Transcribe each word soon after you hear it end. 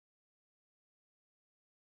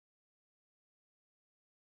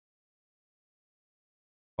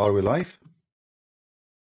Are we live?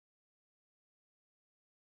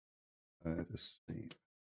 Let's see.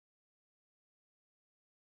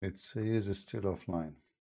 It says it's still offline.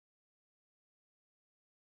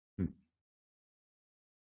 Hmm.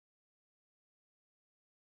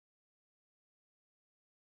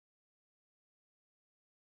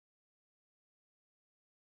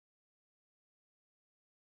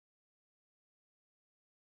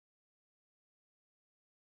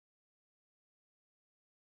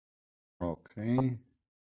 Okay.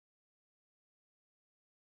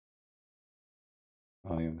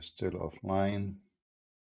 I am still offline.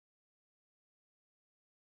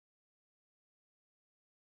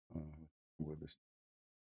 With this.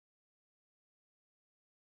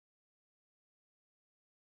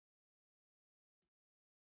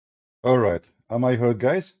 All right. Am I heard,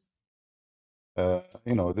 guys?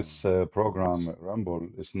 This program, Rumble,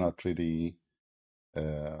 is not really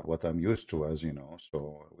what I'm used to, as you know,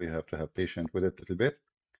 so we have to have patience with it a little bit.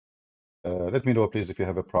 Let me know, please, if you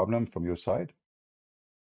have a problem from your side.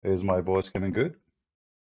 Is my voice coming good?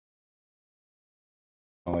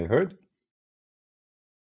 Am I heard?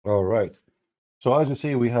 All right. So as you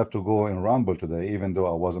see, we have to go in Rumble today, even though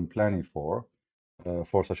I wasn't planning for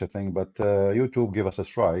such a thing, but YouTube gave us a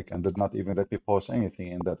strike and did not even let me post anything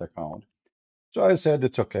in that account. So I said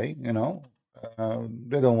it's okay,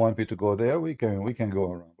 they don't want me to go there. We can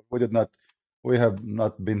go around. We have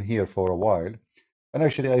not been here for a while. And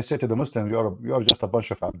actually, I said to the Muslims, you are just a bunch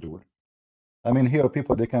of Abdul. I mean, here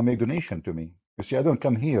people they can make donation to me. You see, I don't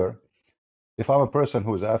come here if I'm a person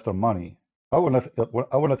who is after money. I will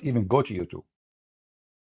not even go to YouTube.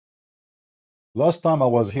 Last time I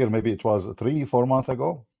was here, maybe it was 3, 4 months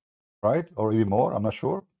ago, right? Or even more, I'm not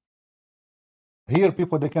sure. Here,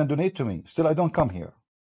 people, they can donate to me. Still, I don't come here.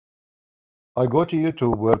 I go to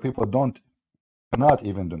YouTube where people cannot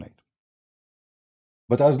even donate.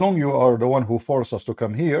 But as long you are the one who forced us to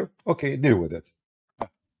come here, okay, deal with it.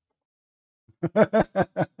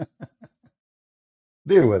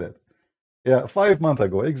 Deal with it. Yeah, 5 months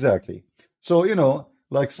ago, exactly. So,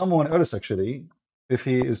 like someone else actually, if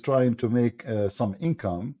he is trying to make some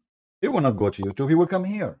income, he will not go to YouTube, he will come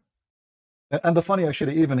here. And the funny,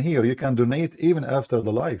 actually, even here, you can donate even after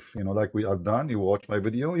the live. Like we are done, you watch my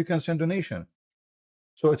video, you can send donation.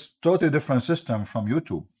 So it's totally different system from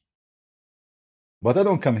YouTube. But I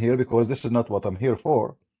don't come here because this is not what I'm here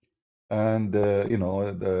for. And, the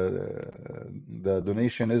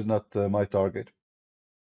donation is not my target.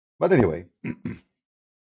 But anyway,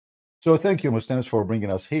 so thank you, Muslims, for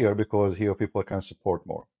bringing us here because here people can support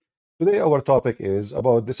more. Today, our topic is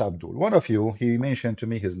about this Abdul. One of you, he mentioned to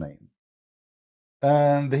me his name.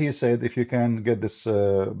 And he said, if you can get this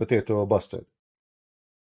potato busted.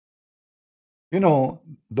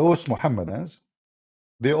 Those Mohammedans,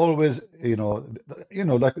 they always,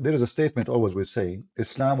 like there is a statement always we say,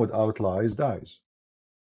 Islam without lies dies.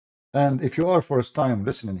 And if you are first time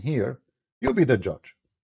listening here, you be the judge.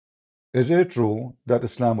 Is it true that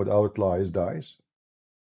Islam without lies dies?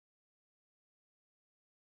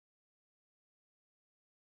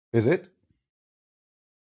 Is it?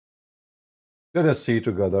 Let us see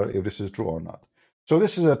together if this is true or not. So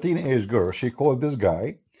this is a teenage girl. She called this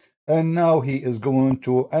guy, and now he is going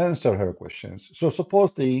to answer her questions. So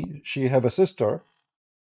supposedly she have a sister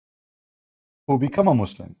who become a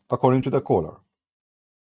Muslim, according to the caller.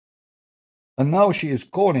 And now she is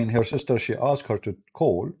calling her sister. She asked her to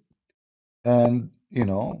call, and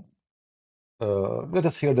let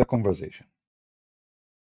us hear the conversation.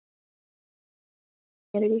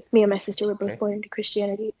 Me and my sister were both Okay. born into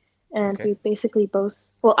Christianity, and Okay. we basically both,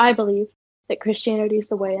 well, I believe that Christianity is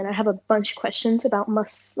the way, and I have a bunch of questions about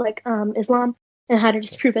Islam and how to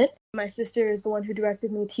disprove it. My sister is the one who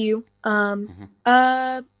directed me to you.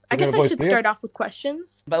 I guess I should start off with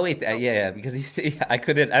questions. But wait, yeah, because you say I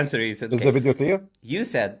couldn't answer. You said, Is the video clear? You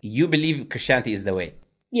said you believe Christianity is the way,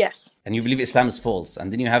 Yes. and you believe Islam is false,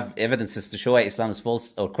 and then you have evidences to show why Islam is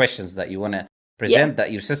false, or questions that you want to present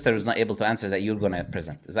that your sister is not able to answer that you're going to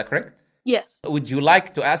present. Is that correct? Yes. Would you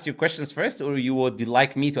like to ask your questions first, or would you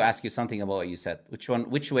like me to ask you something about what you said?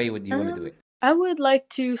 Which way would you want to do it? I would like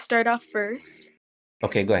to start off first.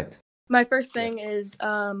 Okay, go ahead. My first thing is,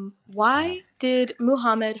 why did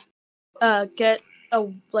Muhammad get a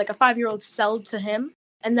 5-year-old sold to him,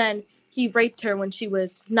 and then he raped her when she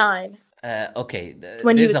was 9? Okay,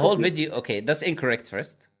 When he there's was a whole 15. video. Okay, that's incorrect.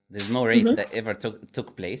 First, there's no rape that ever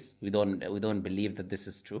took place. We don't believe that this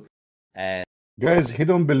is true. Guys, he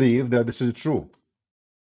don't believe that this is true.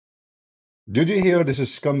 Did you hear this is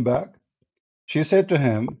scumbag? She said to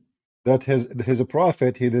him that his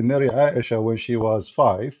prophet, he did marry Aisha when she was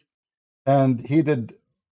 5, and he did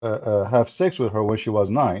have sex with her when she was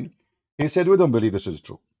 9. He said, we don't believe this is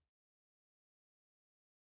true.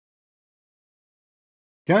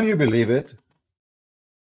 Can you believe it?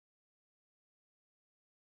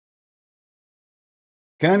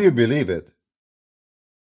 Can you believe it?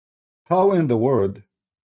 How in the world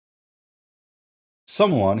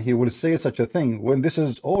someone he will say such a thing when this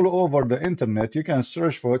is all over the internet? You can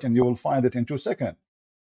search for it and you will find it in 2 seconds.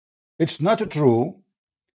 It's not true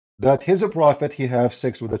that his prophet he have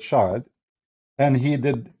sex with a child, and he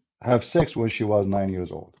did have sex when she was 9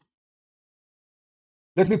 years old.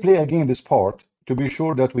 Let me play again this part to be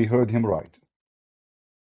sure that we heard him right.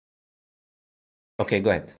 Okay,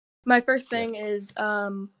 go ahead. My first thing is,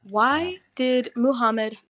 why did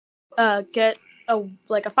Muhammad get a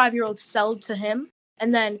 5-year-old sold to him,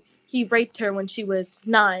 and then he raped her when she was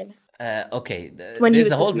 9? Okay, When he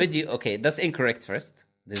there's was a whole 50. video. Okay, that's incorrect. First,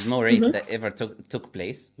 there's no rape that ever took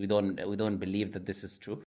place. We don't believe that this is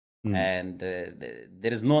true. And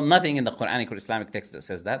there is nothing in the Quranic or Islamic text that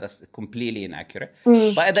says that. That's completely inaccurate.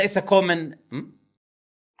 But it's a common.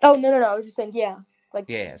 Oh no! I was just saying, yeah.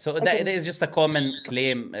 Yeah, so that is just a common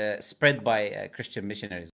claim spread by Christian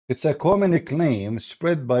missionaries. It's a common claim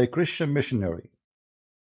spread by Christian missionary.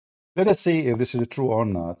 Let us see if this is true or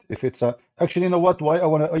not. If it's a actually, you know what? Why I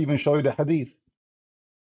want to even show you the hadith.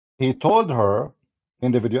 He told her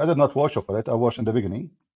in the video. I did not watch for it. I watched in the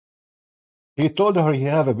beginning. He told her he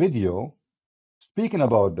have a video speaking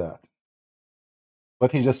about that,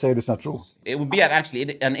 but he just said it's not true. It would be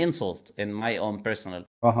actually an insult, in my own personal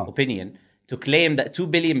opinion, to claim that 2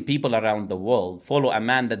 billion people around the world follow a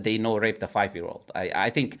man that they know raped a 5-year-old. I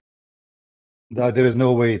think that there is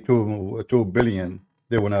no way 2 billion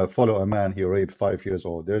they want to follow a man he raped 5 years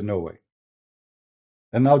old. There's no way.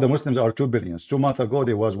 And now the Muslims are 2 billions. 2 months ago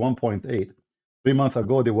they was 1.8. 3 months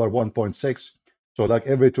ago they were 1.6. So like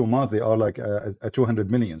every 2 months they are like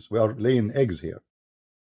 200 millions. We are laying eggs here.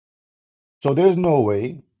 So there is no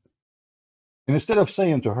way. And instead of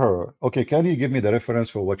saying to her, okay, can you give me the reference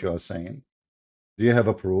for what you are saying? Do you have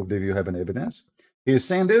a proof? Do you have an evidence? He is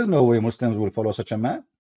saying there is no way Muslims will follow such a man.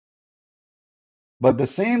 But the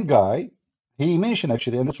same guy, he mentioned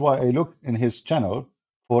actually, and that's why I looked in his channel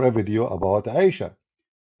for a video about Aisha.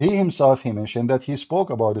 He himself, he mentioned that he spoke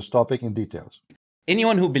about this topic in details.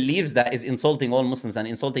 Anyone who believes that is insulting all Muslims and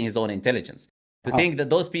insulting his own intelligence. To think that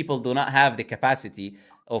those people do not have the capacity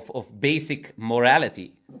of basic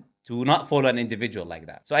morality to not follow an individual like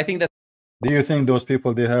that. So I think that. Do you think those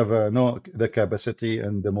people, they have the capacity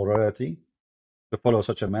and the morality to follow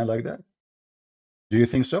such a man like that? Do you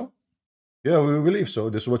think so? Yeah, we believe so.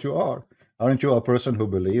 This is what you are. Aren't you a person who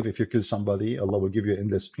believe if you kill somebody, Allah will give you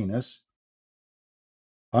endless penis?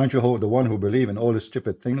 Aren't you the one who believe in all the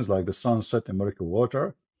stupid things like the sunset and miracle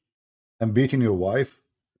water and beating your wife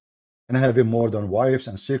and having more than wives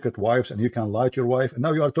and secret wives, and you can lie to your wife, and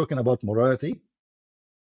now you are talking about morality?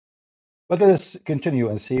 But let's continue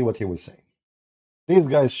and see what he will say. Please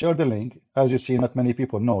guys, share the link. As you see, not many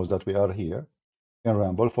people knows that we are here in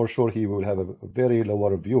Ramble. For sure he will have a very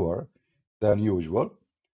lower viewer than usual.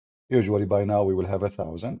 Usually by now we will have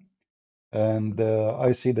 1,000. And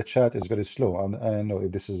I see the chat is very slow. And I don't know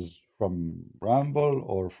if this is from Ramble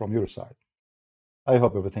or from your side. I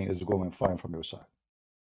hope everything is going fine from your side.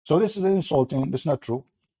 So this is insulting. This is not true.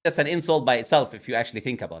 That's an insult by itself if you actually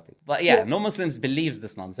think about it. But yeah, no Muslims believes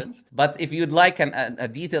this nonsense. But if you'd like a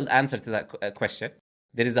detailed answer to that question,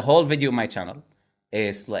 there is a whole video on my channel.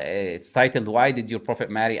 It's titled, "Why Did Your Prophet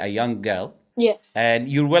Marry a Young Girl?" Yes. And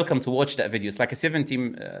you're welcome to watch that video. It's like a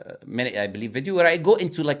 17-minute, I believe, video where I go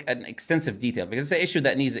into like an extensive detail because it's an issue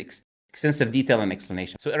that needs extensive detail and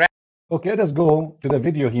explanation. So okay, let's go to the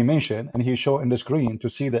video he mentioned and he showed on the screen to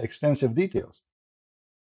see the extensive details.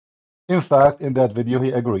 In fact, in that video,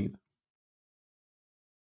 he agreed.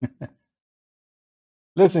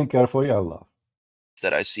 Listen carefully, Allah.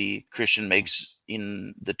 That I see Christian makes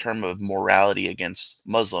in the term of morality against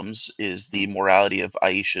Muslims is the morality of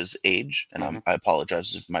Aisha's age. And I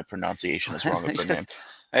apologize if my pronunciation is wrong of her name.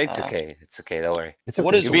 It's okay. It's okay. Don't worry. It's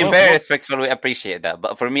okay. You're being very respectful. We appreciate that.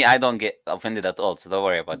 But for me, I don't get offended at all. So don't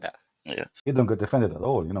worry about that. Yeah. You don't get offended at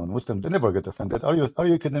all. You know, Muslims, they never get offended. Are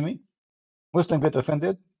you kidding me? Muslims get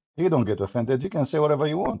offended? You don't get offended. You can say whatever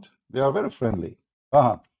you want. They are very friendly.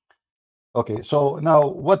 Okay, so now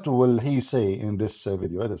what will he say in this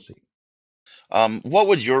video? Let us see. What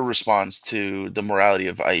would your response to the morality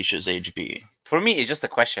of Aisha's age be? For me, it's just a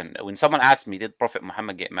question. When someone asks me, did Prophet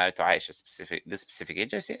Muhammad get married to Aisha this specific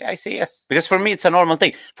age? I say yes. Because for me, it's a normal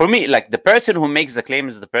thing. For me, like the person who makes the claim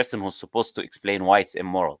is the person who's supposed to explain why it's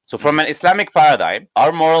immoral. So from an Islamic paradigm,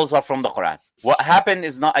 our morals are from the Quran. What happened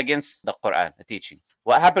is not against the Quran, the teaching.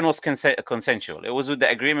 What happened was consensual. It was with the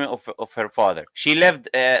agreement of her father. She lived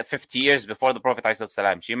 50 years before the Prophet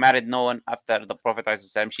ﷺ. She married no one after the Prophet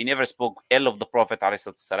ﷺ. She never spoke ill of the Prophet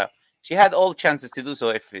ﷺ. She had all chances to do so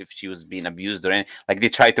if she was being abused or anything, like they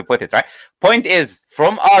tried to put it, right? Point is,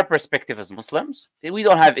 from our perspective as Muslims, we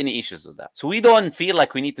don't have any issues with that. So we don't feel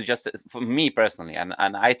like we need to just, for me personally, and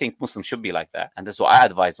I think Muslims should be like that. And that's what I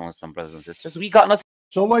advise Muslim brothers and sisters. We got nothing.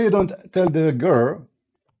 So why you don't tell the girl,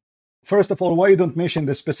 first of all, why you don't mention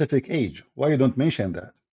the specific age? Why you don't mention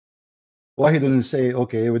that? Why he didn't say,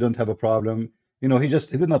 okay, we don't have a problem? You know, he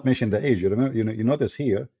did not mention the age. You remember, you notice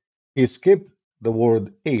here, he skipped the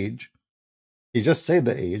word age. He just said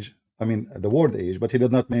the age, I mean, the word age, but he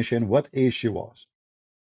did not mention what age she was.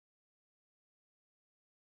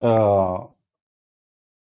 And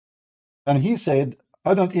he said,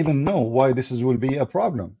 I don't even know why this will be a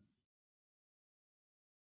problem.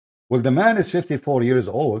 Well, the man is 54 years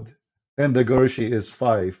old, and the girl, she is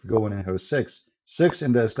 5, going in her 6. 6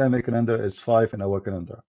 in the Islamic calendar is 5 in our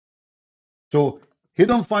calendar. So he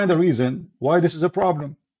don't find a reason why this is a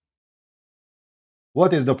problem.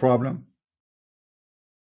 What is the problem?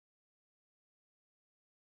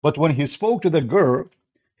 But when he spoke to the girl,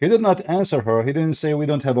 he did not answer her. He didn't say we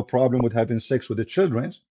don't have a problem with having sex with the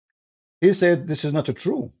children. He said this is not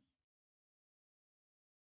true.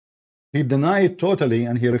 He denied totally,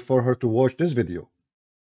 and he referred her to watch this video.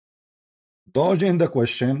 Dodging the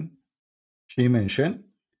question she mentioned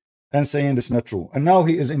and saying this is not true. And now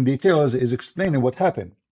he is in details, is explaining what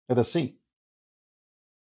happened. Let us see.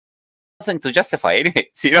 Nothing to justify anyway.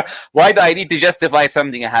 You know, why do I need to justify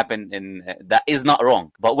something that happened in that is not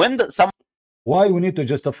wrong? But when why we need to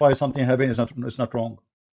justify something happening is not wrong.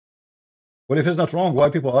 Well, if it's not wrong, why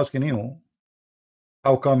people asking you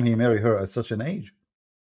how come he married her at such an age?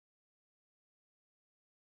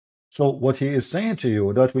 So what he is saying to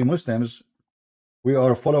you that we Muslims, we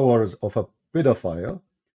are followers of a pedophile,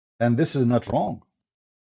 and this is not wrong.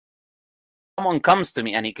 someone comes to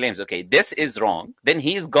me and he claims, okay, this is wrong, then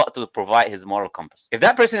he's got to provide his moral compass. If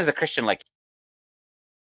that person is a Christian, like,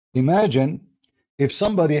 imagine if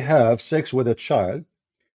somebody have sex with a child,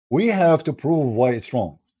 we have to prove why it's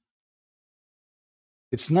wrong.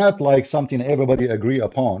 It's not like something everybody agree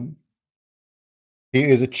upon. He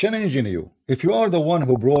is challenging you. If you are the one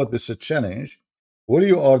who brought this challenge, well,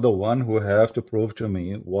 you are the one who have to prove to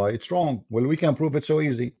me why it's wrong. Well, we can prove it so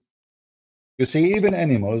easy. You see, even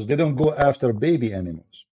animals, they don't go after baby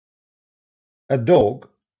animals. A dog,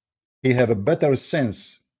 he have a better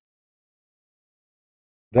sense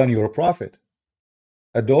than your prophet.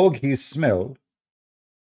 A dog, he smell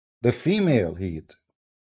the female heat.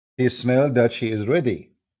 He smell that she is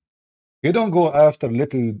ready. He don't go after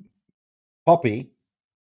little puppy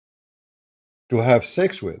to have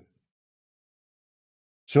sex with.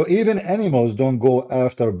 So even animals don't go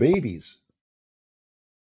after babies.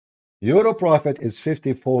 Your prophet is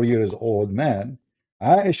 54 years old man.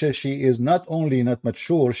 Aisha, she is not only not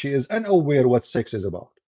mature, she is unaware what sex is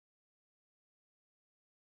about.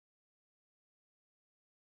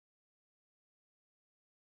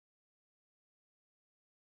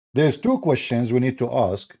 There's two questions we need to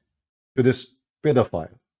ask to this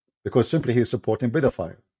pedophile, because simply he's supporting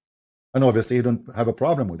pedophile. And obviously he don't have a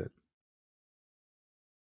problem with it.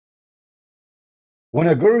 When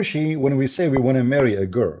a girl, when we say we want to marry a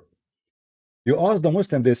girl, you ask the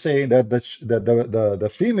Muslim, they say that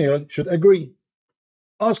the female should agree.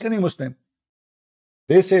 Ask any Muslim.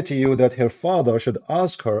 They say to you that her father should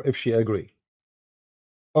ask her if she agree.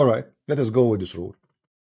 All right, let us go with this rule.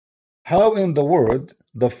 How in the world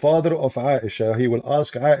the father of Aisha, he will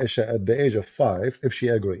ask Aisha at the age of 5 if she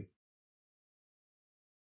agree?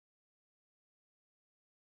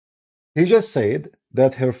 He just said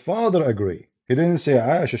that her father agree. He didn't say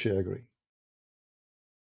Aisha she agree.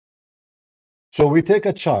 So we take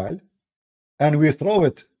a child and we throw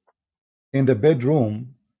it in the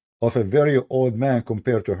bedroom of a very old man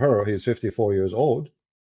compared to her. He's 54 years old.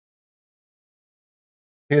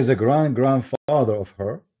 He is a grandfather of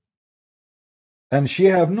her. And she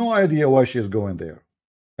have no idea why she's going there.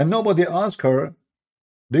 And nobody asked her,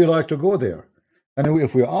 do you like to go there? And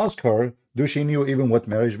if we ask her, do she knew even what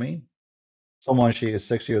marriage means? Someone she is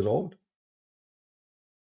 6 years old.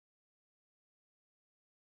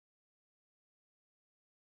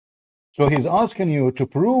 So he's asking you to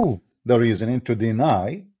prove the reasoning to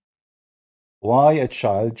deny why a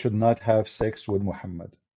child should not have sex with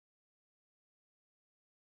Muhammad.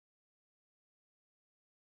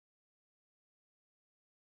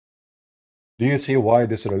 Do you see why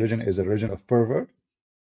this religion is a religion of pervert?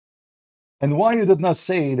 And why you did not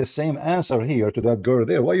say the same answer here to that girl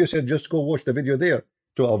there? Why you said just go watch the video there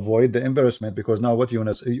to avoid the embarrassment? Because now what you want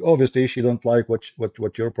to say, obviously she don't like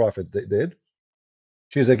what your prophets did.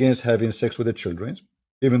 She's against having sex with the children,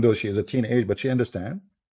 even though she is a teenage, but she understands.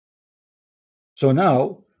 So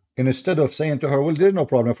now, instead of saying to her, well, there's no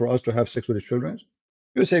problem for us to have sex with the children,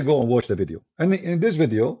 you say, go and watch the video. And in this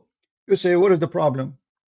video, you say, what is the problem?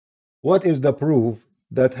 What is the proof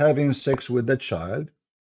that having sex with the child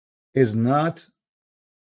is not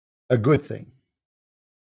a good thing?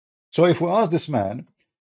 So if we ask this man,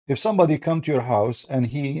 if somebody come to your house and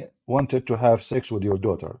he wanted to have sex with your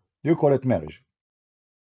daughter, you call it marriage.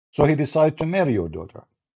 So he decided to marry your daughter.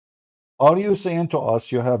 Are you saying to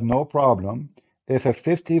us you have no problem if a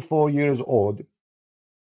 54 years old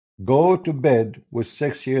go to bed with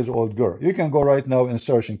 6 years old girl? You can go right now and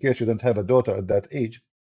search in case you don't have a daughter at that age.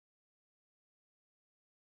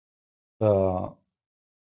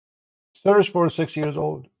 Search for 6 years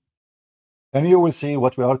old and you will see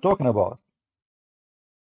what we are talking about.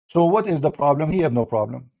 So what is the problem? He have no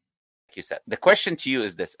problem. You said the question to you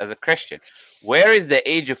is this: as a Christian, where is the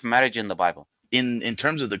age of marriage in the Bible? In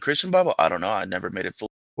terms of the Christian Bible, I don't know. I never made it full.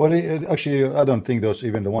 Well, actually, I don't think those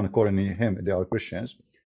even the one calling him they are Christians.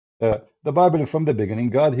 The Bible from the beginning,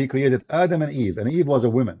 God he created Adam and Eve was a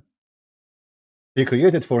woman. He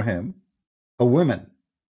created for him a woman,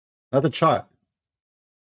 not a child.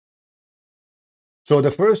 So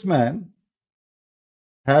the first man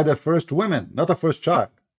had a first woman, not a first child.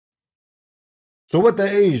 So what the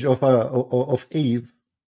age of Eve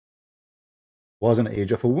was an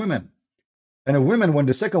age of a woman. And a woman, when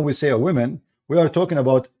the second we say a woman, we are talking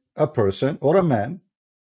about a person or a man,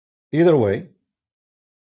 either way,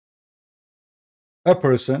 a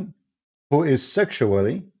person who is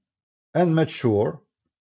sexually and mature.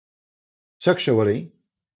 Sexually,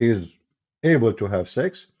 he is able to have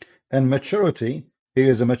sex, and maturity, he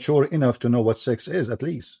is mature enough to know what sex is, at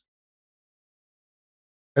least.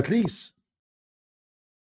 At least.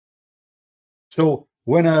 So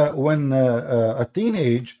when a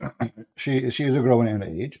teenage, she is growing in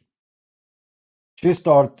age, she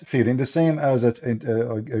start feeling the same as a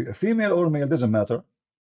female or male, doesn't matter.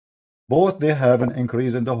 Both they have an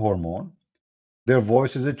increase in the hormone. Their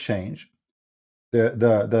voices will change.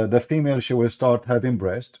 The female, she will start having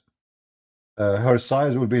breast. Her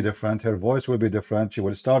size will be different. Her voice will be different. She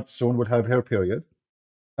will start soon will have her period,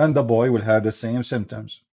 and the boy will have the same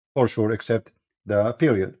symptoms for sure, except the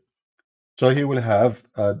period. So he will have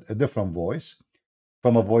a different voice,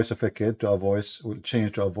 from a voice of a kid to a voice will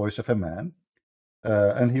change to a voice of a man,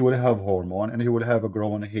 and he will have hormone, and he will have a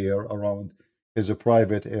growing hair around his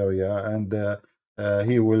private area, and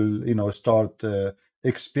he will, start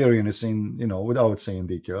experiencing, without saying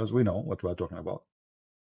details, we know what we're talking about.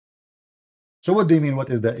 So what do you mean? What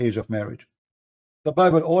is the age of marriage? The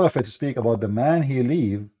Bible, all of it speak about the man he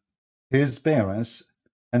leave his parents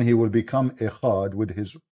and he will become echad with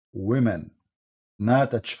his women,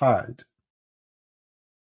 not a child.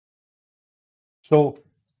 So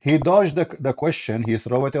he dodged the question, he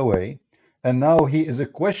throw it away, and now he is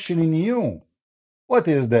questioning you. What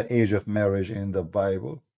is the age of marriage in the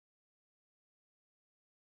Bible?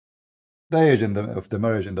 The age of the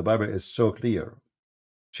marriage in the Bible is so clear.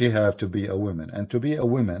 She have to be a woman, and to be a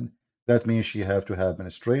woman, that means she have to have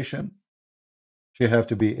menstruation. She have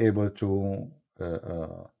to be able to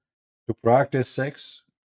practice sex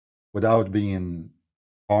without being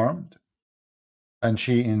harmed, and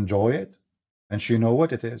she enjoy it, and she know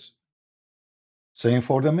what it is. Same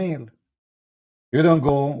for the male. You don't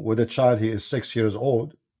go with a child, he is 6 years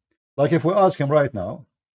old. Like if we ask him right now,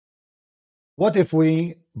 what if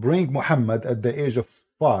we bring Muhammad at the age of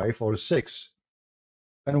 5 or 6,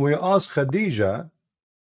 and we ask Khadija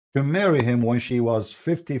to marry him when she was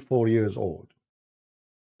 54 years old?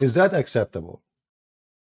 Is that acceptable?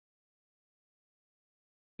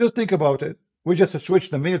 Just think about it. We just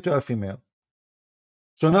switch the male to a female.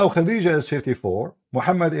 So now Khadija is 54,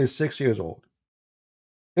 Muhammad is 6 years old.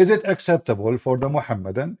 Is it acceptable for the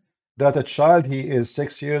Muhammadan that a child he is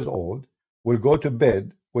 6 years old will go to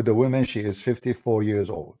bed with a woman she is 54 years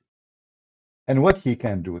old? And what he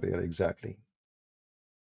can do there exactly?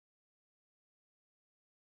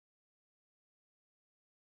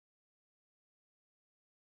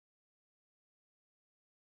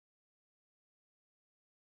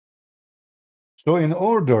 So in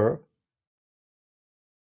order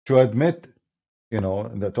to admit,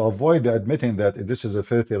 to avoid admitting that this is a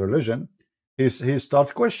filthy religion, he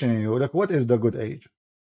starts questioning you, like, what is the good age?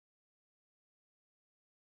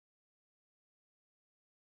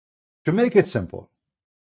 To make it simple,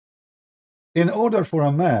 in order for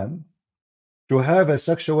a man to have a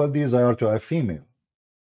sexual desire to a female,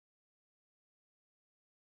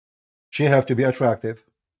 she have to be attractive.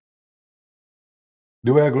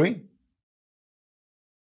 Do we agree?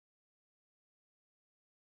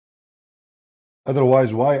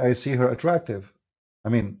 Otherwise, why I see her attractive? I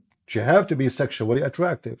mean, she have to be sexually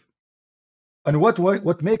attractive. And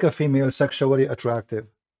what make a female sexually attractive?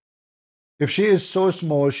 If she is so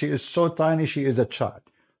small, she is so tiny, she is a child.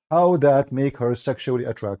 How that make her sexually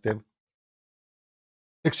attractive?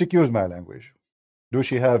 Excuse my language. Do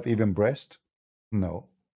she have even breast? No.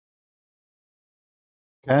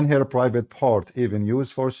 Can her private part even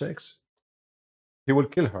use for sex? He will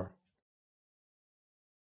kill her.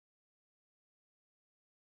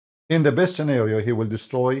 In the best scenario, he will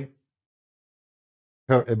destroy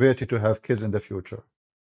her ability to have kids in the future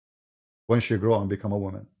when she grow and become a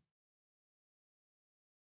woman.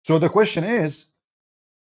 So the question is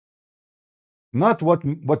not what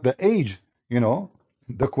the age,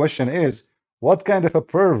 the question is what kind of a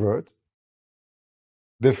pervert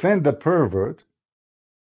defend the pervert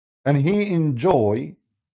and he enjoy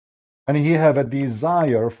and he have a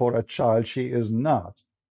desire for a child she is not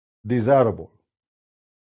desirable.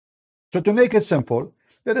 So to make it simple,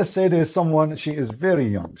 let us say there is someone, she is very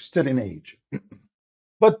young, still in age.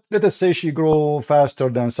 But let us say she grow faster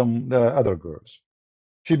than some other girls.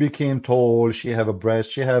 She became tall, she have a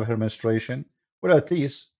breast, she have her menstruation. Well, at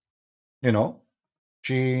least,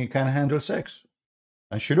 she can handle sex.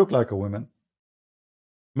 And she look like a woman.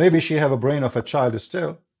 Maybe she have a brain of a child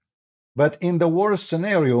still. But in the worst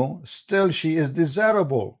scenario, still she is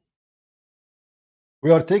desirable.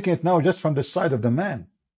 We are taking it now just from the side of the man.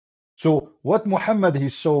 So what Muhammad he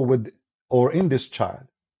saw with or in this child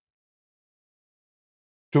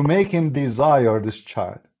to make him desire this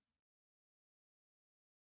child.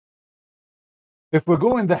 If we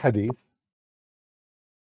go in the hadith,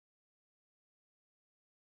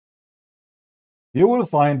 you will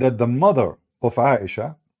find that the mother of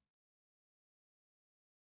Aisha,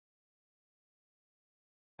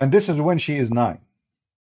 and this is when she is 9,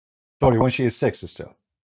 sorry, when she is 6 still.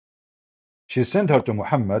 She sent her to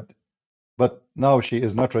Muhammad, but now she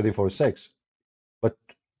is not ready for sex. But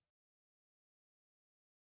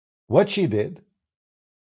what she did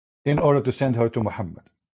in order to send her to Muhammad.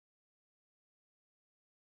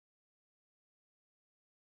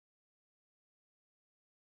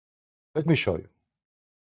 Let me show you.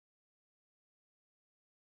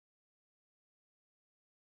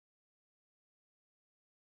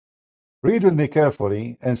 Read with me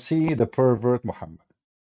carefully and see the pervert Muhammad.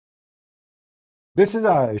 This is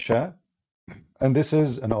Aisha, and this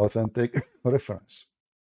is an authentic reference.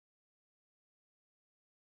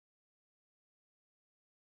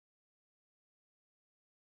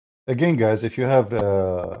 Again, guys, if you have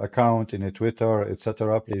an account in a Twitter,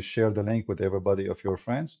 etc., please share the link with everybody of your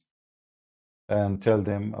friends and tell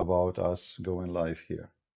them about us going live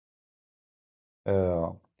here.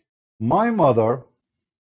 My mother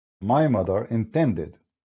intended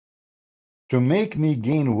to make me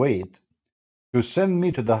gain weight to send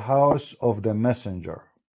me to the house of the messenger.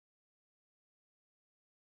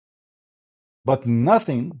 But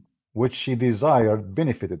nothing which she desired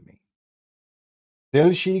benefited me,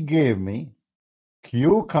 till she gave me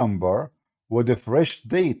cucumber with a fresh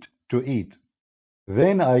date to eat.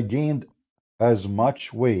 Then I gained as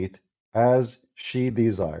much weight as she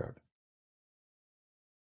desired.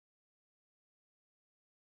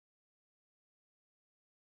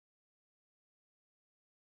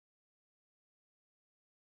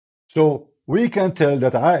 So we can tell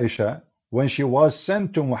that Aisha, when she was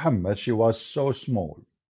sent to Muhammad, she was so small,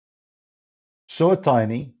 so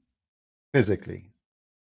tiny physically.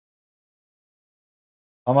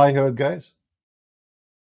 Am I heard, guys?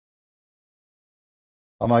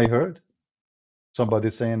 Am I heard? Somebody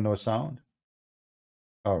saying no sound?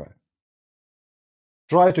 All right.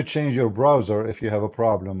 Try to change your browser if you have a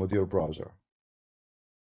problem with your browser.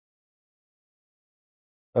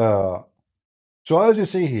 So as you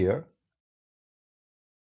see here,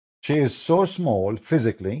 she is so small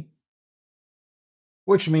physically,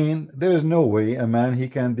 which means there is no way a man he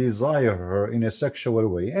can desire her in a sexual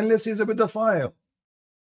way unless he's a pedophile.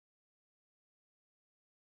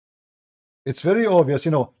 It's very obvious,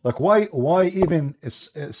 like why even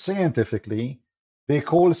scientifically they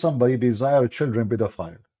call somebody desire children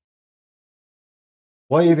pedophile?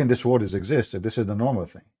 Why even this word is existed? This is the normal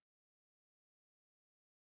thing.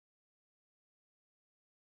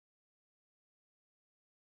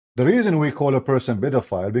 The reason we call a person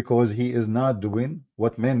pedophile because he is not doing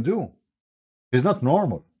what men do. He's not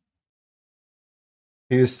normal.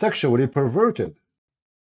 He is sexually perverted.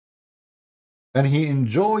 and he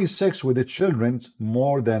enjoys sex with the children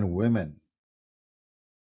more than women.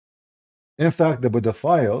 In fact, the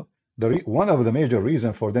pedophile, one of the major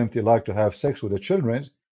reasons for them to like to have sex with the children,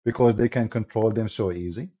 because they can control them so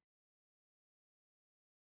easy,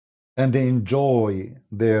 and they enjoy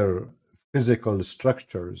their physical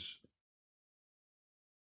structures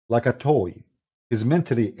like a toy. Is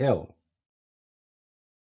mentally ill.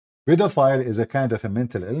 Pedophile is a kind of a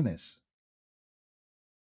mental illness.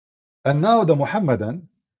 And now the Muhammadan,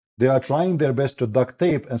 they are trying their best to duct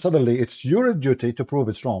tape, and suddenly it's your duty to prove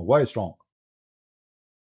it's wrong. Why it's wrong?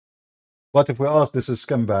 But if we ask this is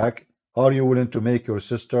scumbag, are you willing to make your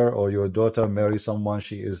sister or your daughter marry someone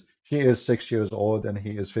she is 6 years old and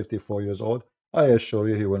he is 54 years old? I assure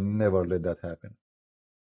you he will never let that happen.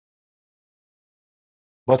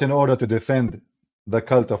 But in order to defend the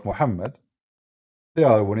cult of Muhammad, they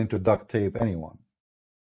are willing to duct tape anyone.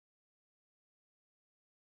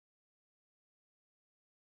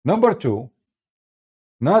 Number two,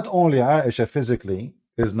 not only Aisha physically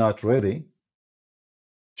is not ready,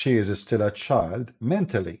 she is still a child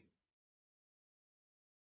mentally.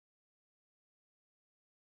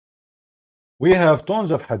 We have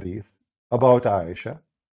tons of hadith about Aisha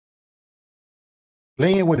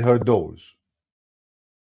playing with her dolls.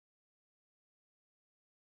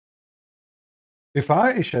 If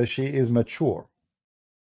Aisha, she is mature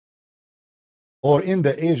or in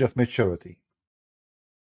the age of maturity,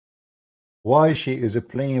 why she is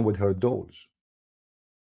playing with her dolls?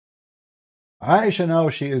 Aisha now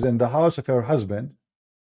she is in the house of her husband,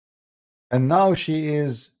 and now she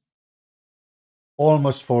is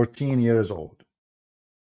almost 14 years old.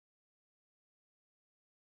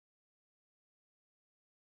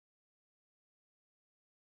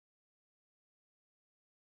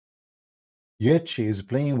 Yet she is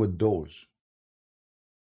playing with dolls.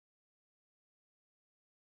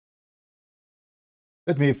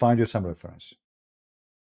 Let me find you some reference.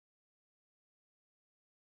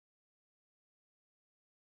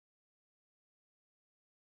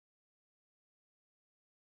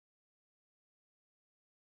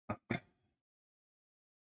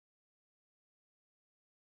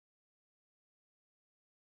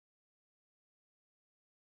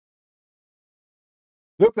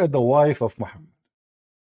 Look at the wife of Muhammad.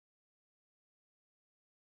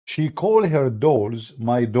 She called her dolls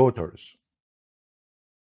my daughters.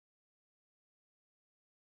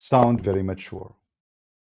 Sound very mature.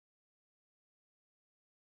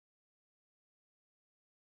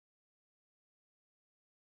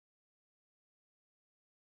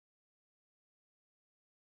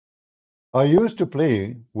 I used to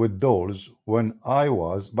play with dolls when I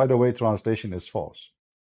was, by the way, translation is false.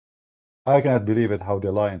 I cannot believe it how they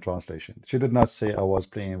lie in translation. She did not say I was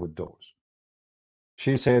playing with dolls.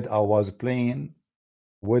 She said I was playing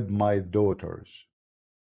with my daughters.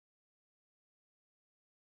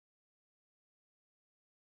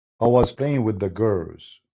 I was playing with the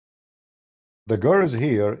girls. The girls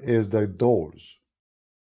here is the dolls.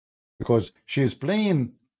 Because she's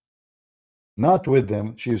playing not with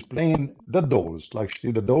them, she's playing the dolls. Like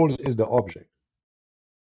the dolls is the object.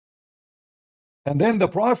 And then the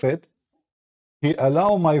Prophet, he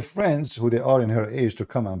allowed my friends who they are in her age to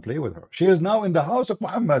come and play with her. She is now in the house of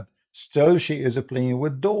Muhammad. Still she is playing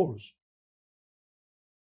with dolls.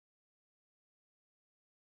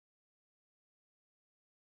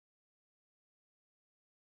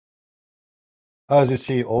 As you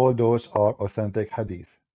see, all those are authentic hadith.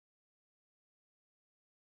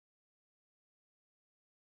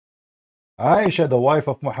 Aisha, the wife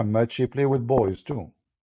of Muhammad, she played with boys too.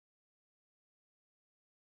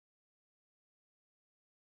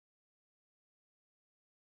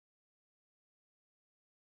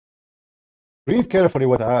 Read carefully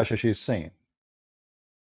what Aisha she is saying.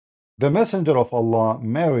 The Messenger of Allah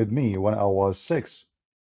married me when I was 6,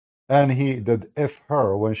 and he did F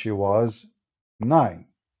her when she was 9.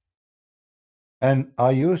 And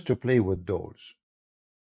I used to play with dolls.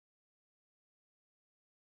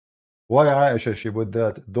 Why Aisha she put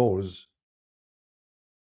that dolls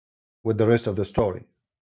with the rest of the story?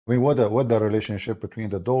 I mean, what the relationship between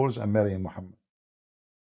the dolls and marrying Muhammad?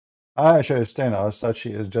 Aisha is telling us that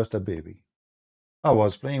she is just a baby. I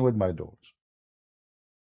was playing with my dolls.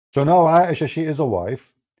 So now Aisha, she is a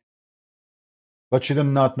wife, but she did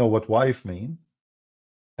not know what wife mean,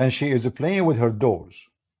 and she is playing with her dolls.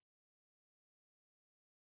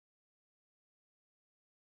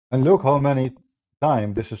 And look how many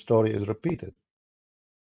times this story is repeated.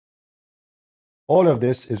 All of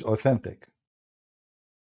this is authentic.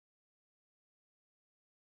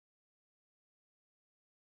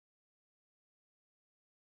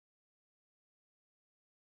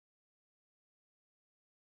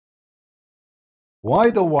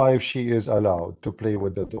 Why the wife, she is allowed to play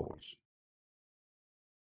with the dolls?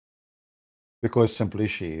 Because simply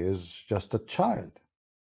she is just a child.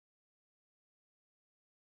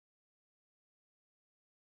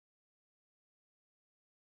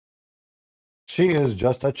 She is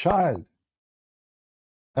just a child.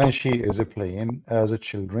 And she is playing as a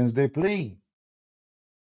children's they play.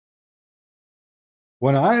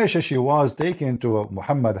 When Aisha, she was taken to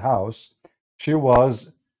Muhammad's house, she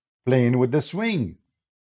was playing with the swing.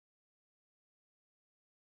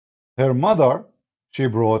 Her mother, she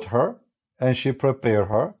brought her and she prepared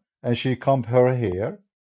her and she combed her hair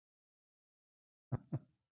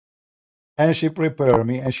and she prepared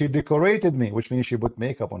me and she decorated me, which means she put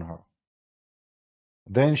makeup on her.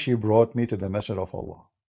 Then she brought me to the Messenger of Allah.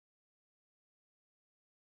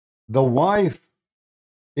 The wife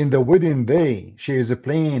in the wedding day, she is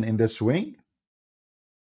playing in the swing.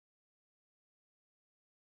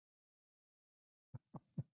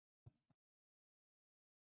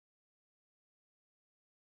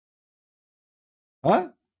 Huh?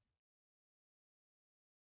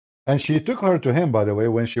 And she took her to him, by the way,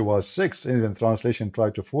 when she was 6. Indian translation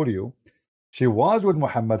tried to fool you. She was with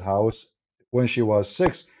Muhammad's house when she was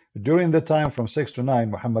 6. During the time from 6 to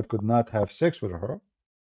 9, Muhammad could not have sex with her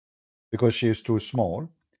because she is too small.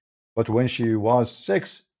 But when she was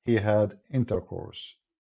 6, he had intercourse.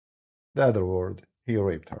 The other word, he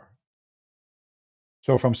raped her.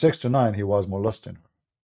 So from 6 to 9, he was molesting her.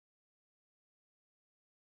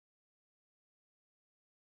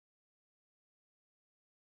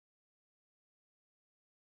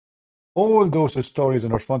 All those stories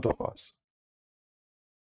in front of us,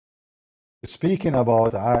 speaking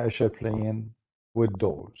about Aisha playing with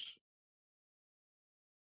dolls.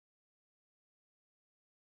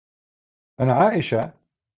 And Aisha,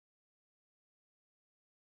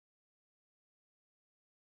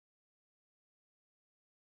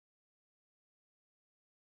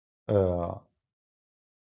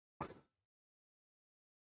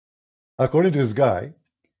 according to this guy,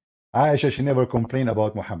 Aisha, she never complained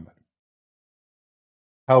about Muhammad.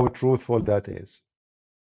 How truthful that is.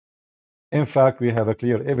 In fact, we have a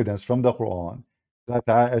clear evidence from the Quran that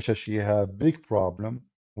Aisha, she had big problem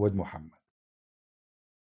with Muhammad.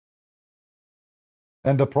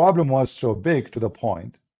 And the problem was so big to the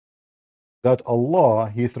point that Allah,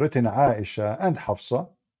 he threatened Aisha and Hafsa,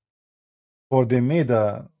 for they made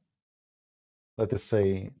a, let us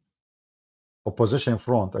say, opposition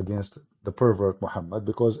front against the pervert Muhammad,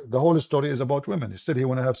 because the whole story is about women. Instead, he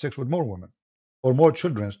want to have sex with more women, or more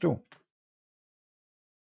children too.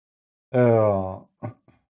 So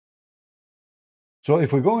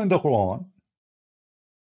if we go in the Quran,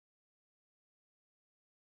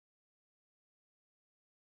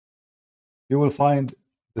 you will find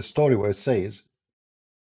the story where it says,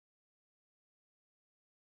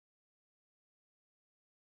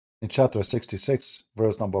 in chapter 66,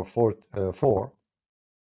 verse number 4, the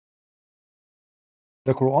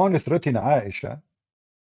Quran threatened Aisha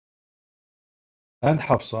and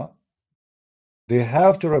Hafsa. They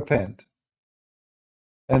have to repent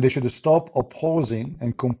and they should stop opposing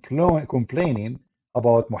and complaining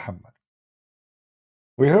about Muhammad.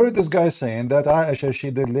 We heard this guy saying that Aisha,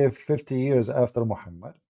 she did live 50 years after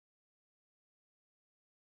Muhammad.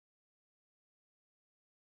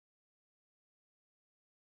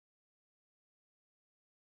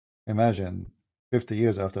 Imagine 50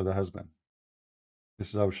 years after the husband.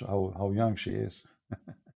 This is how young she is.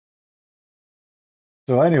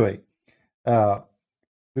 So anyway,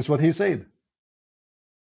 this is what he said.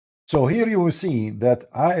 So here you will see that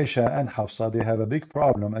Aisha and Hafsa, they have a big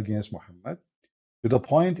problem against Muhammad, to the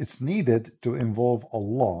point it's needed to involve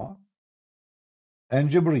Allah and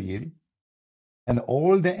Jibreel and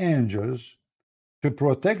all the angels to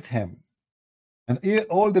protect him, and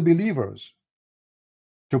all the believers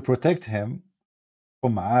to protect him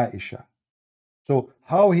from Aisha. So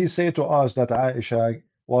how he say to us that Aisha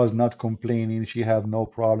was not complaining, she had no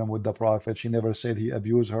problem with the Prophet, she never said he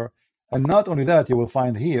abused her. And not only that, you will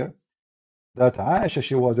find here that Aisha,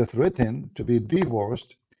 she was threatened to be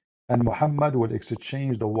divorced and Muhammad will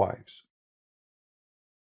exchange the wives.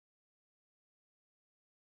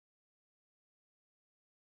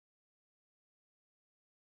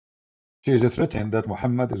 She is threatened that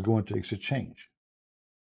Muhammad is going to exchange.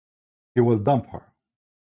 He will dump her.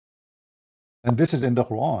 And this is in the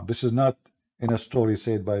Quran. This is not in a story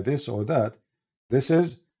said by this or that. This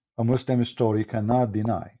is a Muslim story, cannot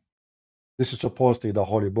deny. This is supposedly the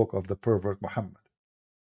holy book of the pervert Muhammad.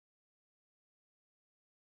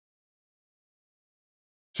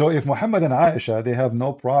 So if Muhammad and Aisha, they have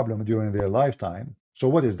no problem during their lifetime, so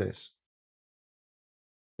what is this?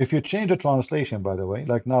 If you change the translation, by the way,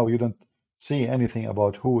 like now you don't see anything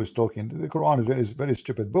about who is talking. The Quran is a very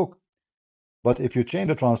stupid book. But if you change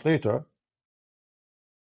the translator,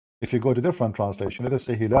 if you go to different translation, let us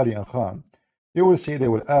say Hilali and Khan, you will see they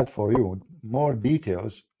will add for you more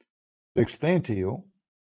details to explain to you.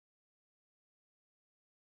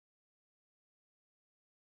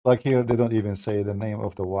 Like here, they don't even say the name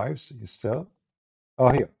of the wives. Still, oh,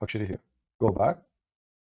 here, actually here. Go back.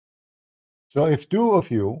 So if two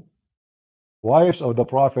of you, wives of the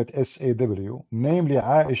Prophet SAW, namely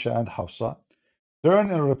Aisha and Hafsa,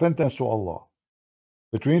 turn in repentance to Allah,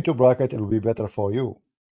 between two brackets, it will be better for you.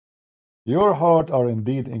 Your heart are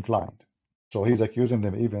indeed inclined. So he's accusing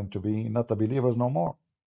them even to be not the believers no more.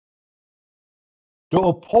 To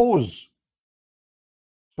oppose,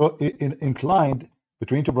 so inclined,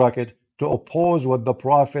 between two brackets, to oppose what the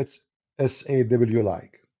prophets SAW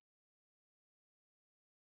like.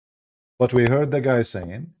 But we heard the guy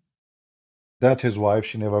saying that his wife,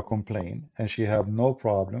 she never complained, and she have no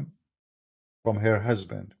problem from her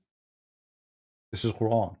husband. This is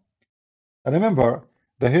Quran. And remember,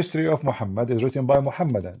 the history of Muhammad is written by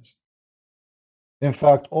Muhammadans. In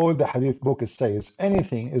fact, all the hadith book says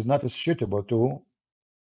anything is not suitable to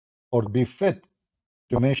or be fit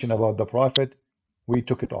to mention about the Prophet, we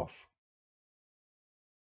took it off.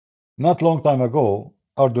 Not long time ago,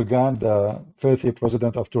 Erdogan, the filthy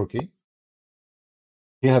president of Turkey,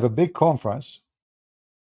 he have a big conference,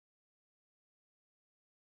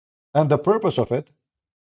 and the purpose of it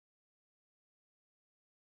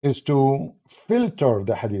is to filter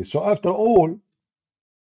the hadith. So after all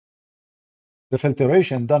the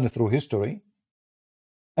filtration done through history,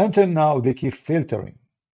 until now they keep filtering.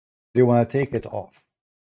 They want to take it off.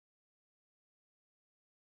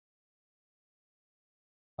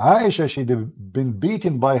 Aisha, she'd been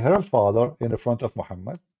beaten by her father in the front of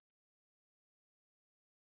Muhammad.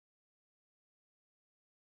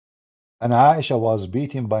 And Aisha was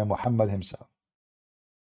beaten by Muhammad himself.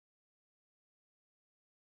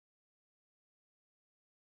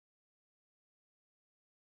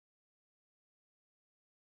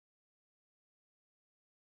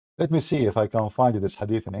 Let me see if I can find this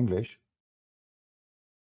hadith in English.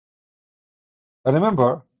 And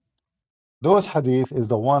remember, those hadith is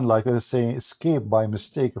the one, like let's say, escaped by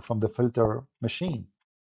mistake from the filter machine.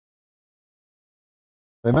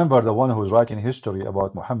 Remember, the one who is writing history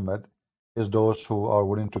about Muhammad is those who are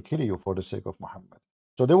willing to kill you for the sake of Muhammad.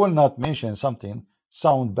 So they will not mention something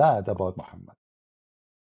sound bad about Muhammad.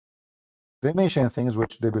 They mention things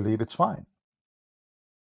which they believe it's fine.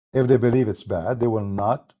 If they believe it's bad, they will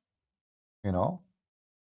not, you know,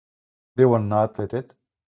 they will not let it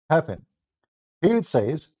happen. Here it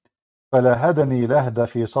says, فَلَهَدَنِي لَهْدَ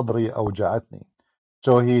فِي صَدْرِي أَوْجَعَتْنِي.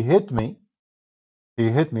 So he hit me,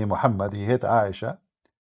 Muhammad, he hit Aisha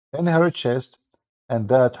in her chest, and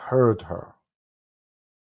that hurt her.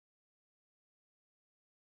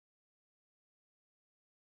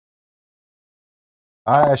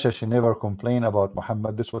 Aisha, she never complained about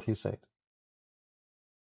Muhammad. This is what he said.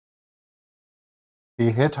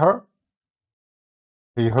 He hit her,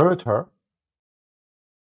 he hurt her,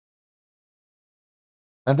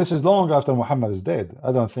 and this is long after Muhammad is dead.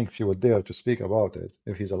 I don't think she would dare to speak about it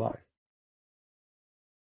if he's alive.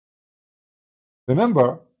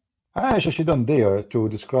 Remember, Aisha, she don't dare to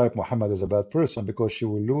describe Muhammad as a bad person because she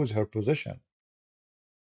will lose her position.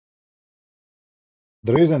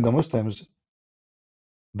 The reason the Muslims,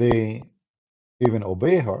 they even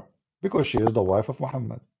obey her, because she is the wife of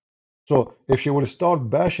Muhammad. So if she will start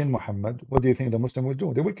bashing Muhammad, what do you think the Muslim will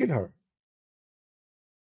do? They will kill her.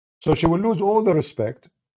 So she will lose all the respect,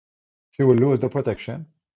 she will lose the protection,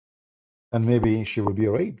 and maybe she will be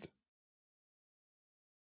raped.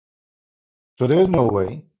 So there is no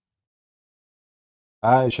way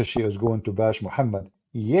Aisha, she is going to bash Muhammad.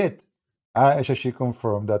 Yet Aisha, she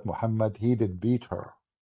confirmed that Muhammad, he did beat her.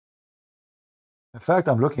 In fact,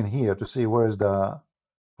 I'm looking here to see where is the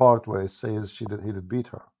part where it says he did beat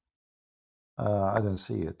her. I didn't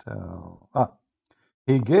see it.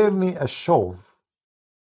 He gave me a shove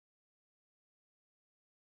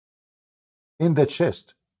in the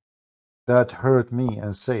chest that hurt me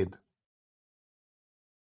and said,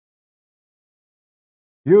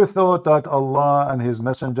 you thought that Allah and his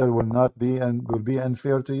messenger will not be and will be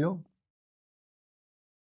unfair to you?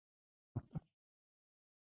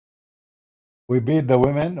 We beat the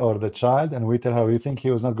women or the child and we tell her, you think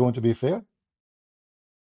he was not going to be fair?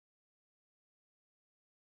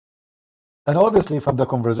 And obviously from the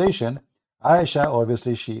conversation, Aisha,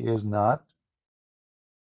 obviously she is not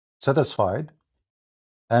satisfied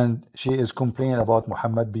and she is complaining about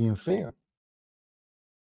Muhammad being fair.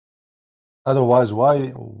 Otherwise,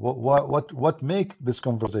 what make this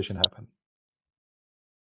conversation happen?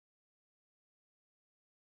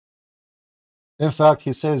 In fact,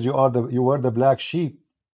 he says you were the black sheep,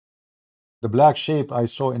 the black sheep I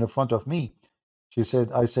saw in front of me. She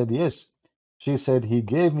said, I said yes. She said he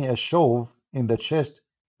gave me a shove in the chest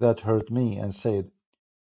that hurt me and said,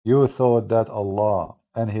 you thought that Allah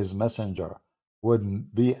and his messenger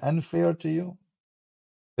wouldn't be unfair to you?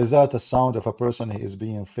 Is that a sound of a person who is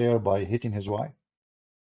being fair by hitting his wife?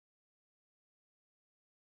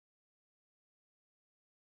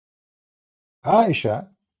 Aisha,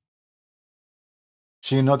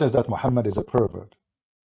 she noticed that Muhammad is a pervert.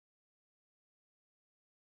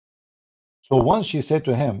 So once she said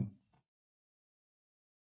to him,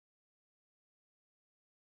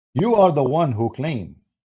 you are the one who claim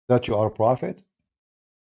that you are a prophet.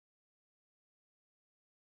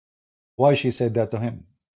 Why she said that to him?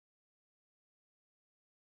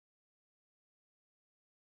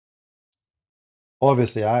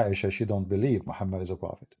 Obviously, Aisha, she don't believe Muhammad is a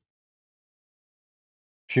prophet.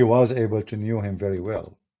 She was able to knew him very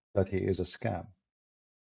well, that he is a scam.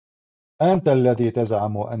 أنت الذي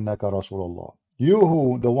تزعم أنك رسول الله. You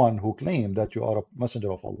who, the one who claimed that you are a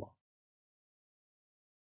messenger of Allah.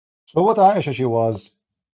 So what Aisha she was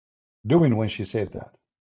doing when she said that?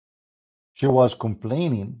 She was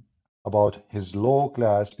complaining about his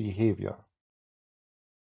low-class behavior.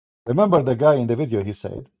 Remember the guy in the video, he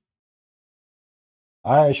said,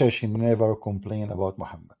 Aisha, she never complained about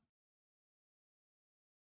Muhammad.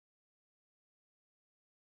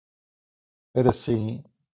 Let us see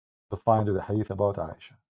to find the hadith about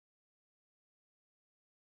Aisha.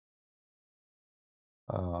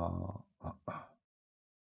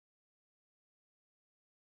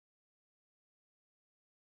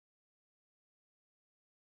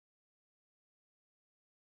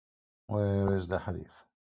 Where is the hadith?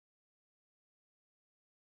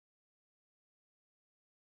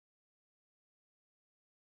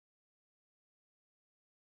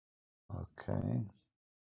 Okay.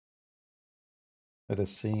 Let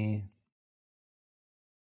us see.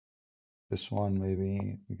 This one,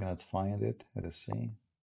 maybe we cannot find it. Let us see.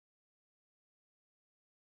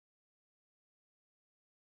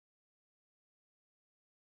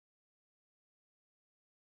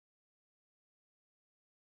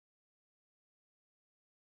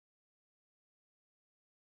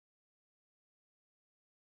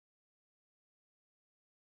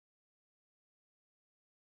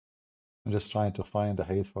 I'm just trying to find the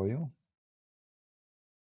hadith for you.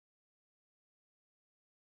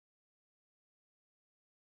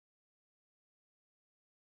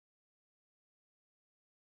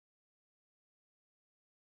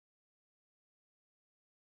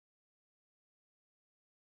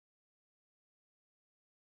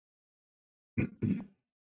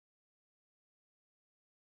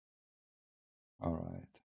 All right.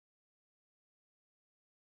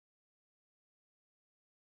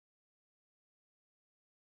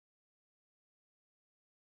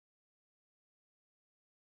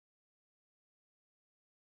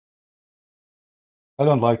 I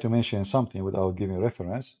don't like to mention something without giving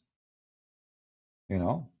reference, you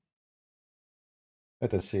know.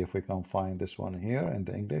 Let us see if we can find this one here in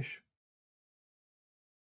the English.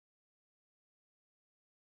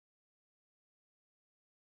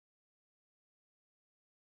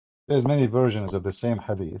 There's many versions of the same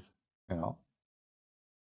hadith, you know.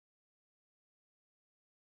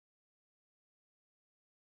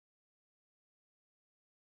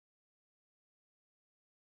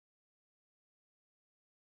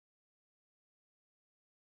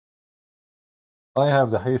 I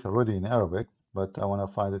have the hadith already in Arabic, but I want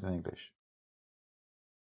to find it in English.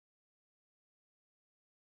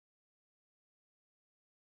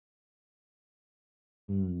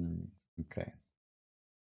 Okay.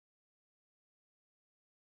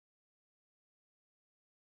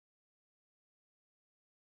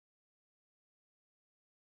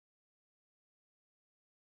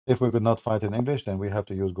 If we could not find it in English, then we have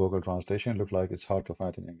to use Google Translation. Look like it's hard to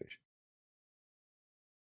find in English.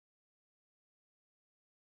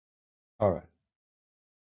 All right.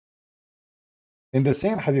 In the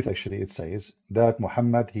same hadith, actually, it says that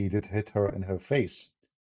Muhammad, he did hit her in her face,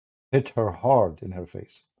 hit her hard in her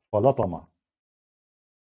face. فَلَطَمَ.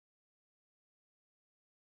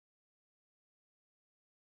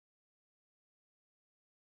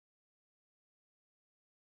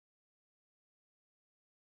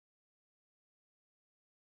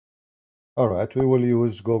 All right, we will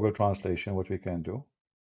use Google Translation, what we can do.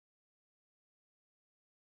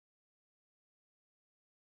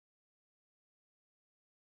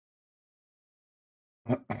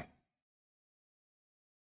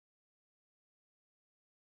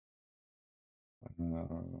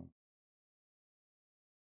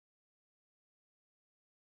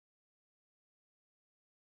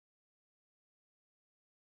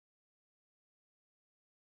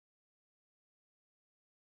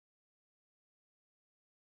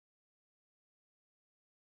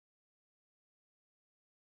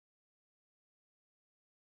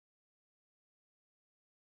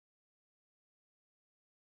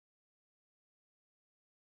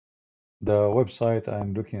 The website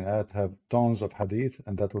I'm looking at have tons of hadith,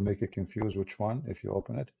 and that will make you confuse which one if you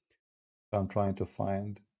open it. So I'm trying to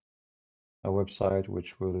find a website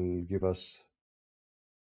which will give us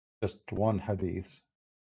just one hadith.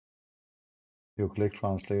 You click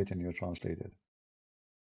translate and you translate it.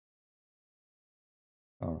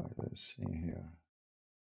 All right, let's see here.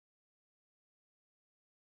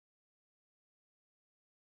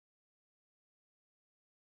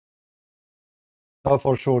 Now,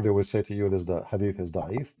 for sure, they will say to you this the hadith is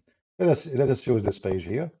da'if. Let us use this page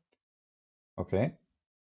here. Okay.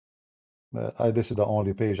 This is the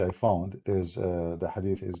only page I found. There's the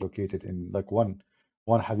hadith is located in like one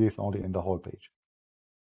hadith only in the whole page.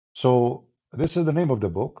 So this is the name of the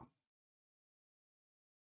book,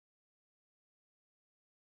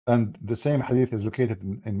 and the same hadith is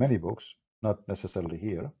located in many books, not necessarily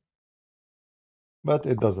here, but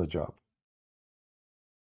it does the job.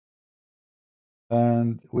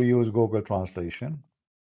 And we use Google Translation,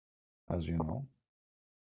 as you know.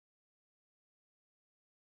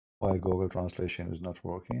 Why Google Translation is not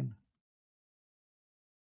working?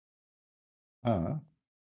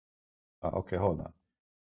 Okay, hold on.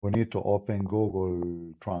 We need to open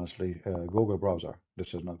Google Translate, Google browser.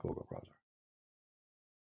 This is not Google browser.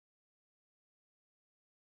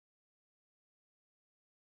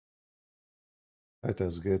 Let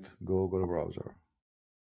us get Google browser.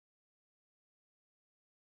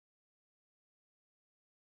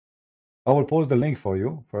 I will post the link for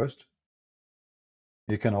you first.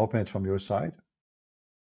 You can open it from your side.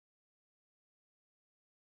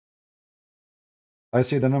 I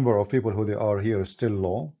see the number of people who they are here is still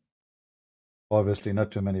low. Obviously,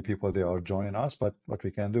 not too many people they are joining us, but what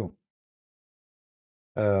we can do.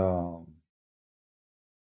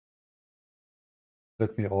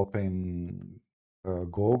 Let me open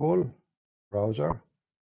Google browser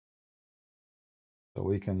so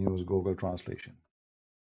we can use Google Translation.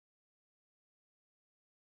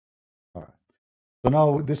 All right. So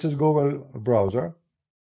now this is Google browser.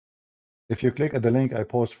 If you click at the link I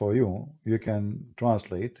post for you, you can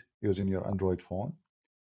translate using your Android phone.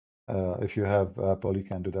 If you have Apple, you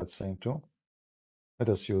can do that same too. Let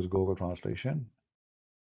us use Google Translation.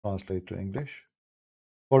 Translate to English.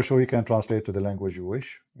 For sure, you can translate to the language you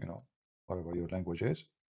wish, you know, whatever your language is.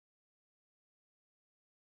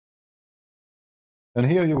 And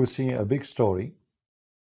here you will see a big story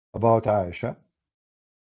about Aisha,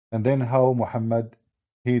 and then how Muhammad,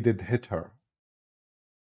 he did hit her.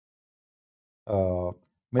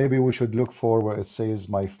 Maybe we should look for where it says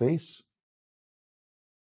my face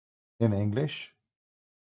in English.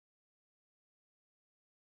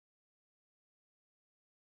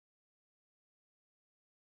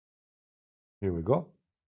 Here we go.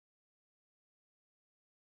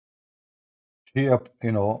 He,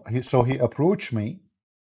 you know, so he approached me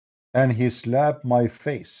and he slapped my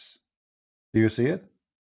face. Do you see it?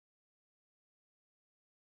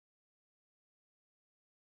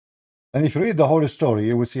 And if you read the whole story,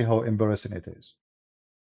 you will see how embarrassing it is.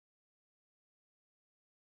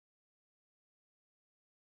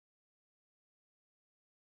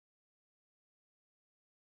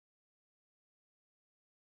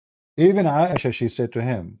 Even Aisha, she said to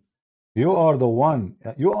him, you are the one,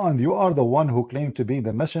 you are the one who claimed to be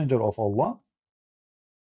the messenger of Allah.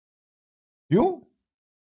 You?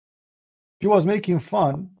 She was making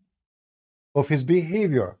fun of his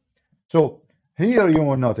behavior. So here you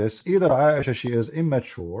will notice either Aisha, she is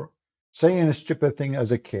immature, saying a stupid thing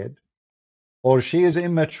as a kid, or she is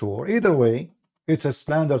immature. Either way, it's a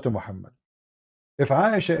slander to Muhammad. If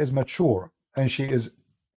Aisha is mature and she is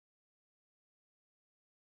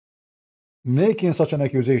making such an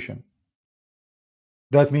accusation,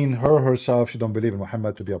 that means her herself, she don't believe in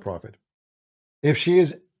Muhammad to be a prophet. If she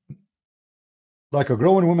is like a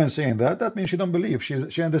grown woman saying that, that means she don't believe.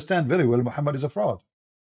 She understands very well Muhammad is a fraud.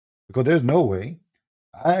 Because there's no way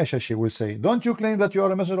Aisha, she will say, don't you claim that you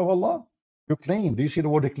are a messenger of Allah? You claim. Do you see the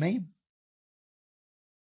word claim?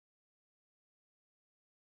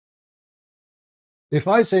 If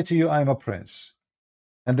I say to you, I'm a prince,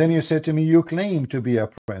 and then you say to me, you claim to be a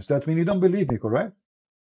prince, that means you don't believe me, correct?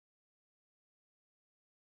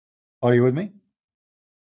 Are you with me?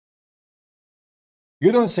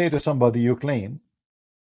 You don't say to somebody, you claim,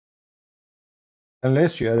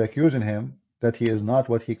 unless you are accusing him that he is not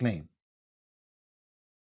what he claimed.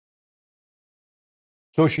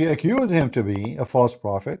 So she accused him to be a false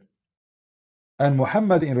prophet, and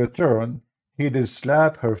Muhammad in return, he did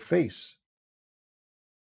slap her face.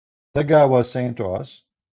 The guy was saying to us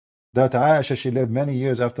that Aisha, she lived many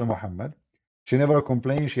years after Muhammad. She never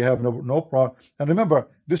complained. She had no problem. And remember,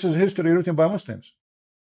 this is history written by Muslims.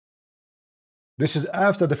 This is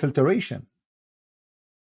after the filtration.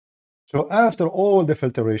 So after all the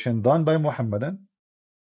filtration done by Muhammadan,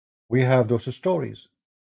 we have those stories.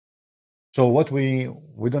 So what we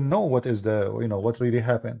don't know what is the what really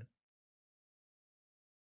happened.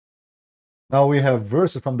 Now we have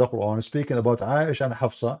verses from the Quran speaking about Aisha and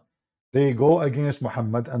Hafsa. They go against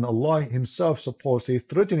Muhammad, and Allah Himself supposedly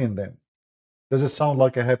threatening them. Does it sound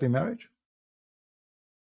like a happy marriage?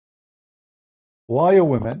 Why a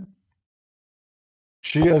woman?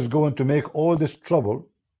 She is going to make all this trouble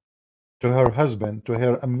to her husband, to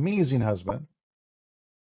her amazing husband.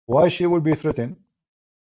 Why she will be threatened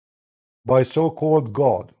by so-called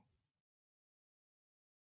God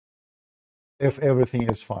if everything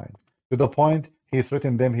is fine? To the point he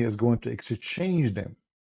threatened them, he is going to exchange them.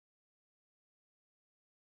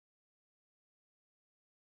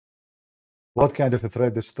 What kind of a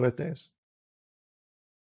threat this threat is?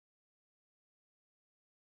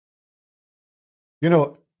 You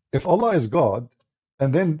know, if Allah is God,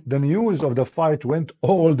 and then the news of the fight went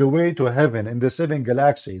all the way to heaven in the 7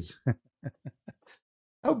 galaxies,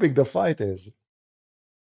 how big the fight is.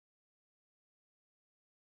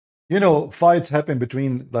 You know, fights happen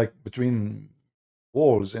between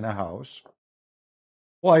walls in a house,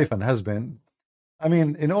 wife and husband. I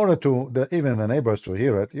mean, in order to even the neighbors to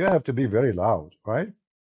hear it, you have to be very loud, right?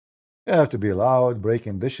 You have to be loud,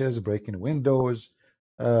 breaking dishes, breaking windows,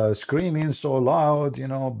 screaming so loud,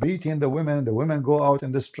 beating the women. The women go out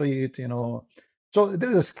in the street. So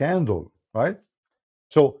there is a scandal, right?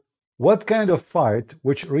 So what kind of fight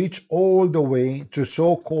which reach all the way to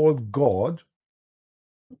so-called God,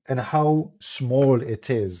 and how small it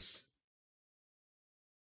is,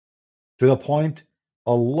 to the point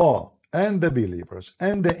Allah and the believers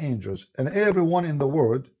and the angels and everyone in the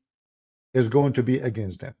world is going to be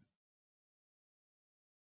against them.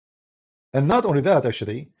 And not only that,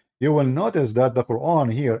 actually, you will notice that the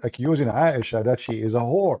Quran here accusing Aisha that she is a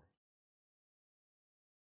whore.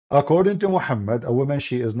 According to Muhammad, a woman,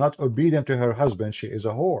 she is not obedient to her husband, she is a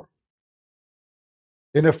whore.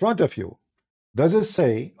 In the front of you, does it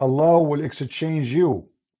say Allah will exchange you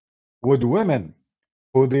with women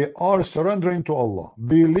who they are surrendering to Allah,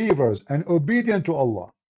 believers and obedient to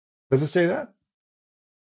Allah? Does it say that?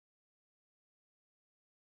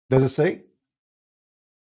 Does it say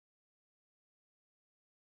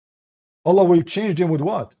Allah will change them with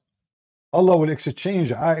what? Allah will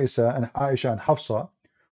exchange Aisha and Hafsa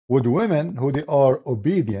with women who they are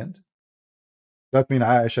obedient. That means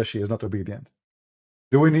Aisha, she is not obedient.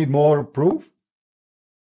 Do we need more proof?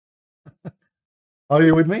 Are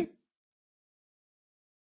you with me?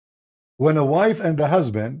 When a wife and a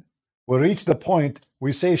husband will reach the point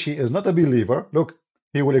we say she is not a believer, look,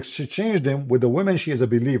 he will exchange them with the women she is a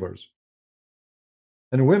believers,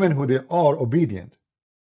 and women who they are obedient,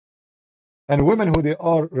 and women who they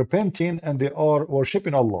are repenting and they are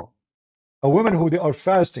worshiping Allah, a woman who they are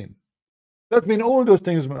fasting. That means all those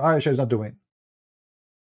things Aisha is not doing.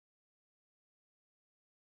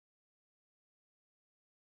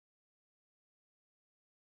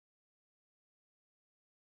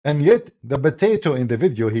 And yet the potato in the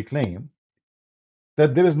video, he claimed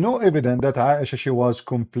that there is no evidence that Aisha, she was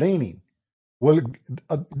complaining. Well,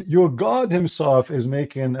 your God himself is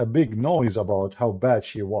making a big noise about how bad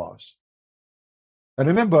she was. And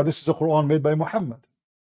remember, this is a Quran made by Muhammad.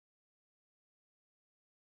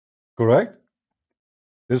 Correct?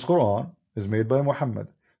 This Quran is made by Muhammad.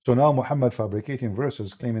 So now Muhammad fabricating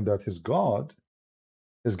verses claiming that his God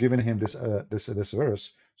is giving him this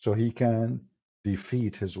verse so he can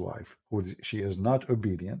defeat his wife, she is not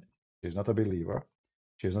obedient, she is not a believer,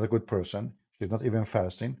 she is not a good person, she is not even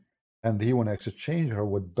fasting, and he want to exchange her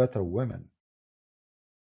with better women.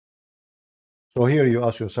 So here you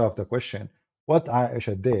ask yourself the question, what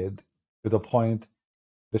Aisha did to the point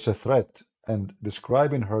there's a threat and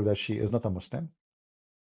describing her that she is not a Muslim?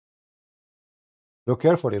 Look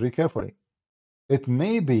carefully, read carefully. It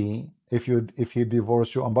may be if he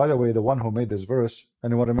divorce you, and by the way, the one who made this verse,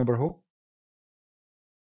 anyone remember who?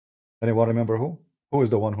 Anyone remember who? Who is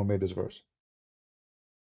the one who made this verse?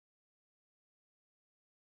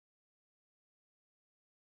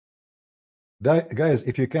 Guys,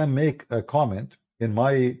 if you can make a comment in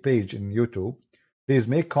my page in YouTube, please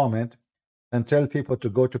make comment and tell people to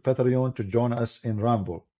go to Patreon to join us in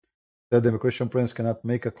Rumble. Tell them Christian Prince cannot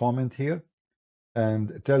make a comment here,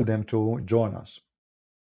 and tell them to join us.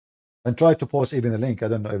 And try to post even a link. I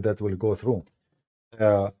don't know if that will go through.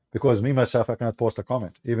 Because me, myself, I cannot post a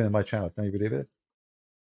comment, even in my channel. Can you believe it?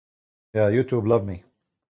 Yeah, YouTube love me.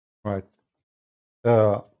 Right.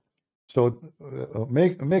 So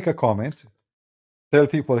make a comment. Tell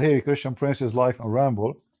people, hey, Christian Prince is live on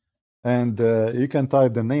Rumble. And you can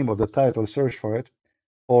type the name of the title, search for it.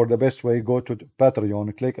 Or the best way, go to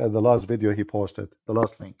Patreon, click at the last video he posted, the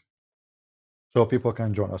last link. So people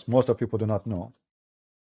can join us. Most of people do not know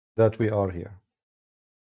that we are here.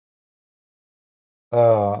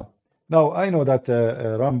 Now, I know that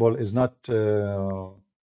Rumble is not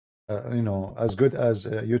as good as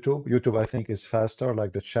YouTube. YouTube, I think, is faster,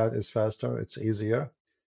 like the chat is faster, it's easier.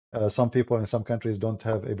 Some people in some countries don't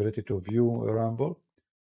have ability to view Rumble,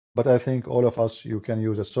 but I think all of us, you can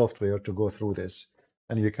use a software to go through this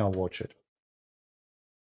and you can watch it.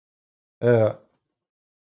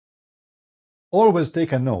 Always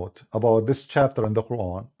take a note about this chapter in the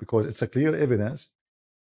Quran, because it's a clear evidence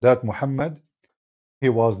that Muhammad, he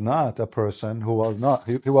was not a person who was not,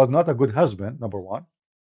 he was not a good husband, number one.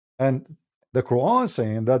 And the Quran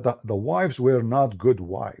saying that the wives were not good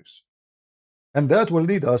wives. And that will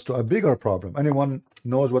lead us to a bigger problem. Anyone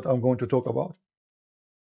knows what I'm going to talk about?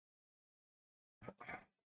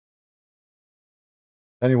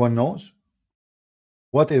 Anyone knows?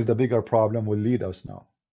 What is the bigger problem will lead us now?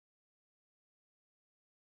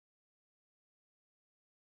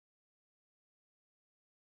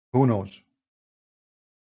 Who knows?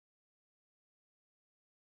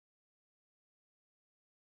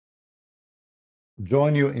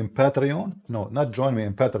 Join you in Patreon? No, not join me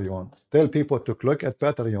in Patreon. Tell people to click at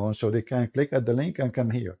Patreon so they can click at the link and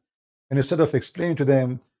come here. And instead of explaining to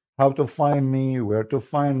them how to find me, where to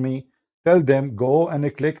find me, tell them go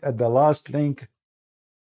and click at the last link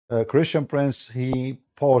Christian Prince he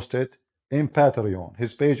posted in Patreon,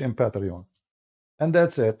 his page in Patreon. And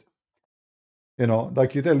that's it. You know,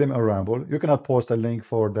 like you tell them a Ramble, you cannot post a link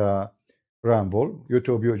for the Ramble.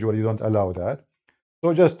 YouTube usually don't allow that.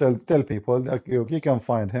 So just tell people that you can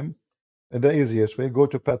find him the easiest way. Go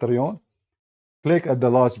to Patreon, click at the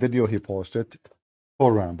last video he posted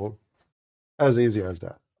for Ramble. As easy as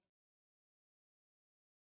that.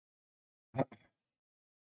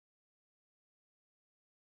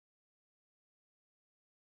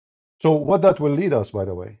 So what that will lead us, by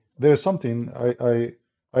the way, there's something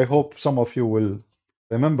I hope some of you will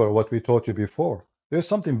remember what we taught you before. There's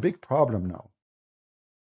something big problem now.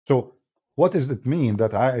 So what does it mean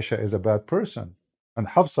that Aisha is a bad person and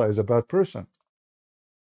Hafsa is a bad person?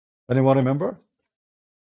 Anyone remember?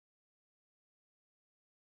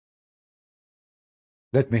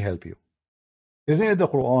 Let me help you. Isn't it the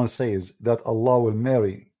Quran says that Allah will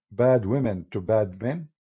marry bad women to bad men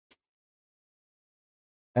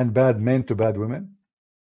and bad men to bad women?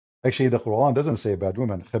 Actually, the Quran doesn't say bad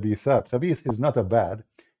women, khabithat. Khabith is not a bad,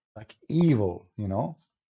 like evil, you know,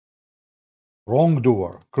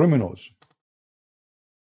 wrongdoer, criminals.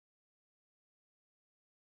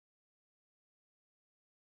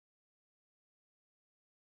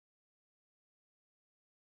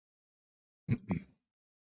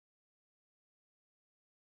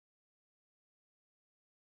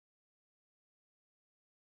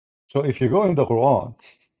 So if you go in the Quran,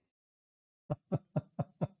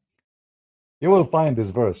 you will find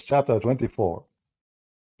this verse, chapter 24,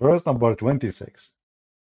 verse number 26.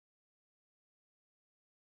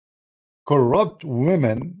 Corrupt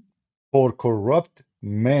women for corrupt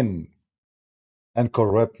men, and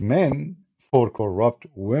corrupt men for corrupt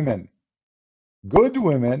women. Good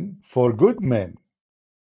women for good men,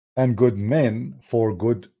 and good men for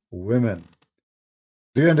good women.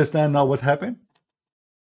 Do you understand now what happened?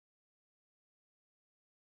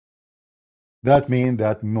 That means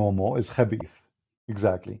that Momo is Khabith.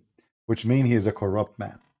 Exactly. Which means he is a corrupt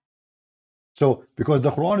man. So, because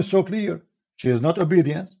the Quran is so clear, she is not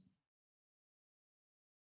obedient.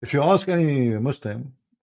 If you ask any Muslim,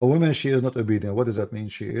 a woman, she is not obedient, what does that mean?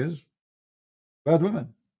 She is bad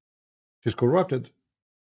woman. She's corrupted.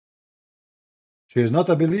 She is not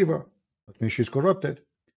a believer. That means she's corrupted.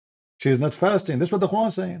 She is not fasting. That's what the Quran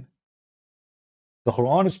is saying. The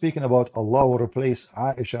Quran is speaking about Allah will replace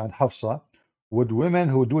Aisha and Hafsa with women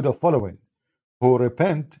who do the following, who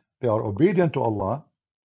repent, they are obedient to Allah,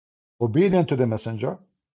 obedient to the Messenger,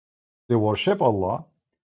 they worship Allah,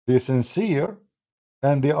 they're sincere,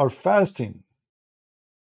 and they are fasting.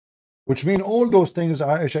 Which means all those things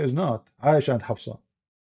Aisha is not. Aisha and Hafsa.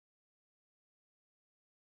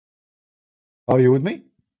 Are you with me?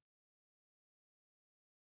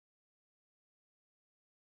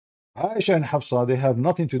 Aisha and Hafsa, they have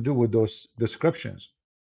nothing to do with those descriptions.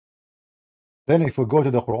 Then if we go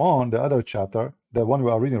to the Quran, the other chapter, the one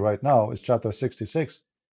we are reading right now is chapter 66,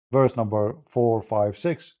 verse number 4, 5,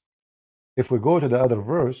 6. If we go to the other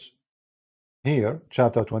verse here,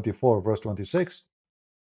 chapter 24, verse 26,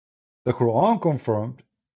 the Quran confirmed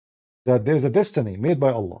that there's a destiny made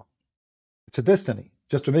by Allah. It's a destiny,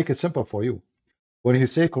 just to make it simple for you. When he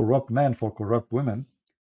say corrupt man for corrupt women,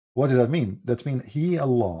 what does that mean? That means he,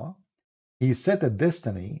 Allah, he set a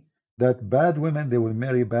destiny that bad women, they will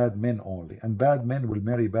marry bad men only, and bad men will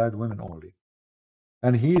marry bad women only.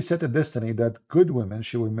 And he set a destiny that good women,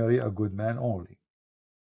 she will marry a good man only.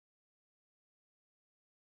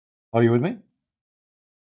 Are you with me?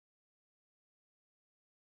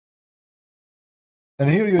 And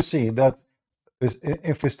here you see that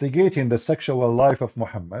investigating the sexual life of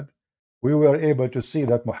Muhammad, we were able to see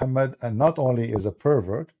that Muhammad and not only is a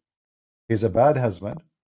pervert, he's a bad husband.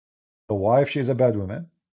 The wife, she is a bad woman.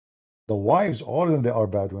 The wives, all of them, they are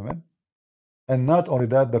bad women. And not only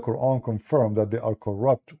that, the Quran confirmed that they are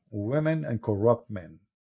corrupt women and corrupt men.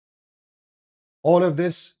 All of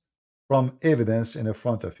this from evidence in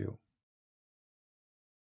front of you.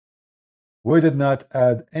 We did not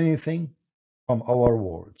add anything from our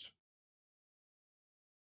words.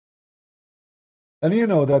 And you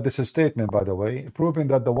know that this is a statement, by the way, proving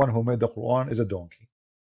that the one who made the Quran is a donkey.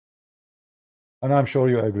 And I'm sure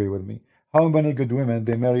you agree with me. How many good women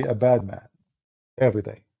they marry a bad man every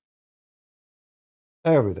day?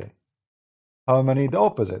 Every day. How many the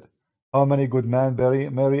opposite? How many good men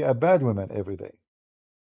marry a bad woman every day?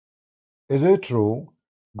 Is it true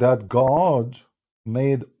that God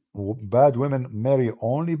made bad women marry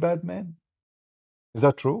only bad men? Is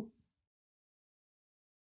that true?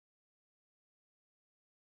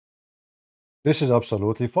 This is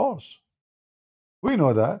absolutely false. We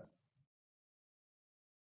know that.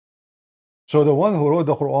 So the one who wrote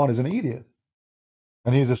the Quran is an idiot.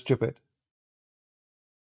 And he's a stupid.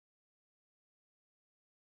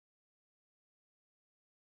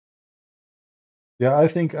 Yeah, I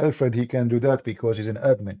think Alfred, he can do that because he's an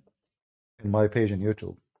admin in my page on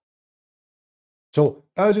YouTube. So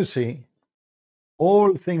as you see,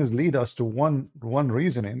 all things lead us to one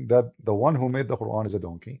reasoning, that the one who made the Quran is a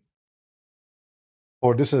donkey.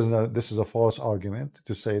 Or this is a false argument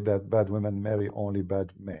to say that bad women marry only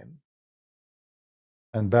bad men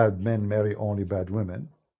and bad men marry only bad women.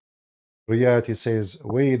 Reality says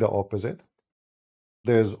way the opposite.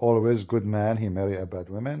 There's always good man, he marry a bad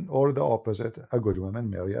woman, or the opposite, a good woman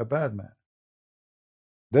marry a bad man.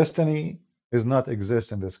 Destiny does not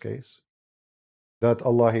exist in this case. That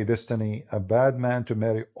Allah he destiny a bad man to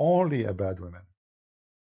marry only a bad woman.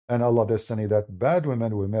 And Allah destiny that bad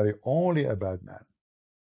women will marry only a bad man.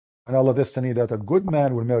 And Allah destiny that a good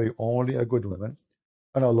man will marry only a good woman.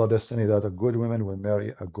 And Allah destiny that a good woman will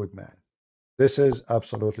marry a good man. This is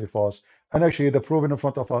absolutely false. And actually the proof in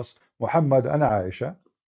front of us, Muhammad and Aisha.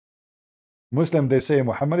 Muslim, they say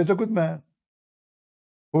Muhammad is a good man.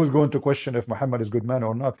 Who's going to question if Muhammad is a good man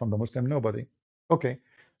or not from the Muslim? Nobody. Okay.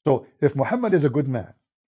 So if Muhammad is a good man,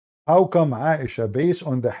 how come Aisha, based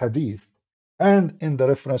on the hadith and in the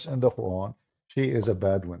reference in the Quran, she is a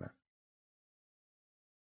bad woman?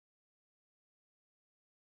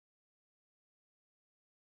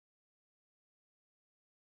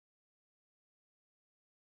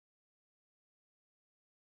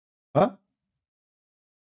 Huh?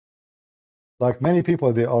 Like many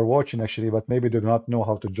people, they are watching actually, but maybe they do not know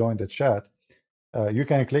how to join the chat. You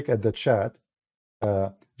can click at the chat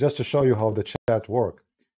just to show you how the chat work.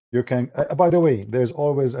 You can, by the way, there's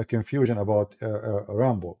always a confusion about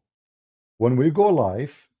Rambo. When we go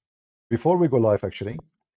live, before we go live actually,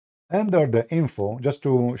 enter the info just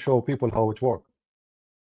to show people how it works.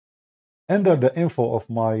 Enter the info of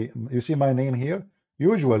my, you see my name here?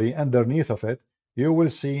 Usually underneath of it, you will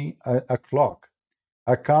see a clock,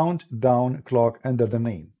 a countdown clock under the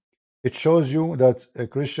name. It shows you that a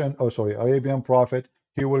Christian, oh sorry, Arabian prophet,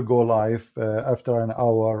 he will go live after an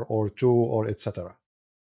hour or two or etc.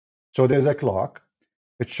 So there's a clock.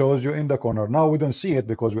 It shows you in the corner. Now we don't see it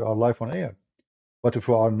because we are live on air. But if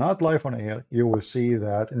you are not live on air, you will see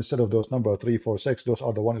that instead of those number 3, 4, 6, those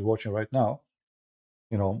are the ones watching right now.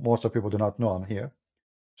 You know, most of people do not know I'm here.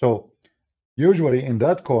 So usually in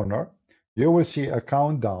that corner, you will see a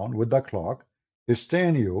countdown with the clock is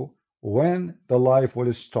telling you when the live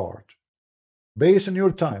will start based on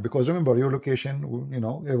your time. Because remember, your location, you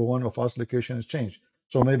know, every one of us location is changed.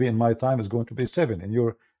 So maybe in my time is going to be 7, and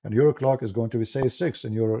your clock is going to be say 6,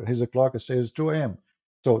 and his clock says 2 a.m.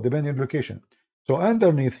 So depending on location. So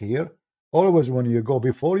underneath here, always when you go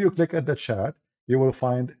before you click at the chat, you will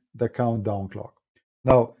find the countdown clock.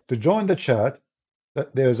 Now, to join the chat,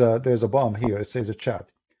 there's a bomb here. It says a chat.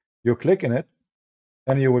 You click in it,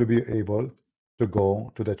 and you will be able to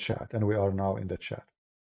go to the chat. And we are now in the chat.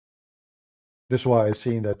 This is why I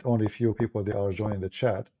see that only few people they are joining the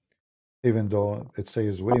chat, even though it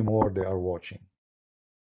says way more they are watching.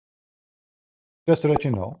 Just to let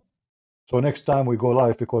you know. So next time we go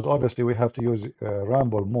live, because obviously we have to use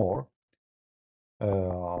Rumble more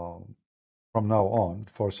from now on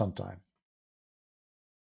for some time.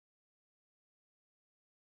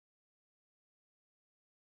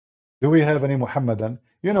 Do we have any Muhammadan?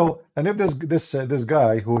 You know, and if this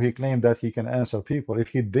guy who he claimed that he can answer people, if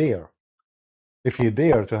he dare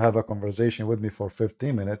to have a conversation with me for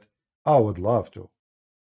 15 minutes, I would love to.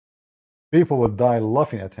 People would die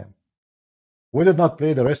laughing at him. We did not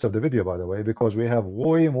play the rest of the video, by the way, because we have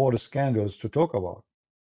way more scandals to talk about.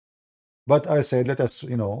 But I said, let us,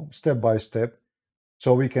 you know, step by step,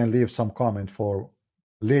 so we can leave some comment for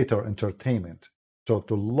later entertainment. So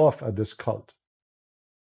to laugh at this cult.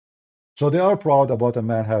 So they are proud about a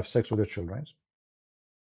man have sex with their children.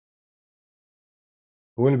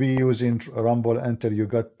 We'll be using Rumble until you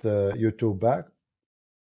got YouTube back.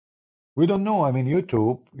 We don't know. I mean,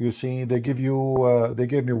 YouTube, you see, they give you they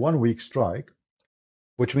gave me 1 week strike,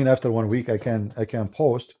 which means after 1 week I can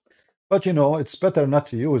post. But you know, it's better not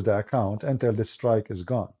to use the account until the strike is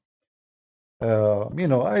gone. You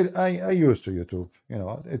know, I used to YouTube. You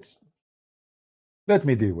know, it's let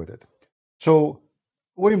me deal with it. So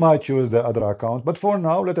we might use the other account, but for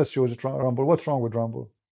now, let us use Rumble. What's wrong with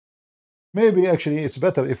Rumble? Maybe actually it's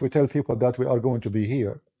better if we tell people that we are going to be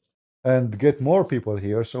here and get more people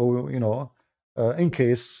here. So you know, in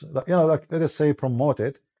case you know, like let us say promote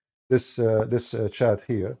it, this chat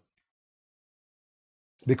here,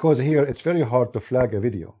 because here it's very hard to flag a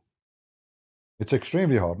video. It's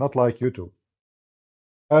extremely hard, not like YouTube.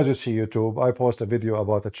 As you see, YouTube, I post a video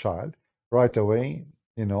about a child right away.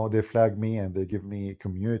 You know, they flag me and they give me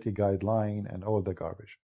community guideline and all the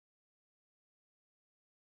garbage.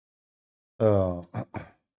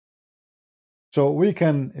 So we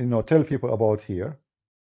can, you know, tell people about here.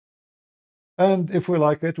 And if we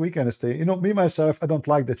like it, we can stay. You know, me, myself, I don't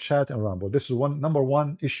like the chat and Rumble. This is number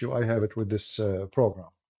one issue I have it with this program.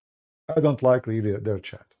 I don't like really their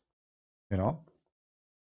chat, you know.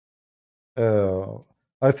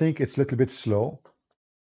 I think it's a little bit slow.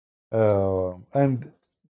 And,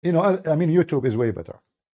 you know, I mean, YouTube is way better.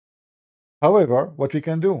 However, what we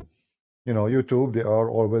can do, you know, YouTube, they are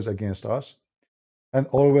always against us. And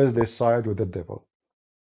always they side with the devil.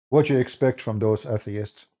 What do you expect from those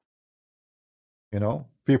atheists? You know,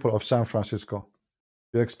 people of San Francisco.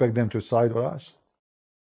 You expect them to side with us,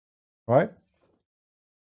 right?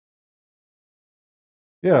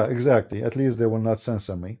 Yeah, exactly. At least they will not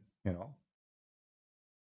censor me, you know.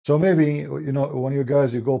 So maybe, you know, when you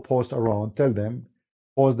guys, you go post around, tell them,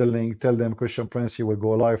 post the link, tell them Christian Prince, he will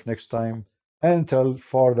go live next time, and tell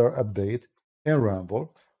further update in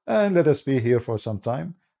Ramble. And let us be here for some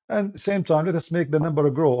time. And same time, let us make the number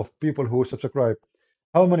grow of people who subscribe.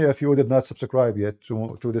 How many of you did not subscribe yet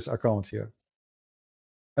to this account here?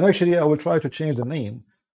 And actually, I will try to change the name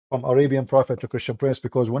from Arabian Prophet to Christian Prince,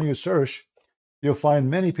 because when you search, you'll find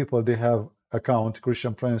many people, they have account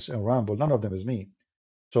Christian Prince and Ramble. None of them is me.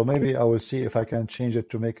 So maybe I will see if I can change it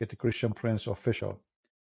to make it Christian Prince official.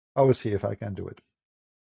 I will see if I can do it.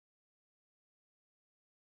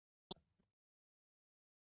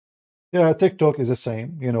 Yeah, TikTok is the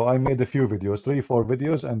same. You know, I made a few videos, 3, 4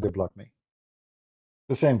 videos, and they blocked me.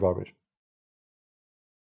 The same garbage.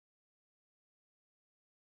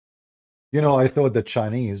 You know, I thought the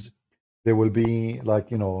Chinese, they will be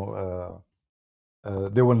like, you know,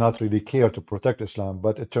 they will not really care to protect Islam,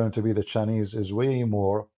 but it turned to be the Chinese is way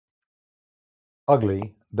more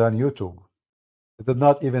ugly than YouTube. It did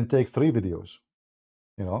not even take 3 videos,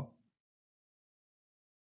 you know.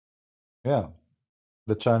 Yeah,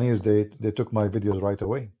 the Chinese, they took my videos right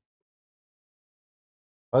away.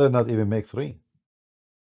 I did not even make 3.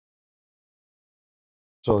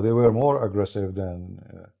 So they were more aggressive than,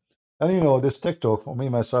 and you know, this TikTok, for me,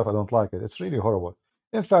 myself, I don't like it. It's really horrible.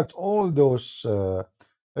 In fact, all those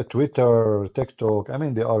Twitter, TikTok, I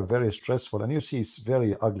mean, they are very stressful, and you see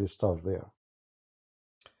very ugly stuff there.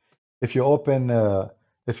 If you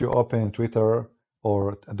open Twitter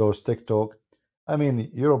or those TikTok, I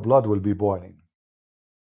mean, your blood will be boiling.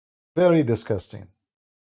 Very disgusting.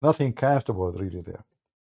 Nothing comfortable really there.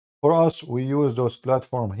 For us, we use those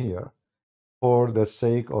platforms here for the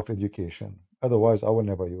sake of education. Otherwise, I will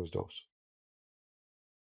never use those.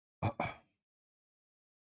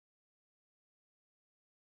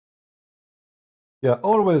 Yeah,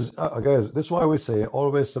 always, guys, this is why we say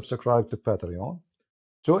always subscribe to Patreon.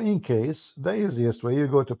 So in case, the easiest way, you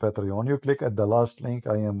go to Patreon, you click at the last link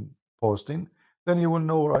I am posting, then you will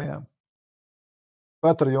know where I am.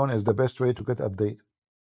 Patreon is the best way to get update.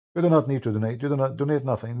 You do not need to donate. You do not donate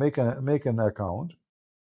nothing. Make an account.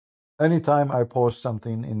 Anytime I post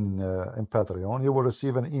something in Patreon, you will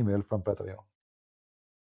receive an email from Patreon.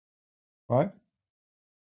 Right?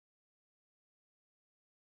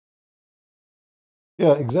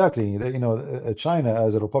 Yeah, exactly. China,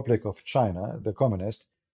 as a Republic of China, the communist,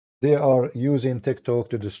 they are using TikTok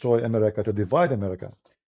to destroy America, to divide America.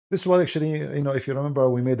 This was actually, if you remember,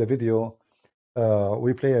 we made a video.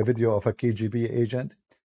 We play a video of a KGB agent,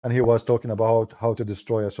 and he was talking about how to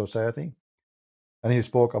destroy a society. And he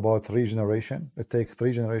spoke about 3 generations. It takes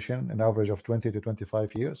 3 generations, an average of 20 to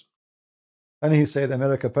 25 years. And he said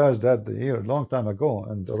America passed that year a long time ago,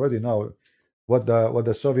 and already now, what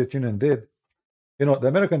the Soviet Union did, the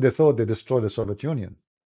Americans, they thought they destroyed the Soviet Union,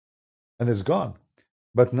 and it's gone.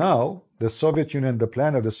 But now the Soviet Union, the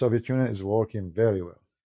plan of the Soviet Union is working very well.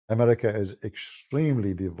 America is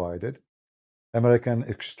extremely divided. American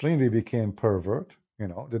extremely became pervert.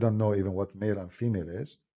 They don't know even what male and female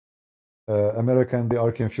is. American, they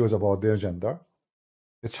are confused about their gender.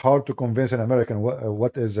 It's hard to convince an American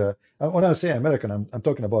what is. When I say American, I'm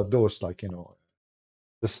talking about those like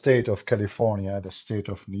the state of California, the state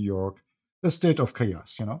of New York, the state of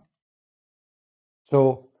chaos.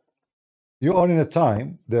 So you are in a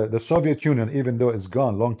time the Soviet Union, even though it's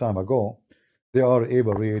gone long time ago, they are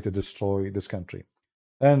able really to destroy this country.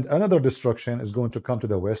 And another destruction is going to come to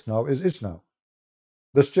the West now is Islam.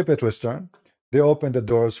 The stupid Western, they open the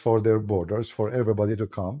doors for their borders for everybody to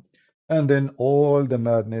come, and then all the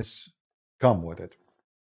madness come with it.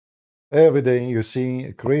 Every day you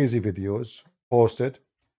see crazy videos posted.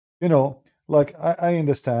 Like I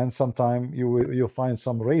understand sometimes you find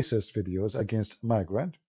some racist videos against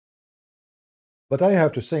migrant, but I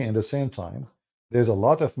have to say in the same time, there's a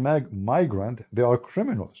lot of migrant, they are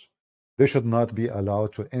criminals. They should not be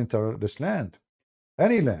allowed to enter this land.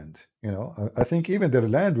 Any land, I think even their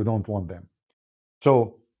land, we don't want them.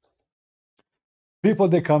 So people,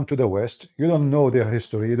 they come to the West, you don't know their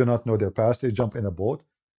history, you do not know their past, they jump in a boat,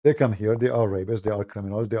 they come here, they are rapists, they are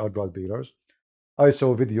criminals, they are drug dealers. I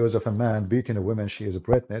saw videos of a man beating a woman, she is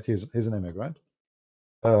pregnant, he's an immigrant.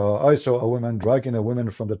 I saw a woman dragging a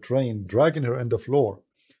woman from the train, dragging her on the floor.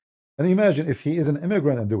 And imagine if he is an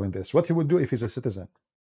immigrant and doing this, what he would do if he's a citizen,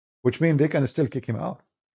 which means they can still kick him out.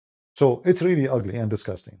 So it's really ugly and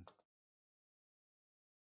disgusting.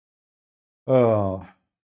 Yeah,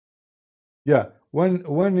 when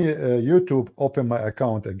YouTube open my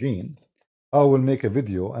account again, I will make a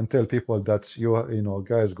video and tell people that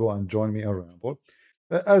guys go and join me on Ramble.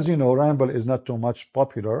 As you know, Ramble is not too much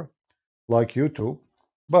popular like YouTube,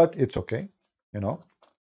 but it's okay.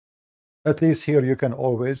 At least here you can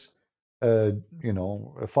always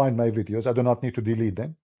find my videos. I do not need to delete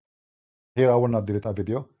them. Here I will not delete a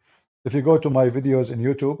video. If you go to my videos in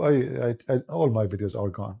YouTube, all my videos are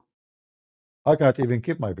gone. I cannot even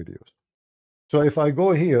keep my videos. So if I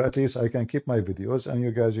go here, at least I can keep my videos, and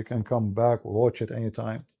you can come back, watch it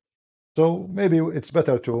anytime. So maybe it's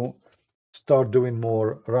better to start doing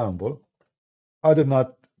more Ramble. I did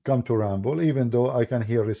not come to Ramble, even though I can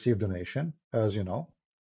here receive donation, as you know.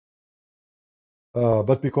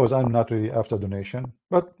 But because I'm not really after donation,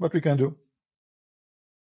 but what we can do.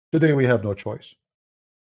 Today we have no choice.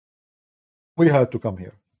 We had to come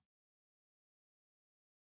here.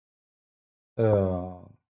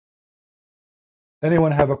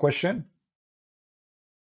 Anyone have a question?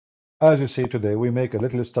 As you see today, we make a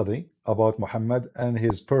little study about Muhammad and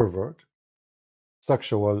his pervert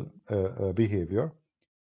sexual behavior.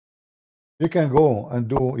 You can go and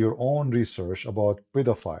do your own research about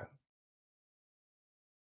pedophile.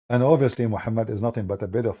 And obviously Muhammad is nothing but a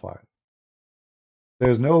pedophile.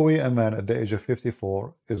 There's no way a man at the age of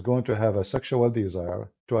 54 is going to have a sexual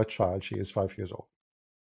desire to a child. She is 5 years old.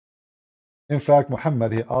 In fact,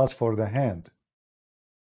 Muhammad, he asked for the hand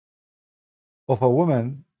of a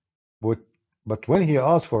woman, but when he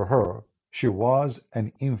asked for her, she was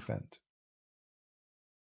an infant.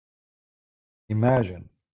 Imagine,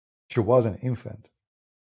 she was an infant.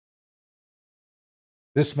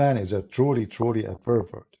 This man is truly a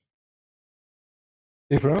pervert.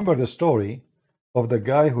 If you remember the story of the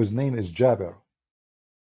guy whose name is Jabir.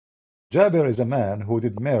 Jabir is a man who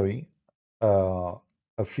did marry a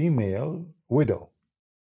female widow.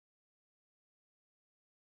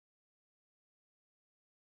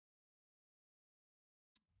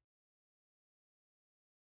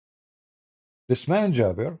 This man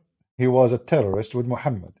Jabir, he was a terrorist with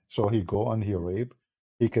Muhammad. So he go and he rape,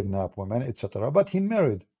 he kidnap women, etc. But he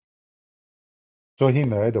married. So he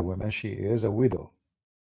married a woman, she is a widow.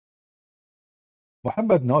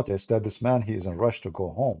 Muhammad noticed that this man, he is in a rush to go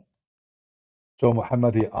home. So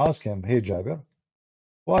Muhammad, he asked him, hey Jabir,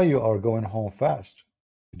 why you are going home fast?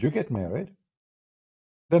 Did you get married?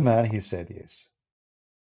 The man, he said yes.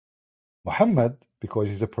 Muhammad, because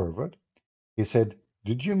he's a pervert, he said,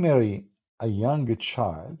 did you marry a young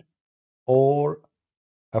child or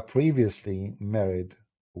a previously married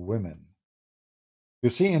woman? You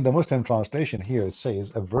see, in the Muslim translation here, it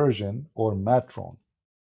says a virgin or matron.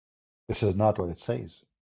 This is not what it says.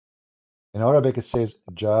 In Arabic, it says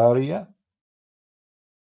jariya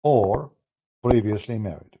or previously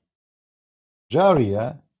married.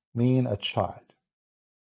 Jariya mean a child,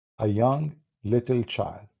 a young little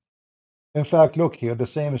child. In fact, look here, the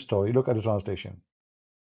same story. Look at the translation.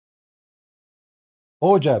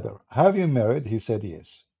 O Jabir, have you married? He said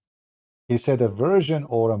yes. He said a virgin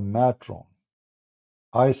or a matron.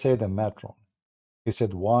 I said a matron. He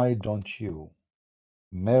said, why don't you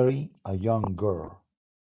marry a young girl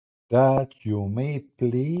that you may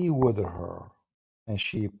play with her and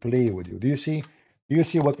she play with you? Do you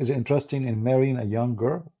see what is interesting in marrying a young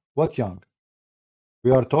girl? What young?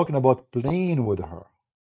 We are talking about playing with her.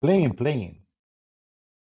 Playing.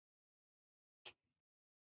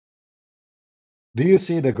 Do you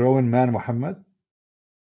see the growing man Muhammad?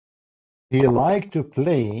 He liked to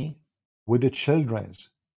play with the children's.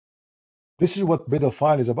 This is what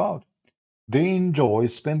pedophile is about. They enjoy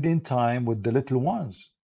spending time with the little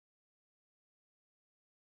ones.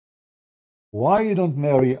 Why you don't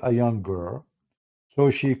marry a young girl so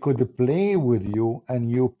she could play with you and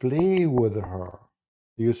you play with her?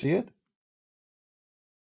 Do you see it?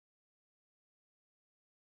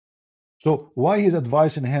 So why he's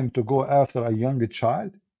advising him to go after a young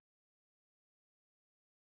child?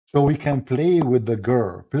 So we can play with the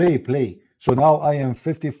girl. Play. So now I am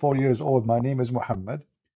 54 years old. My name is Muhammad.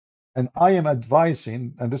 And I am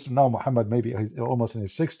advising, and this is now Muhammad, maybe he's almost in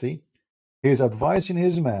his 60. He's advising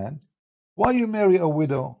his man, why you marry a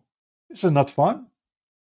widow? This is not fun.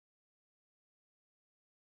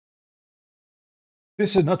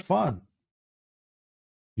 This is not fun.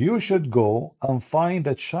 You should go and find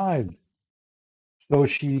a child so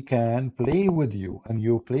she can play with you and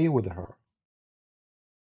you play with her.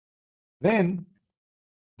 Then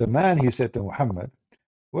the man, he said to Muhammad,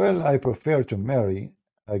 well, I prefer to marry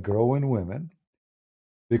a growing woman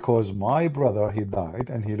because my brother, he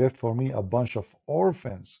died and he left for me a bunch of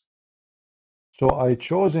orphans. So I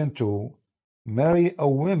chosen to marry a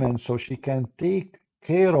woman so she can take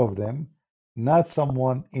care of them, not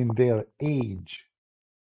someone in their age.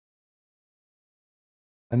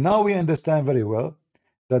 And now we understand very well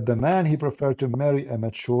that the man, he preferred to marry a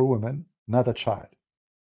mature woman, not a child,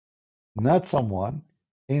 not someone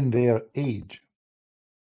in their age.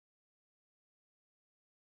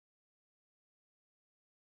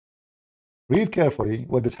 Read carefully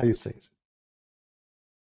what this hadith says.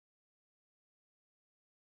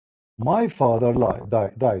 My father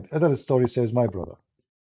died. Other story says my brother.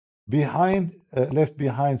 Left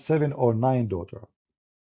behind 7 or 9 daughters.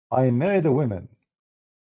 I married a woman.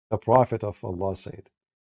 The Prophet of Allah said,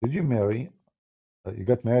 did you marry? You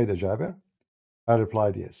got married a Jabir? I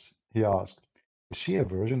replied, yes. He asked, is she a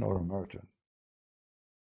virgin or a virgin?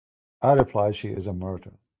 I replied, she is a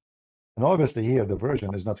virgin. And obviously here the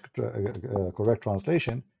virgin is not a correct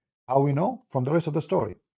translation. How we know? From the rest of the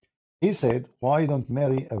story. He said, why don't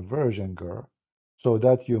marry a virgin girl so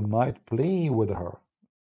that you might play with her?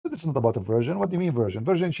 This is not about a virgin. What do you mean virgin?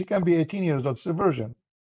 Virgin, she can be 18 years old. It's a virgin.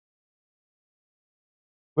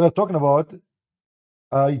 We are talking about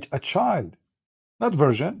a child, not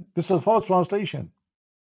virgin. This is a false translation.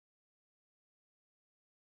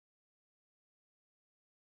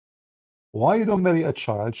 Why you don't marry a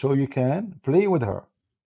child so you can play with her?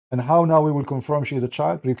 And how now we will confirm she is a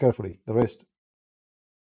child? Read carefully, the rest.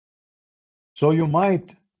 So you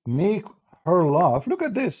might make her laugh. Look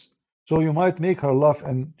at this. So you might make her laugh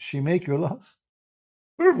and she make you laugh.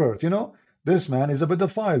 Pervert, you know. This man is a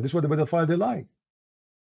pedophile. This is what the pedophile they like.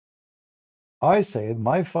 I said,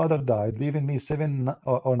 my father died, leaving me 7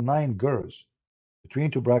 or 9 girls,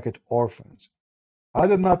 between two bracket orphans. I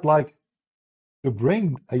did not like to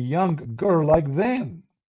bring a young girl like them.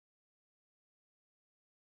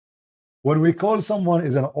 When we call someone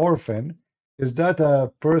is an orphan, is that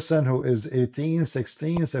a person who is 18,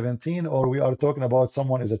 16, 17, or we are talking about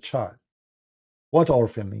someone is a child? What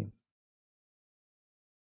orphan mean?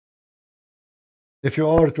 If you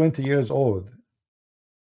are 20 years old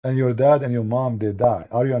and your dad and your mom, they die,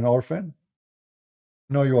 are you an orphan?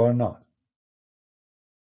 No, you are not.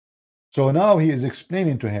 So now he is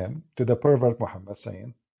explaining to him, to the pervert Muhammad,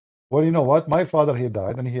 saying, Well, you know what? My father, he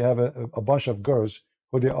died, and he have a bunch of girls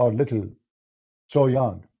who they are little, so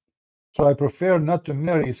young. So I prefer not to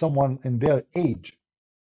marry someone in their age.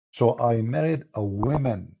 So I married a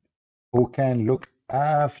woman who can look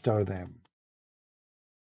after them,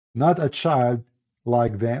 not a child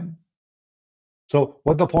like them. So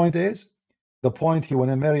what the point is? The point, he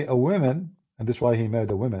want to marry a woman, and that's why he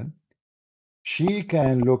married a woman. She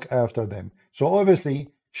can look after them. So obviously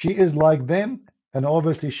she is like them, and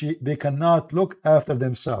obviously they cannot look after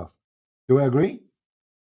themselves. Do we agree?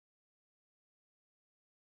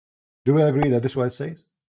 Do we agree that this is what it says?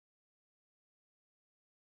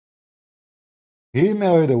 He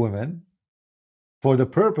married a woman for the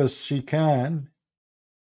purpose she can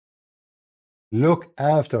look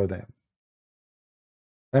after them.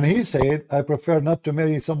 And he said, I prefer not to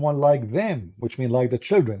marry someone like them, which means like the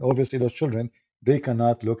children. Obviously, those children, they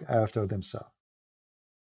cannot look after themselves.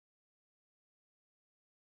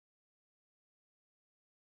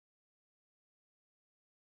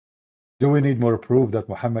 Do we need more proof that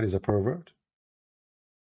Muhammad is a pervert?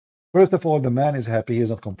 First of all, the man is happy, he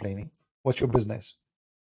is not complaining. What's your business?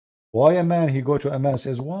 Why a man, he go to a man and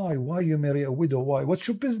says, why you marry a widow? Why? What's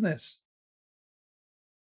your business?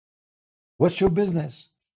 What's your business?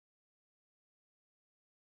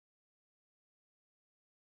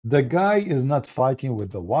 The guy is not fighting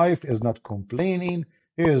with the wife, is not complaining,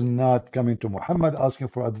 he is not coming to Muhammad asking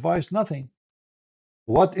for advice, nothing.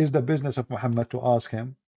 What is the business of Muhammad to ask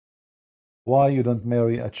him why you don't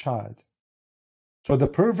marry a child? So the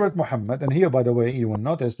pervert Muhammad, and here by the way, you will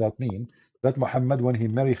notice that mean that Muhammad, when he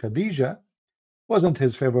married Khadija, wasn't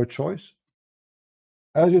his favorite choice.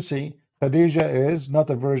 As you see, Khadija is not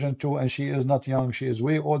a virgin too, and she is not young, she is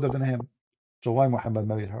way older than him. So why Muhammad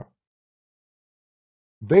married her?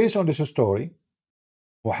 Based on this story,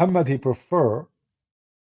 Muhammad, he prefer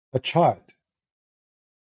a child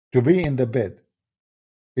to be in the bed.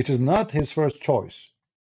 It is not his first choice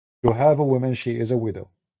to have a woman, she is a widow.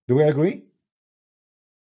 Do we agree?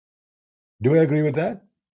 Do we agree with that?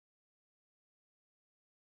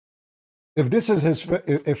 If this is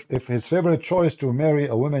if his favorite choice to marry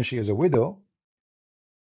a woman, she is a widow,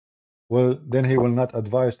 well, then he will not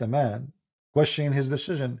advise the man questioning his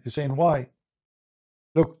decision. He's saying, why?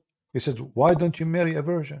 Look, he said, why don't you marry a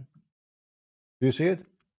virgin? Do you see it?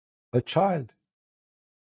 A child.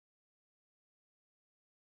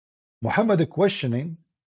 Muhammad questioning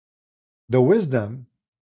the wisdom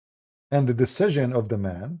and the decision of the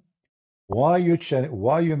man. Why you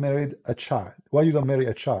married a child? Why you don't marry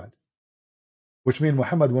a child? Which means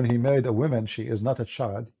Muhammad, when he married a woman, she is not a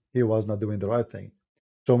child. He was not doing the right thing.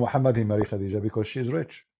 So Muhammad, he married Khadija because she is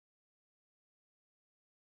rich.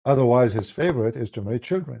 Otherwise, his favorite is to marry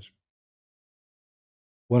children.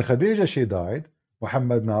 When Khadija, she died,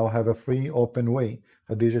 Muhammad now have a free, open way.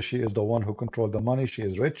 Khadija, she is the one who controlled the money. She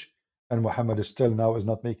is rich, and Muhammad is still now is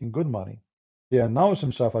not making good money. He announced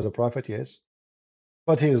himself as a prophet, yes,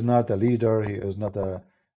 but he is not a leader. He is not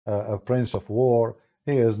a prince of war.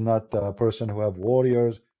 He is not a person who have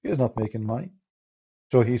warriors. He is not making money.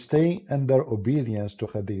 So he stay under obedience to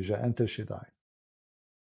Khadija until she died.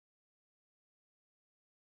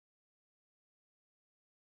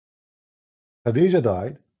 Khadija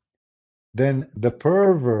died, then the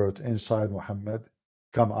pervert inside Muhammad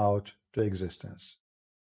come out to existence.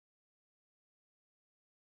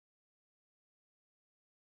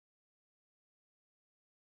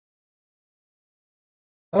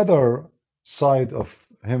 Other side of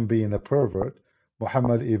him being a pervert,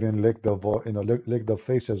 Muhammad even licked the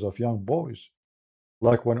faces of young boys.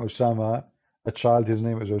 Like when Osama, a child, his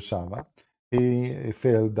name is Osama, he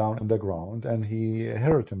fell down in the ground and he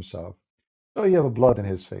hurt himself. So he have blood in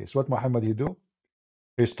his face. What Muhammad he do?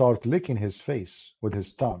 He start licking his face with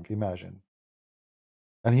his tongue, imagine.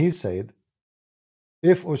 And he said,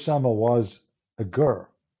 if Osama was a girl,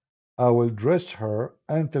 I will dress her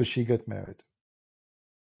until she get married.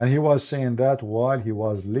 And he was saying that while he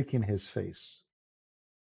was licking his face.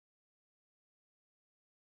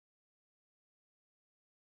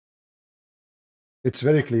 It's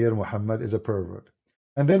very clear Muhammad is a pervert.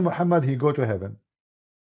 And then Muhammad, he go to heaven.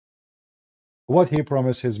 What he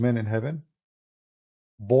promised his men in heaven?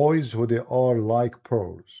 Boys who they are like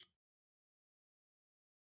pearls.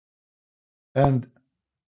 And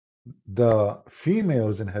the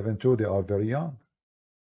females in heaven too, they are very young.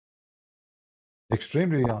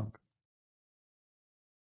 Extremely young.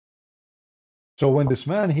 So when this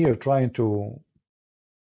man here trying to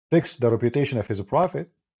fix the reputation of his prophet,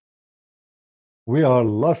 we are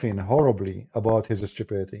laughing horribly about his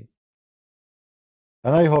stupidity.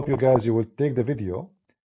 And I hope you guys, you will take the video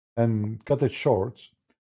and cut it short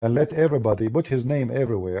and let everybody put his name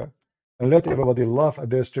everywhere and let everybody laugh at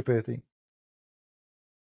their stupidity.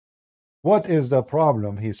 What is the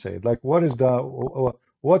problem, he said? Like, what is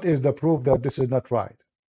the proof that this is not right?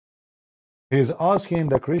 He's asking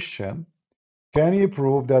the Christian, can you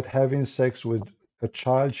prove that having sex with a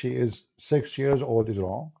child, she is 6 years old, is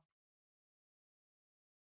wrong?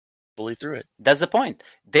 Fully through it. That's the point.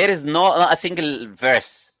 There is not a single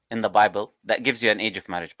verse in the Bible that gives you an age of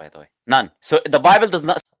marriage, by the way. None. So the Bible does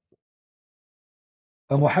not.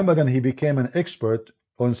 Muhammadan, he became an expert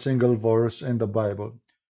on single verse in the Bible.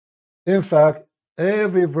 In fact,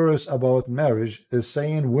 every verse about marriage is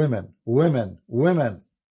saying women, women, women.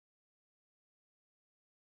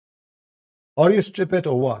 Are you stupid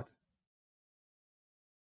or what?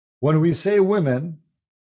 When we say women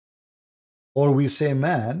or we say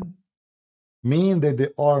man, mean that they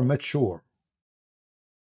are mature.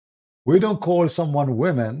 We don't call someone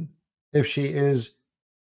women if she is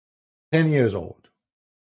 10 years old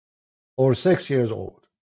or 6 years old.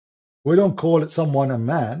 We don't call someone a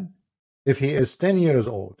man if he is 10 years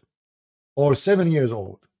old or 7 years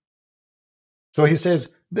old. So he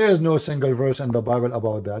says there is no single verse in the Bible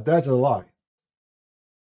about that. That's a lie.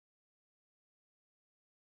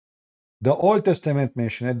 The Old Testament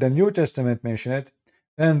mention it, the New Testament mention it,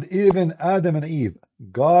 and even Adam and Eve.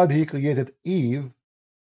 God, he created Eve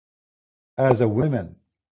as a woman.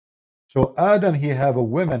 So Adam, he have a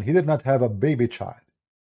woman. He did not have a baby child.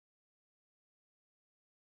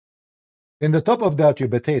 In the top of that, you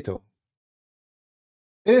potato.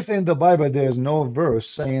 If in the Bible there is no verse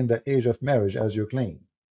saying the age of marriage as you claim,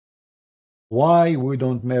 why we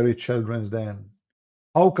don't marry children then?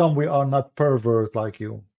 How come we are not pervert like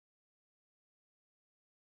you?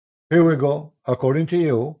 Here we go. According to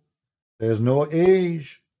you, there's no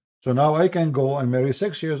age. So now I can go and marry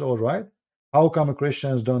 6 years old, right? How come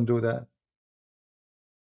Christians don't do that?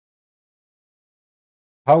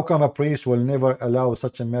 How come a priest will never allow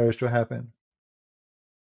such a marriage to happen?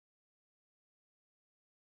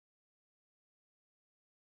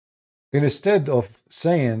 Instead of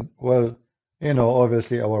saying, well, you know,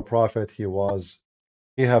 obviously our prophet, he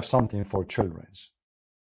have something for children.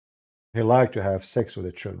 He liked to have sex with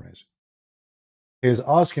the children. He's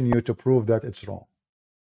asking you to prove that it's wrong.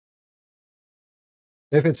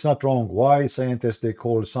 If it's not wrong, why scientists they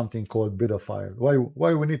call something called pedophile?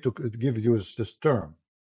 Why we need to use this term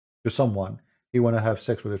to someone he want to have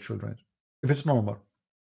sex with the children if it's normal?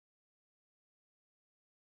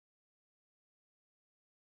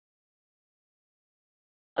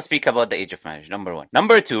 Speak about the age of marriage, number one.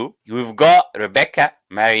 Number two, you've got Rebecca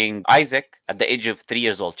marrying Isaac at the age of 3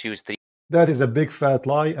 years old. She was 3. That is a big fat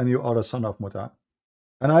lie, and you are a son of Muta.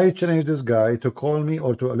 And I challenge this guy to call me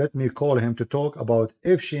or to let me call him to talk about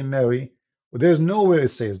if she marry. There's nowhere it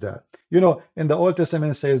says that. You know, in the Old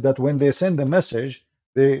Testament says that when they send a message,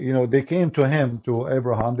 they came to him, to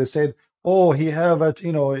Abraham. They said, "Oh, he have a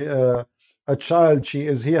child.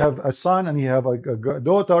 He have a son and he have a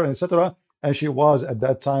daughter, etc." And she was at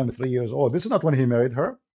that time 3 years old. This is not when he married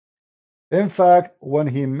her. In fact, when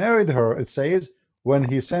he married her, it says when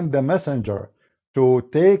he sent the messenger to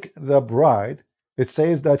take the bride, it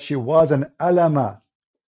says that she was an alama,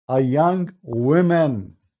 a young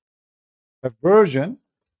woman, a virgin,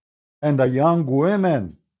 and a young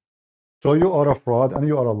woman. So you are a fraud and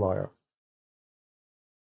you are a liar.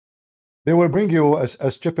 They will bring you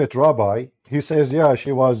a stupid rabbi. He says, yeah,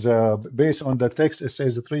 she was, based on the text, it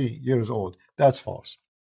says 3 years old. That's false.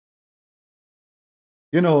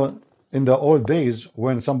 You know, in the old days,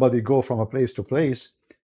 when somebody go from a place to place,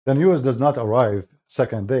 the news does not arrive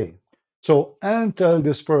second day. So until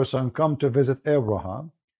this person come to visit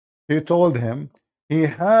Abraham, he told him he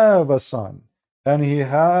have a son and he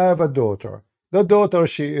have a daughter. The daughter,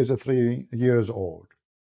 she is 3 years old.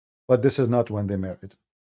 But this is not when they married.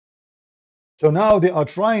 So now they are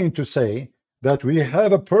trying to say that we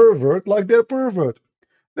have a pervert like their pervert.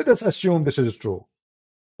 Let us assume this is true.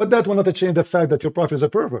 But that will not change the fact that your prophet is a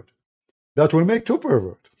pervert. That will make two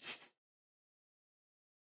pervert.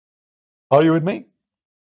 Are you with me?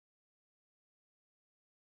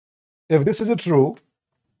 If this is true,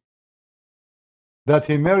 that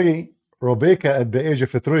he married Rebecca at the age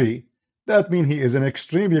of 3, that means he is an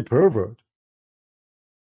extremely pervert.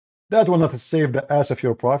 That will not save the ass of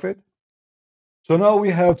your prophet. So now we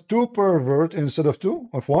have two pervert instead of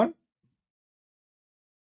one.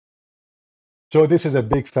 So this is a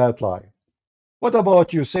big fat lie. What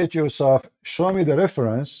about you say to yourself, show me the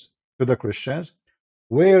reference to the Christians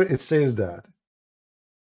where it says that.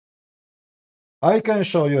 I can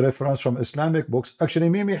show you a reference from Islamic books. Actually,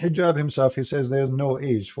 Mimi Hijab himself, he says there's no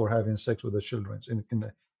age for having sex with the children.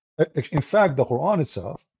 In fact, the Quran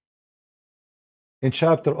itself, in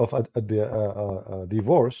chapter of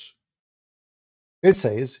divorce, it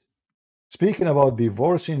says, speaking about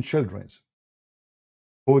divorcing children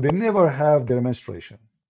who they never have their menstruation.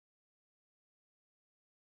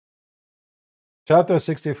 Chapter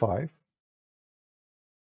 65,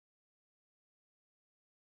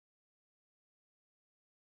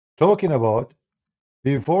 talking about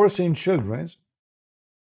divorcing children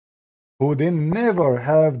who they never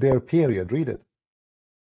have their period. Read it.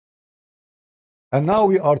 And now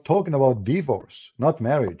we are talking about divorce, not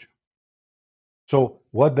marriage. So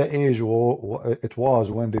what the age it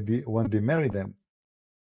was when they married them.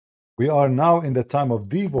 We are now in the time of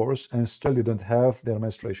divorce and still they don't have their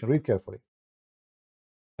menstruation. Read carefully.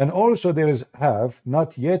 And also there is have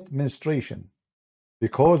not yet menstruation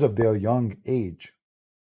because of their young age.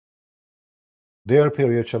 Their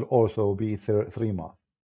period shall also be 3 months.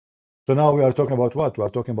 So now we are talking about what? We are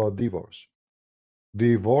talking about divorce.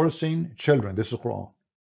 Divorcing children. This is Quran.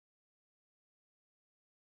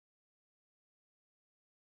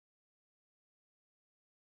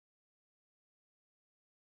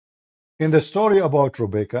 In the story about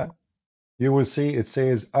Rebecca, you will see it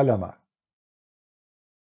says alama.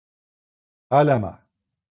 Alama.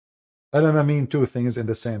 Alama mean two things in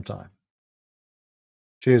the same time.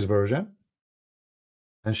 She is virgin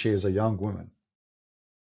and she is a young woman.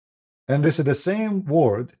 And this is the same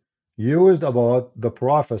word used about the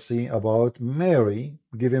prophecy about Mary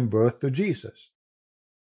giving birth to Jesus.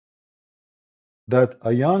 That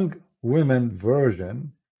a young woman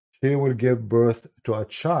virgin, she will give birth to a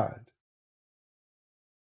child.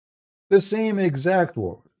 The same exact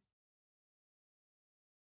word.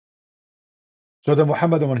 So the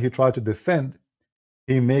Muhammad, when he tried to defend,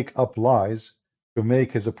 he make up lies to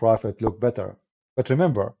make his prophet look better. But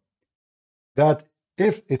remember that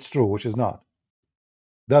if it's true, which is not,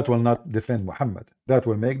 that will not defend Muhammad. That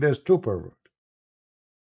will make there's two pervert.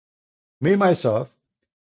 Me myself,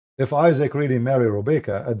 if Isaac really marry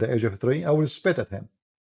Rebecca at the age of 3, I will spit at him.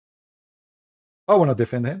 I will not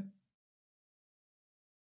defend him.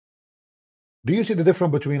 Do you see the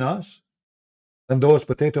difference between us and those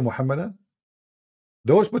potato Muhammadan?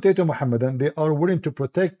 Those potato Muhammadan, they are willing to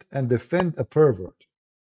protect and defend a pervert.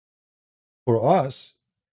 For us,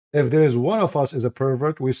 if there is one of us is a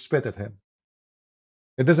pervert, we spit at him.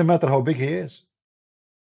 It doesn't matter how big he is.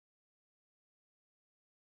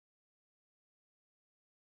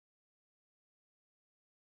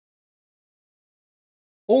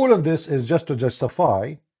 All of this is just to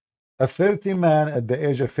justify a filthy man at the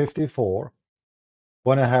age of 54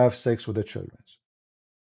 want to have sex with the children.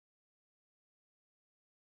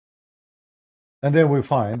 And then we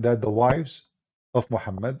find that the wives of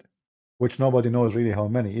Muhammad, which nobody knows really how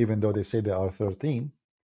many, even though they say there are 13,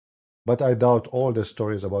 but I doubt all the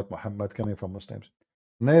stories about Muhammad coming from Muslims.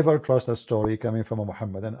 Never trust a story coming from a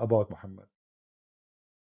Muhammadan about Muhammad.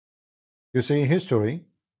 You see, in history,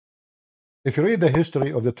 if you read the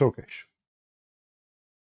history of the Turkish,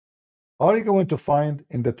 are you going to find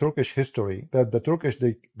in the Turkish history that the Turkish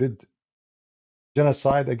they did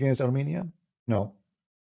genocide against Armenian? No.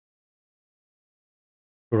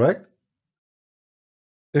 Correct?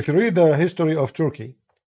 If you read the history of Turkey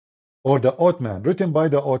or the Ottoman, written by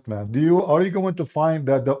the Ottoman, are you going to find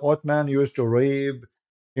that the Ottoman used to rape,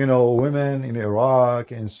 women in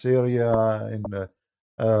Iraq, in Syria,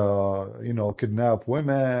 kidnap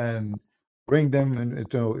women, bring them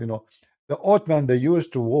into, the Ottoman, they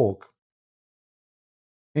used to walk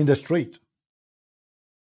in the street.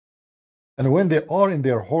 And when they are in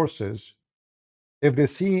their horses, if they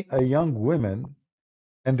see a young woman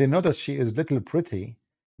and they notice she is little pretty,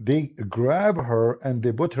 they grab her and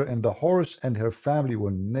they put her in the horse and her family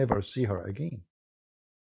will never see her again.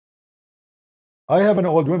 I have an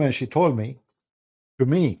old woman, she told me,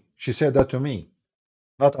 she said that to me,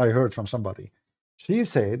 not I heard from somebody. She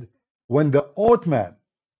said, when the Ottoman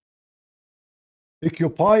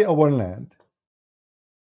occupy our land,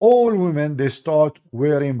 all women, they start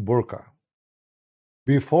wearing burqa.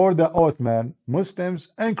 Before the Ottoman,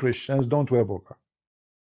 Muslims and Christians don't wear burqa.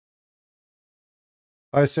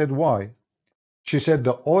 I said, why? She said,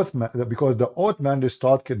 because the Ottoman, they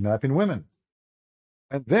start kidnapping women.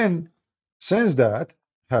 And then, since that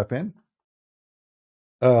happened,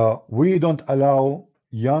 we don't allow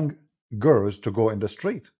young girls to go in the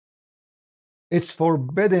street. It's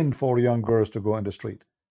forbidden for young girls to go in the street.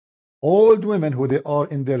 Old women who they are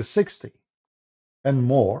in their 60 and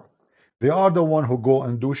more, they are the one who go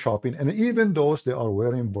and do shopping, and even those, they are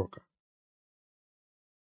wearing burqa.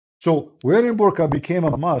 So wearing burqa became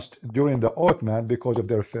a must during the Ottoman because of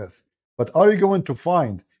their faith. But are you going to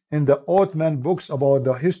find in the Ottoman books about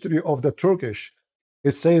the history of the Turkish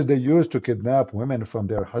It says they used to kidnap women from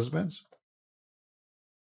their husbands.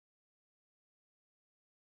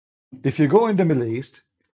 If you go in the Middle East,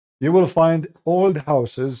 you will find old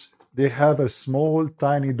houses. They have a small,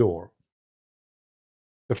 tiny door.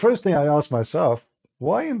 The first thing I ask myself,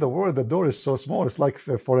 why in the world the door is so small? It's like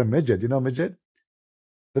for a midget, you know, midget?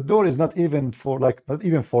 The door is not even for like, not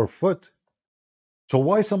even 4 foot. So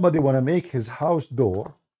why somebody want to make his house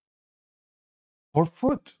door 4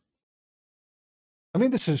 foot? I mean,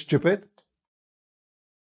 this is stupid.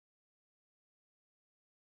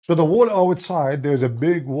 So the wall outside, there's a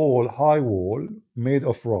big wall, high wall, made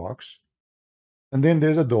of rocks. And then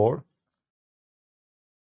there's a door.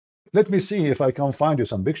 Let me see if I can find you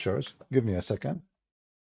some pictures. Give me a second.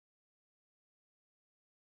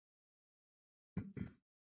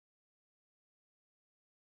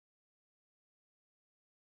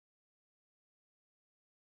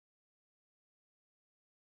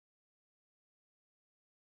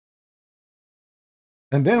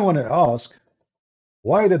 And then when I ask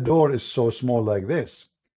why the door is so small like this,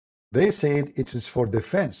 they said it is for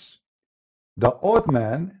defense. The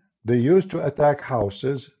Ottoman, they used to attack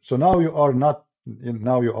houses. So now you are not,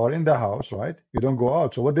 now you are in the house, right? You don't go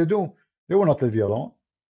out. So what they do, they will not leave you alone.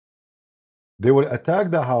 They will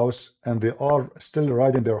attack the house and they are still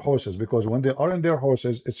riding their horses because when they are in their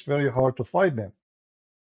horses, it's very hard to fight them.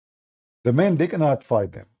 The men, they cannot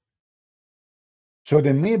fight them. So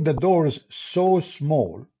they made the doors so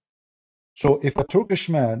small. So if a Turkish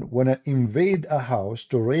man want to invade a house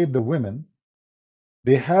to rape the women,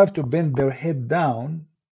 they have to bend their head down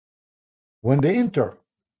when they enter.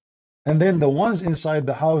 And then the ones inside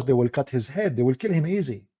the house, they will cut his head. They will kill him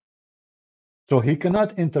easy. So he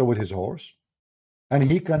cannot enter with his horse and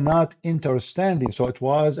he cannot enter standing. So it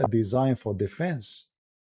was a design for defense.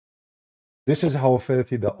 This is how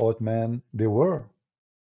filthy the Ottoman they were.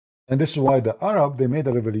 And this is why the Arab, they made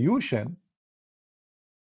a revolution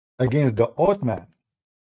against the Ottoman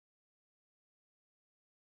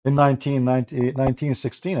in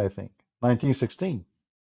 1916, I think, 1916.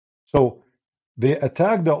 So they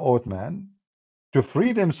attacked the Ottoman to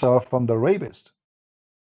free themselves from the rapist.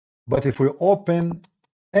 But if we open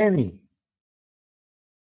any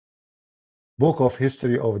book of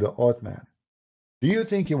history of the Ottoman, do you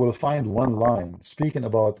think you will find one line speaking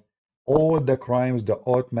about all the crimes the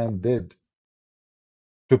Ottoman did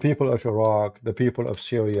to people of Iraq, the people of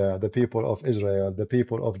Syria, the people of Israel, the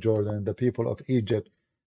people of Jordan, the people of Egypt,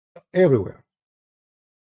 everywhere?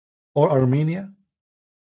 Or Armenia?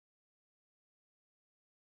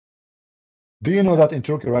 Do you know that in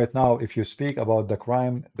Turkey right now, if you speak about the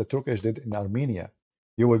crime the Turkish did in Armenia,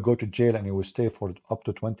 you will go to jail and you will stay for up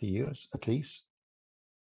to 20 years at least?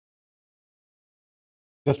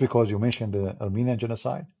 Just because you mentioned the Armenian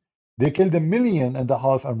genocide? They killed 1.5 million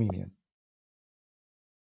Armenian.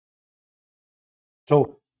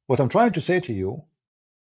 So what I'm trying to say to you,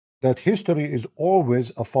 that history is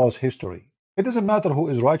always a false history. It doesn't matter who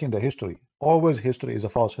is writing the history. Always history is a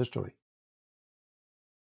false history.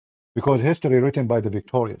 Because history is written by the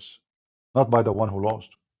victorious, not by the one who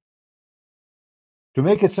lost. To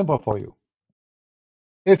make it simple for you,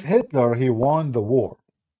 if Hitler, he won the war,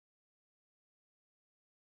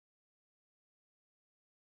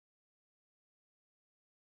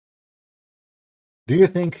 do you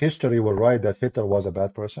think history will write that Hitler was a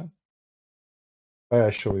bad person? I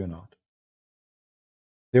assure you not.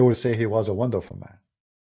 They will say he was a wonderful man.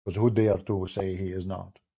 Because who dare to say he is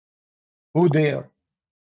not? Who dare?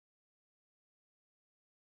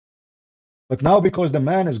 But now because the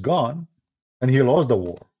man is gone and he lost the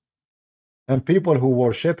war, and people who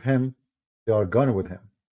worship him, they are gone with him.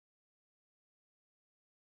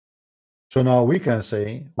 So now we can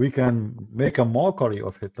say, we can make a mockery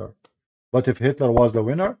of Hitler. But if Hitler was the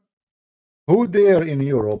winner, who dare in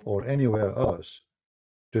Europe or anywhere else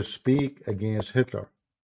to speak against Hitler?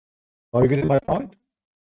 Are you getting my point?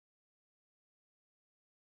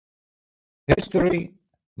 History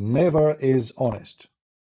never is honest.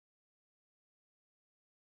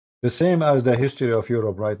 The same as the history of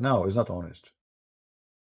Europe right now is not honest.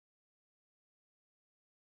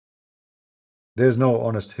 There's no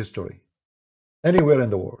honest history anywhere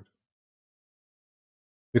in the world.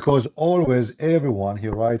 Because always everyone, he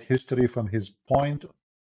writes history from his point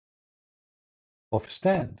of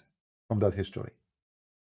stand from that history.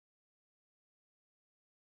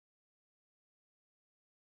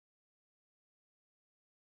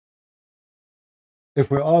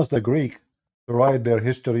 If we ask the Greek to write their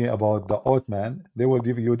history about the Ottoman, they will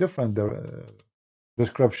give you different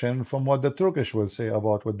description from what the Turkish will say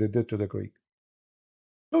about what they did to the Greek.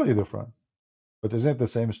 Totally different. But isn't it the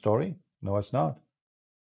same story? No, it's not.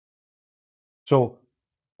 So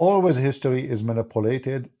Always history is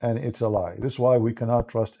manipulated and it's a lie. This is why we cannot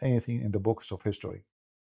trust anything in the books of history.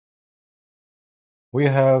 We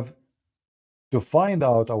have to find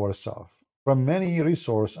out ourselves from many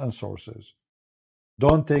resources and sources.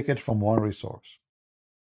 Don't take it from one resource.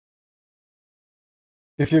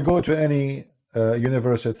 If you go to any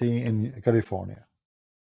university in California,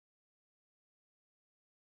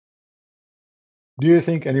 do you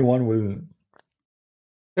think anyone will,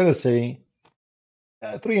 let us say,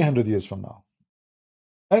 300 years from now,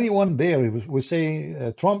 anyone there will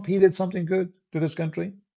say Trump, he did something good to this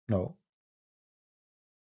country? No.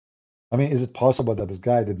 I mean, is it possible that this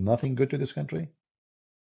guy did nothing good to this country?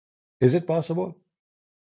 Is it possible?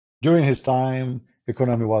 During his time,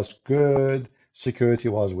 economy was good, security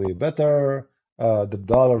was way better, the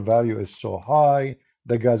dollar value is so high,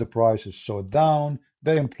 the gas price is so down,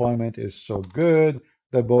 the employment is so good,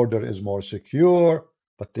 the border is more secure,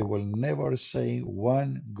 but they will never say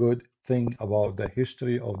one good thing about the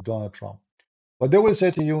history of Donald Trump. But they will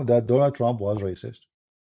say to you that Donald Trump was racist.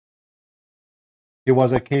 He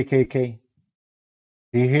was a KKK.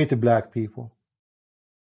 He hated black people.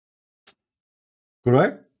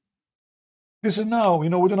 Correct? This is now, we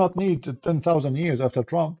do not need 10,000 years after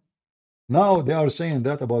Trump. Now they are saying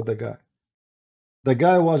that about the guy. The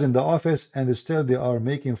guy was in the office and still they are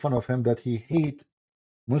making fun of him that he hates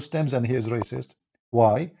Muslims and he is racist.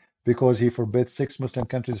 Why? Because he forbids 6 Muslim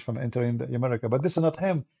countries from entering America. But this is not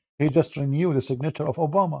him. He just renewed the signature of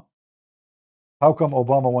Obama. How come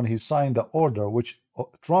Obama, when he signed the order, which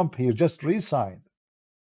Trump he just re-signed,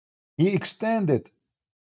 he extended?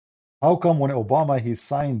 How come when Obama he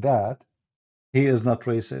signed that, he is not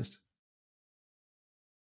racist?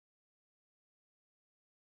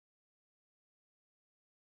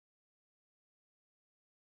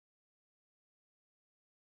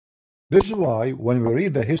 This is why when we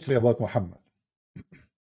read the history about Muhammad,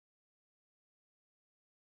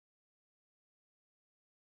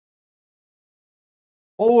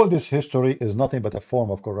 all this history is nothing but a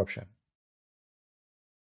form of corruption.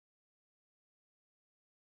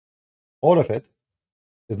 All of it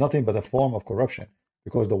is nothing but a form of corruption,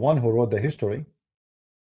 because the one who wrote the history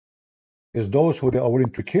is those who they are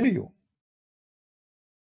willing to kill you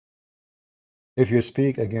if you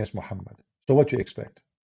speak against Muhammad. So what do you expect?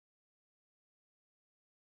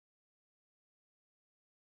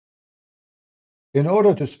 In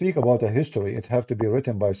order to speak about a history, it has to be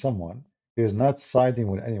written by someone who is not siding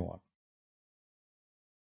with anyone.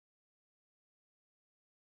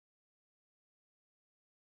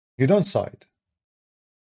 You don't side.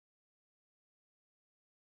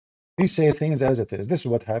 He say things as it is. This is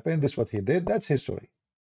what happened. This is what he did. That's history.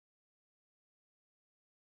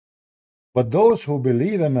 But those who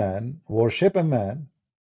believe a man, worship a man,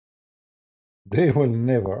 they will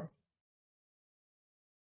never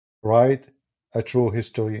write a true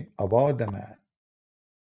history about the man.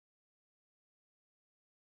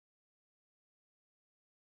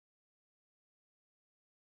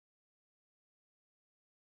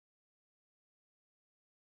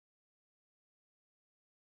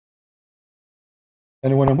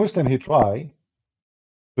 And when a Muslim he try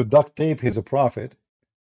to duct tape his prophet,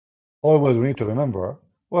 always we need to remember,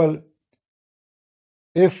 well,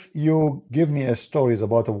 if you give me a stories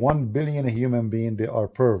about a 1 billion human being, they are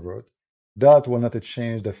pervert, that will not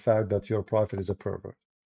change the fact that your prophet is a pervert.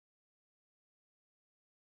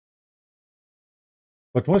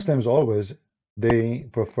 But Muslims always, they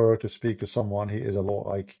prefer to speak to someone he is a low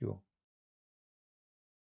IQ.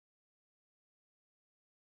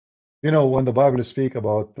 When the Bible speak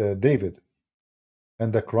about David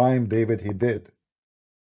and the crime David he did,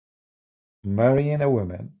 marrying a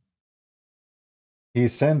woman, he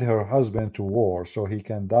sent her husband to war so he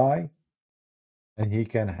can die and he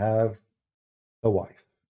can have a wife.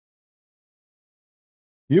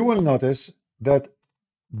 You will notice that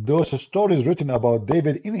those stories written about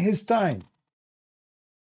David in his time,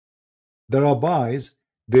 the rabbis,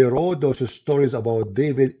 they wrote those stories about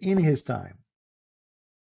David in his time.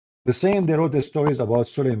 The same they wrote the stories about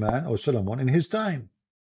Suleiman or Solomon in his time.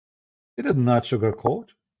 They did not sugarcoat.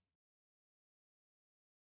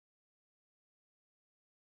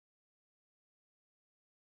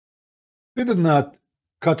 They did not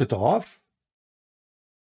cut it off.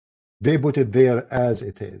 They put it there as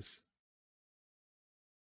it is.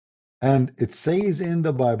 And it says in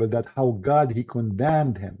the Bible that how God he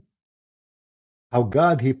condemned him, how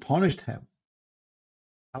God he punished him,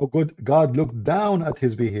 how good God looked down at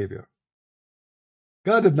his behavior.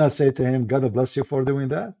 God did not say to him, God bless you for doing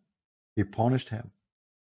that. He punished him.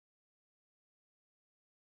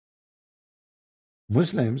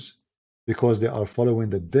 Muslims, because they are following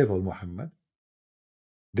the devil Muhammad,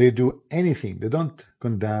 They do anything. They don't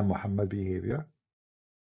condemn Muhammad's behavior.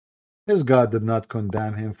 His God did not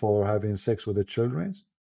condemn him for having sex with the children.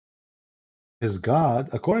 His God,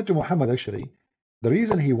 according to Muhammad actually, the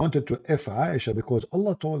reason he wanted to F Aisha because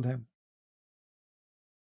Allah told him.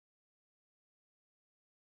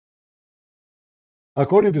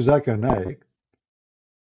 According to Zakir Naik,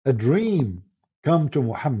 a dream come to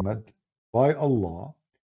Muhammad by Allah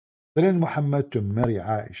telling Muhammad to marry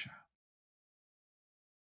Aisha.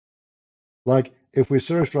 Like if we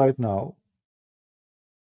search right now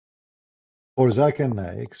for Zakir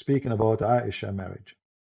Naik speaking about Aisha marriage.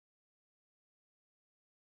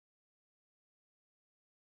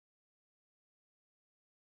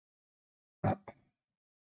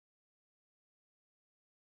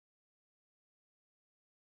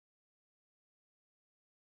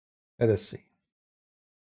 Let us see.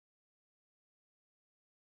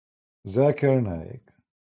 Zakir Naik,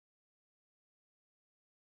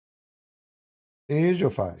 age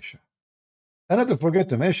of Aisha. And not to forget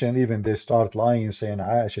to mention, even they start lying saying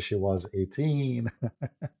Aisha, she was 18.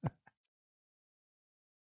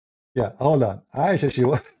 Yeah, hold on. Aisha, she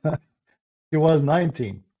was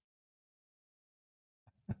 19.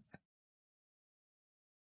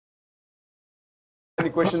 The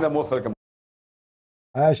question are most welcome.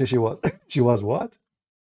 Aisha, she was what?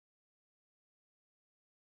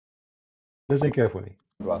 Listen carefully.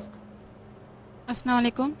 To ask.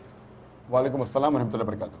 Assalamu alaikum. Walaikum assalam wa rahmatullahi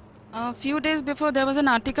wa barakatuh. A few days before, there was an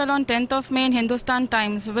article on 10th of May in Hindustan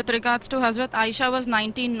Times with regards to Hazrat Aisha was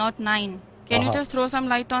 19, not 9. Can you just throw some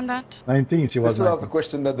light on that? 19, she was Sister 19. asked the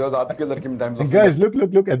question that there was an article that came in Times of And guys, look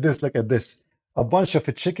at this, look at this. A bunch of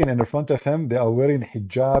a chicken in front of him. They are wearing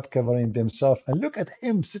hijab, covering themselves. And look at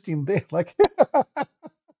him sitting there like...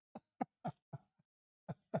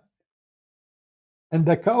 And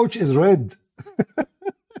the couch is red.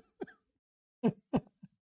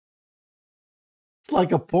 It's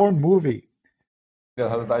like a porn movie.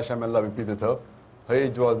 Hazrat Aisha, may Allah be pleased with her. Her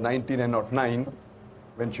age was 19 and not 9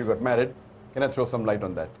 when she got married. Can I throw some light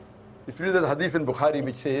on that? If you read the hadith in Bukhari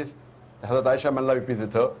which says that Hazrat Aisha, may Allah be pleased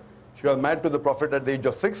with her, she was married to the Prophet at the age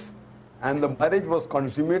of 6 and the marriage was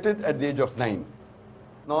consummated at the age of 9.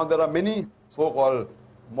 Now there are many so-called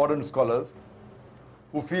modern scholars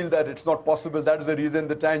who feel that it's not possible, that is the reason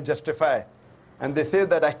they try and justify. And they say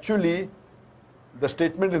that actually the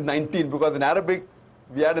statement is 19 because in Arabic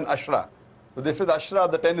we add an ashra. So they say the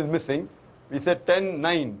ashra, the 10 is missing. We said 10,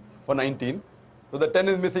 9 for 19. So the 10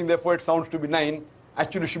 is missing, therefore it sounds to be 9.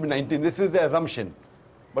 Actually it should be 19. This is the assumption.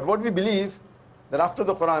 But what we believe, that after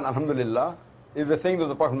the Qur'an, alhamdulillah, is the saying of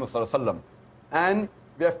the Prophet ﷺ. And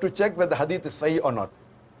we have to check whether the hadith is sahih or not.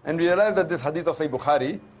 And we realize that this hadith of Sahih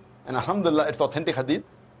Bukhari, and alhamdulillah, it's authentic hadith.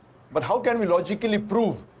 But how can we logically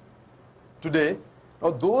prove today?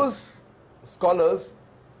 Now those scholars,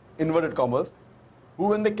 inverted commas, who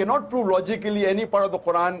when they cannot prove logically any part of the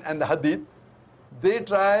Quran and the hadith, they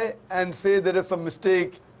try and say there is some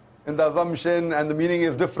mistake in the assumption and the meaning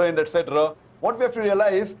is different, etc. What we have to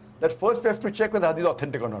realize that first we have to check whether the hadith is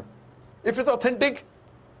authentic or not. If it's authentic,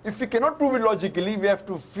 if we cannot prove it logically, we have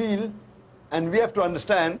to feel and we have to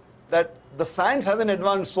understand that the science hasn't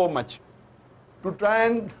advanced so much to try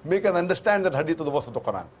and make us understand that hadith of the verse of the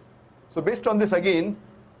Quran. So based on this again,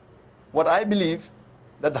 what I believe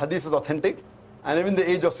that the hadith is authentic and even the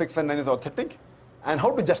age of 6 and 9 is authentic, and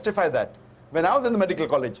how to justify that. When I was in the medical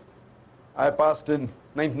college, I passed in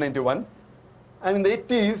 1991, and in the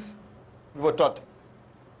 80s, we were taught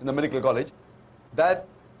in the medical college that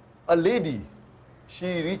a lady,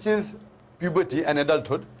 she reaches puberty and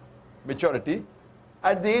adulthood, maturity,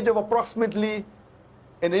 at the age of approximately,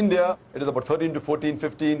 in India, it is about 13 to 14,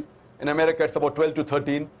 15. In America, it's about 12 to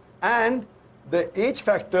 13. And the age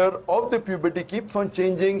factor of the puberty keeps on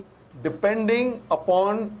changing depending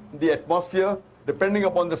upon the atmosphere, depending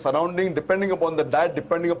upon the surrounding, depending upon the diet,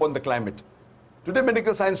 depending upon the climate. Today,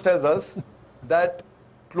 medical science tells us that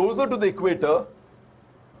closer to the equator,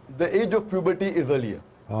 the age of puberty is earlier.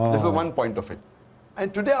 This is one point of it.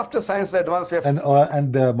 And today, after science advanced, we have...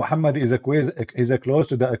 And Muhammad is close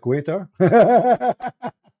to the equator?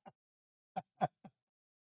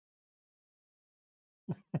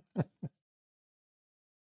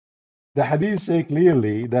 The hadith say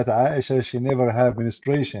clearly that Aisha, she never had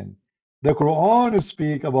menstruation. The Quran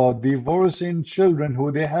speak about divorcing children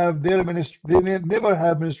who they never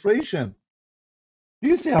have menstruation. Do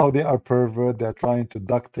you see how they are pervert? They're trying to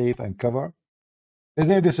duct tape and cover.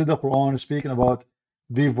 Isn't it this is the Quran speaking about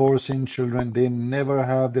divorcing children? They never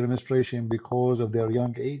have their menstruation because of their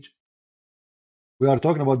young age. We are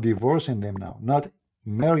talking about divorcing them now, not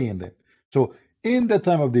marrying them. So in the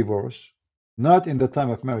time of divorce, not in the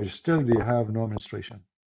time of marriage, still they have no menstruation.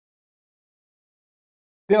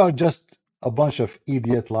 They are just a bunch of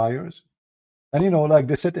idiot liars. And like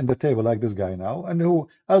they sit in the table like this guy now, and who,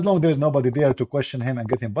 as long as there's nobody there to question him and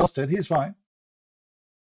get him busted, he's fine.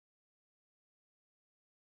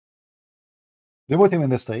 They put him in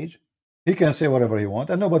the stage. He can say whatever he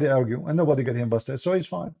wants, and nobody argue, and nobody get him busted, so he's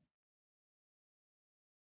fine.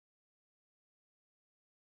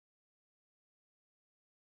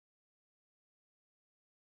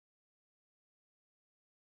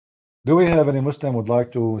 Do we have any Muslim would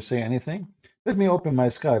like to say anything? Let me open my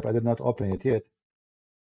Skype. I did not open it yet.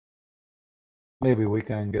 Maybe we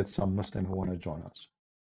can get some Muslim who want to join us.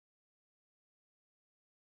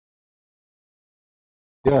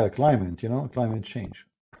 Yeah, climate, climate change.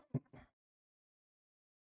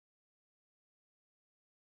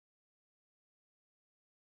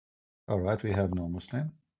 All right, we have no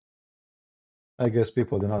Muslim. I guess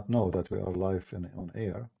people do not know that we are live on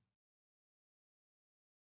air.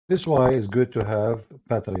 This is why it's good to have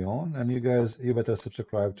Patreon, and you better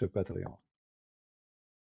subscribe to Patreon.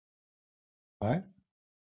 Right?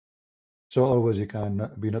 So always you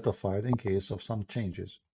can be notified in case of some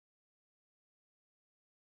changes.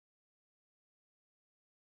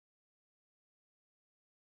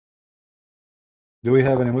 Do we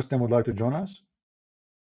have any Muslim who would like to join us?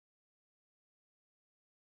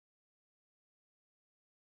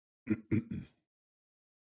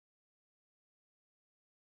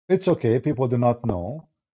 It's okay. People do not know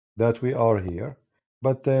that we are here.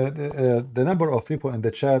 But the number of people in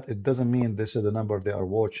the chat, it doesn't mean this is the number they are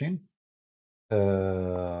watching.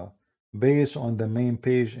 Based on the main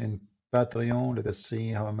page in Patreon, let us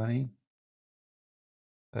see how many.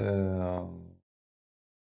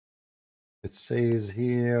 It says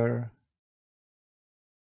here,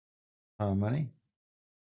 how many?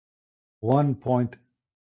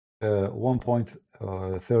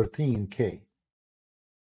 1.13K.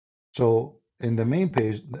 So in the main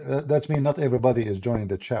page, that means not everybody is joining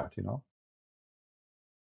the chat,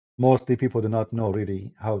 Mostly people do not know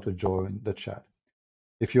really how to join the chat.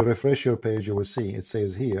 If you refresh your page, you will see it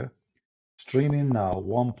says here, streaming now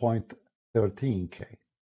 1.13K.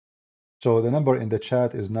 So the number in the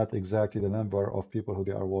chat is not exactly the number of people who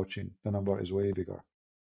they are watching. The number is way bigger.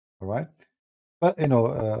 All right. But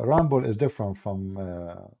Rumble is different from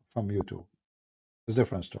YouTube. It's a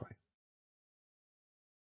different story.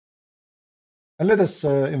 And let us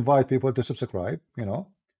invite people to subscribe,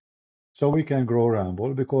 so we can grow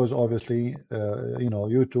Rumble, because obviously,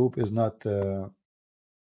 YouTube is not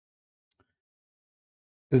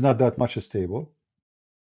that much stable,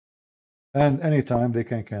 and anytime they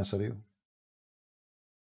can cancel you.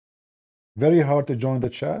 Very hard to join the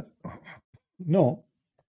chat? No.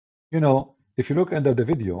 If you look under the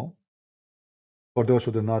video, for those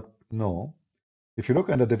who do not know, if you look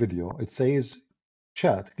under the video, it says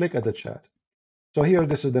chat. Click at the chat. So here,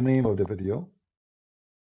 this is the name of the video.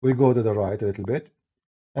 We go to the right a little bit,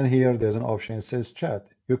 and here there's an option. It says chat.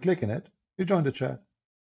 You click in it, you join the chat.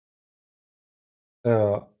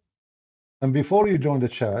 And before you join the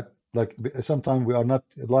chat, like sometimes we are not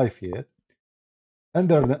live yet,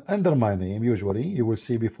 under my name, usually, you will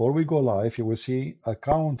see before we go live, you will see a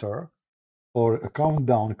counter or a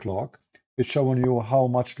countdown clock. It's showing you how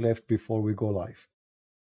much left before we go live.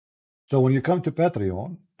 So when you come to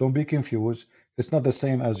Patreon, don't be confused. It's not the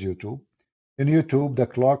same as YouTube. In YouTube, the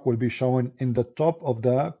clock will be shown in the top of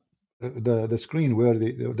the screen where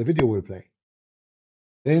the video will play.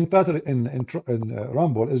 In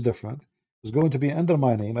Rumble is different. It's going to be under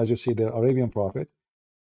my name, as you see there, Arabian Prophet.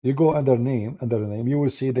 You go under the name, you will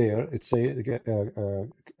see there, it's a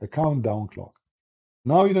countdown clock.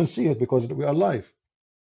 Now you don't see it because we are live.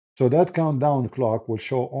 So that countdown clock will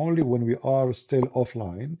show only when we are still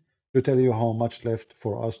offline to tell you how much left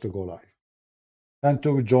for us to go live. And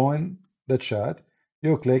to join the chat,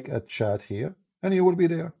 you click at chat here, and you will be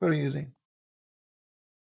there. Very easy.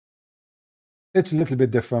 It's a little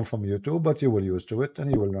bit different from YouTube, but you will use to it, and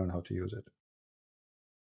you will learn how to use it.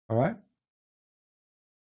 All right?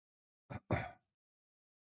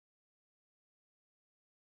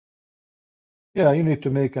 Yeah, you need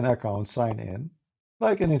to make an account, sign in.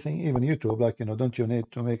 Like anything, even YouTube, like, don't you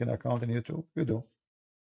need to make an account in YouTube? You do.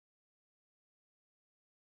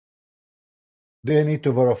 They need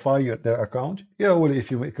to verify their account. Yeah, well, if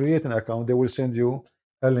you create an account, they will send you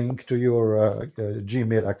a link to your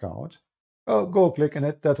Gmail account. Oh, go click on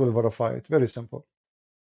it. That will verify it. Very simple.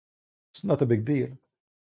 It's not a big deal.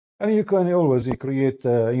 And you can always create,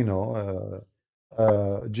 a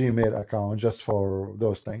Gmail account just for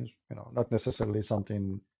those things. Not necessarily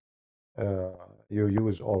something you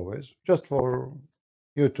use always. Just for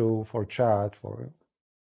YouTube, for chat, for.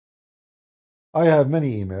 I have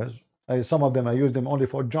many emails. Some of them, I use them only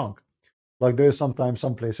for junk. Like there is sometimes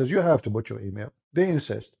some places you have to put your email. They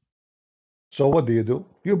insist. So what do?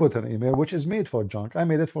 You put an email which is made for junk. I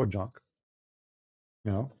made it for junk.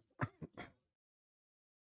 You know.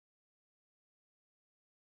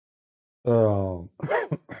 Um,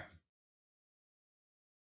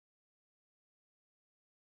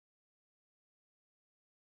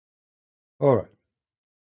 all right.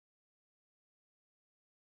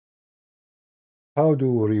 How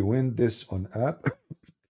do we win this on app?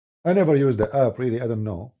 I never use the app really. I don't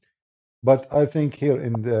know. But I think here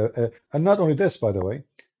in the and not only this, by the way,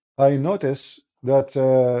 I notice that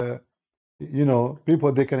you know,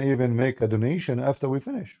 people they can even make a donation after we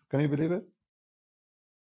finish. Can you believe it?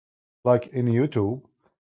 Like in YouTube,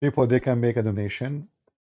 people they can make a donation.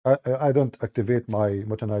 I don't activate my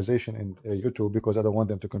monetization in YouTube because I don't want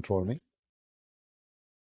them to control me.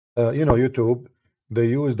 You know, YouTube, they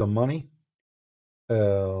use the money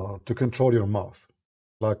to control your mouth.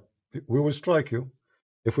 Like we will strike you.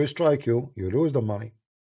 If we strike you, you lose the money.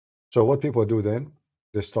 So what people do then?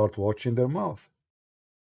 They start watching their mouth.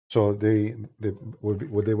 So they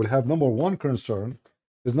will have number one concern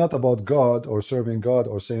is not about God or serving God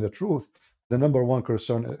or saying the truth. The number one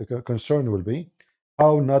concern will be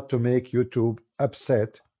how not to make YouTube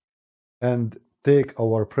upset and take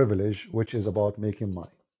our privilege, which is about making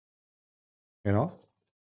money. You know?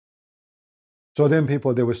 So then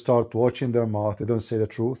people they will start watching their mouth, they don't say the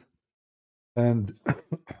truth. And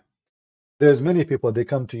there's many people they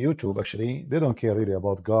come to YouTube actually, they don't care really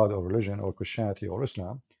about God or religion or Christianity or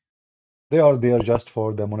Islam. They are there just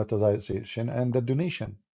for the monetization and the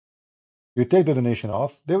donation. You take the donation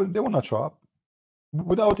off, they will not show up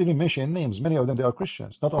without even mentioning names. Many of them they are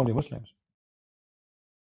Christians, not only Muslims.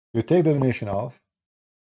 You take the donation off,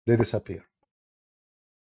 they disappear.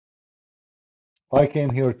 I came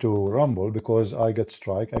here to Rumble because I get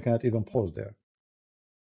strike. I cannot even pause there.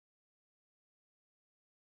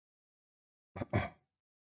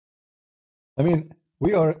 I mean,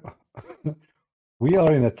 we are we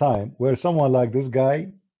are in a time where someone like this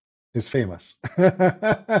guy is famous.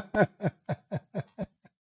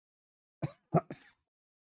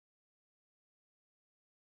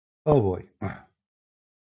 Oh boy.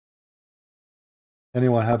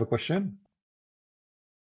 Anyone have a question?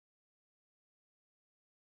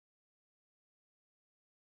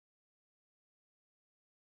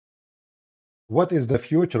 What is the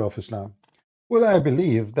future of Islam? Well, I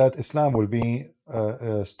believe that Islam will be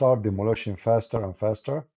start demolishing faster and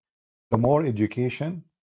faster. The more education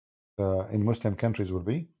in Muslim countries will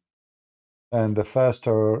be, and the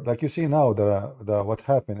faster, like you see now, the what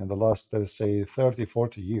happened in the last, let's say, 30,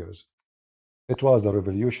 40 years, it was the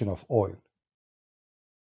revolution of oil.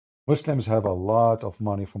 Muslims have a lot of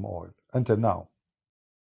money from oil until now,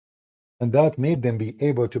 and that made them be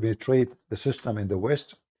able to penetrate the system in the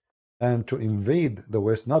West and to invade the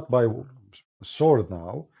West, not by sword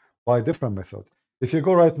now, by different method. If you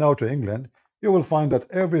go right now to England, you will find that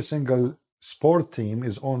every single sport team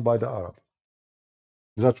is owned by the Arab.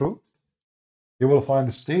 Is that true? You will find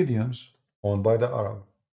stadiums owned by the Arab.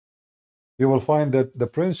 You will find that the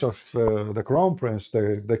prince of the crown prince,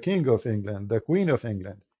 the king of England, the queen of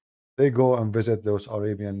England, they go and visit those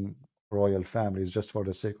Arabian royal families just for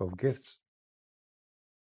the sake of gifts.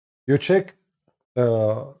 You check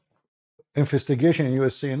uh, investigation in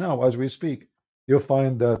USA now as we speak, you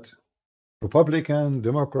find that Republican,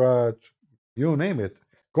 Democrat, you name it,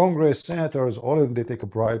 Congress, senators, all of them, they take a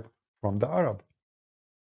bribe from the Arab.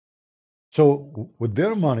 So with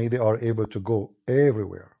their money, they are able to go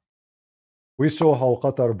everywhere. We saw how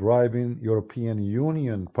Qatar bribing European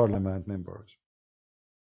Union Parliament members.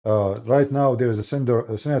 Right now, there is a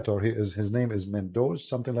senator. His name is Mendoza,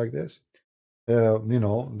 something like this. You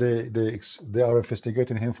know, they are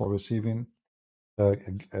investigating him for receiving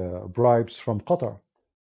bribes from Qatar.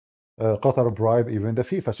 Qatar bribe even the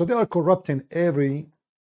FIFA. So they are corrupting everything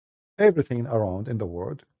around in the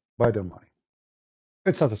world by their money.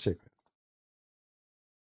 It's not a secret.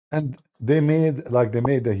 And they made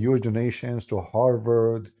the huge donations to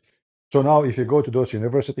Harvard. So now if you go to those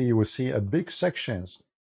universities, you will see a big sections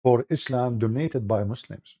for Islam donated by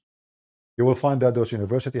Muslims. You will find that those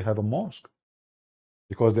universities have a mosque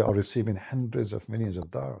because they are receiving hundreds of millions of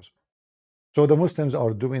dollars. So the Muslims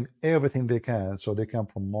are doing everything they can so they can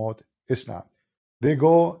promote Islam. They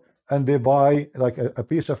go and they buy like a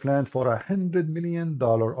piece of land for $100 million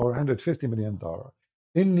or $150 million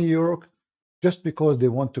in New York just because they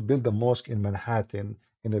want to build a mosque in Manhattan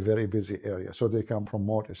in a very busy area so they can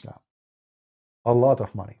promote Islam. A lot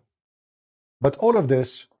of money. But all of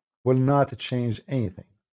this will not change anything.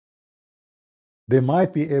 They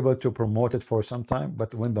might be able to promote it for some time,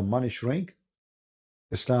 but when the money shrink,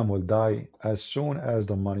 Islam will die as soon as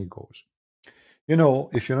the money goes. You know,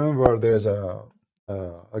 if you remember, there's a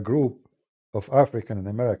group of African in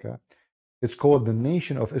America. It's called the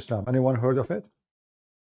Nation of Islam. Anyone heard of it?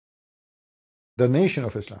 The Nation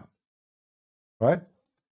of Islam, right?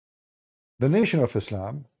 The Nation of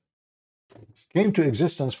Islam came to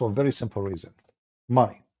existence for a very simple reason: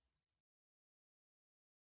 money.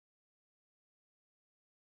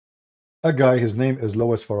 A guy, his name is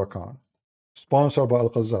Louis Farrakhan, sponsored by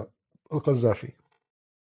Al-Qaddafi.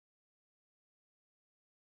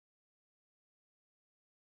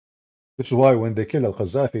 This is why when they killed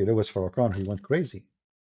Al-Qaddafi, Louis Farrakhan, he went crazy.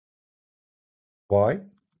 Why?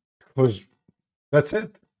 Because that's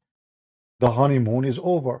it. The honeymoon is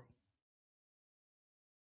over.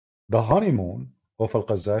 The honeymoon of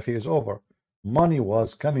Al-Qaddafi is over. Money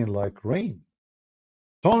was coming like rain.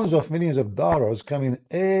 Tons of millions of dollars coming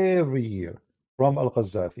every year from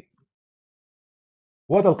Al-Qaddafi.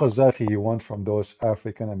 What Al-Qaddafi he want from those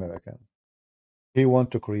African American? He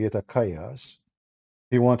want to create a chaos.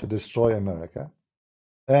 He want to destroy America,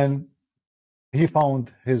 and he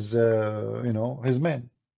found his, his men,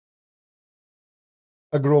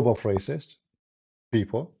 a group of racist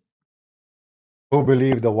people who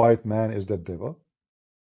believe the white man is the devil,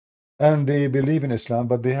 and they believe in Islam,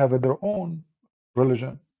 but they have their own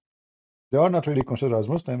religion. They are not really considered as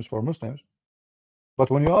Muslims for Muslims. But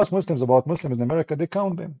when you ask Muslims about Muslims in America, they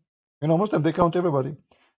count them. You know, Muslims, they count everybody.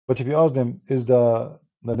 But if you ask them, is the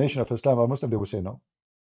Nation of Islam a Muslim, they will say no.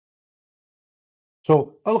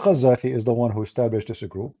 So Al-Qaddafi is the one who established this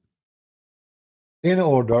group in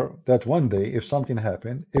order that one day, if something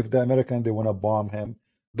happened, if the American, they want to bomb him,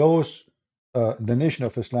 those, the Nation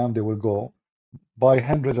of Islam, they will go by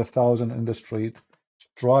hundreds of thousands in the street,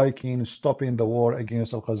 striking, stopping the war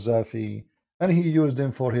against Al-Qaddafi, and he used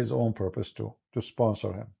them for his own purpose too, to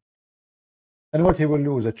sponsor him. And what he will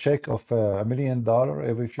lose, a check of $1 million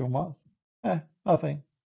every few months? Nothing.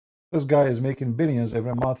 This guy is making billions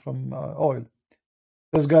every month from oil.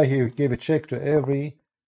 This guy, he gave a check to every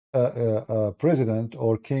president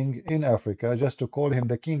or king in Africa just to call him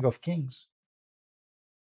the King of Kings.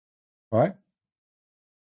 Right?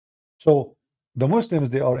 So the Muslims,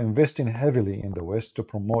 they are investing heavily in the West to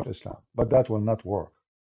promote Islam, but that will not work.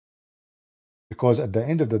 Because at the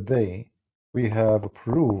end of the day, we have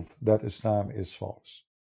proof that Islam is false.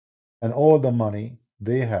 And all the money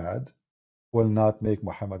they had will not make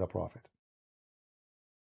Muhammad a prophet.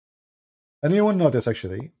 And you will notice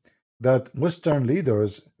actually that Western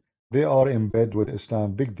leaders, they are in bed with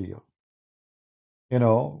Islam, big deal. You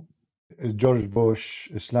know, George Bush,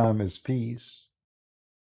 Islam is peace.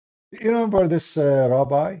 You remember this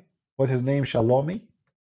rabbi, what his name, Shalomi?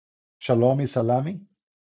 Shalomi Salami?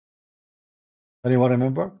 Anyone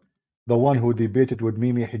remember? The one who debated with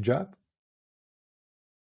Mimi Hijab?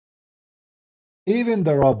 Even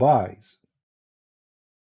the rabbis,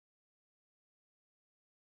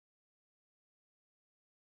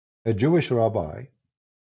 a Jewish rabbi,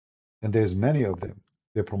 and there's many of them,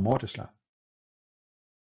 they promote Islam.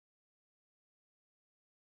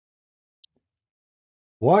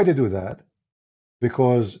 Why they do that?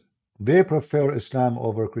 Because they prefer Islam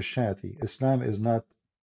over Christianity. Islam is not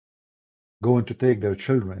going to take their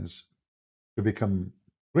children to become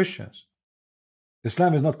Christians.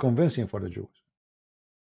 Islam is not convincing for the Jews.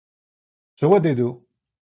 So what they do?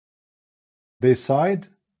 They side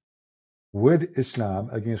with Islam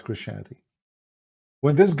against Christianity.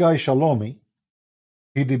 When this guy Shalomi,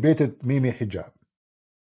 he debated Mimi Hijab.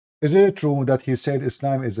 Is it true that he said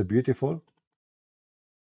Islam is a beautiful?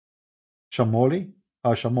 Shamoli,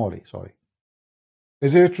 sorry.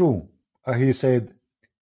 Is it true he said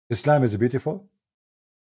Islam is beautiful?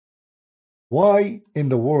 Why in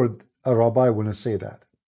the world a rabbi wouldn't say that?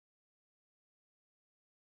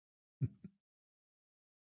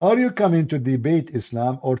 Are you coming to debate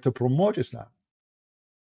Islam or to promote Islam?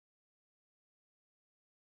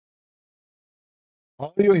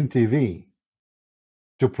 Are you in TV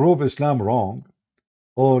to prove Islam wrong,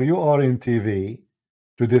 or you are in TV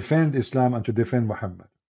to defend Islam and to defend Muhammad?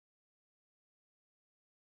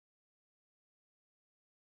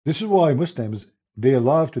 This is why Muslims, they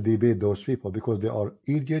love to debate those people, because they are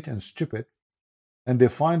idiot and stupid, and they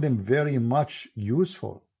find them very much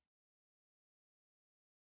useful.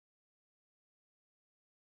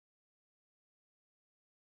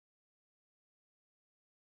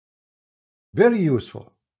 Very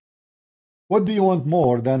useful. What do you want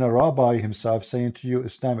more than a rabbi himself saying to you,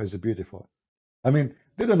 Islam is beautiful? I mean,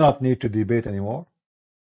 they do not need to debate anymore.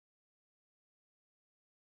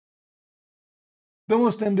 The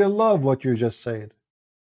Muslim, they love what you just said.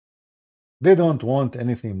 They don't want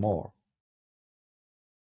anything more.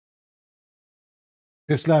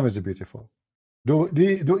 Islam is beautiful. Do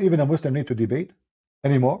even a Muslim need to debate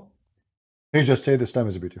anymore? He just said Islam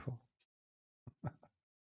is beautiful.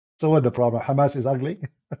 So what the problem? Hamas is ugly?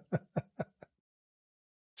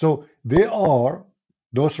 So they are,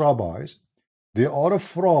 those rabbis, they are a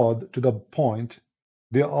fraud to the point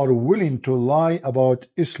they are willing to lie about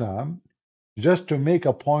Islam just to make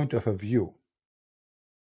a point of a view,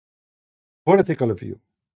 political view,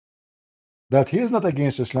 that he is not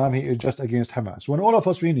against Islam, he is just against Hamas. When all of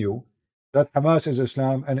us, we knew that Hamas is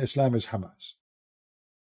Islam and Islam is Hamas.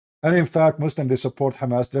 And in fact, Muslims, they support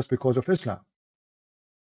Hamas just because of Islam,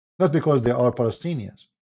 not because they are Palestinians.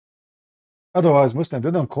 Otherwise, Muslims,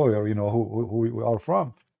 they don't care, you know, who we are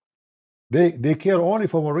from. They care only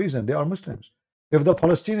for one reason. They are Muslims. If the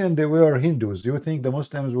Palestinians, they were Hindus, do you think the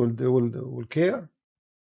Muslims will care?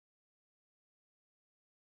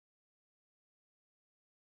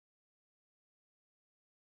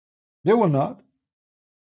 They will not.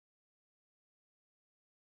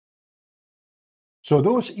 So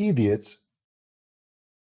those idiots,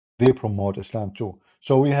 they promote Islam too.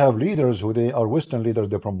 So we have leaders who they are Western leaders,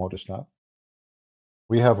 they promote Islam.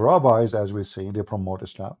 We have rabbis, as we see, they promote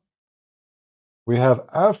Islam. We have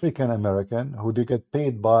African American who they get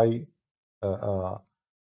paid by Al-Qaddafi,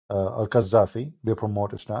 they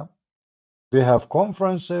promote Islam. They have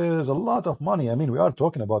conferences, a lot of money. I mean, we are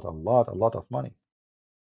talking about a lot of money.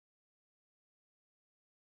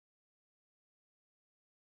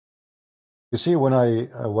 You see, when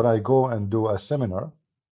I go and do a seminar,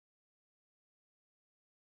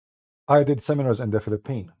 I did seminars in the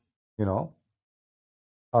Philippines. You know,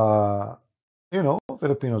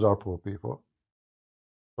 Filipinos are poor people,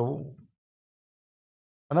 so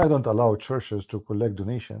and I don't allow churches to collect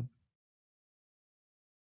donation.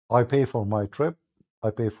 I pay for my trip,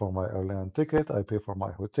 I pay for my airline ticket, I pay for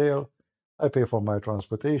my hotel, I pay for my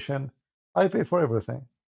transportation, I pay for everything.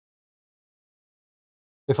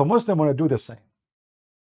 If a Muslim want to do the same,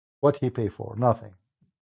 what he pay for? Nothing.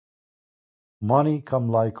 Money come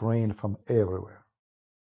like rain from everywhere.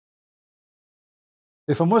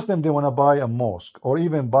 If a Muslim, they want to buy a mosque or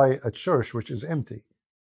even buy a church which is empty,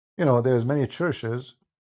 you know, there's many churches,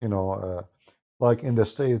 you know, like in the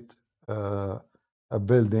state, a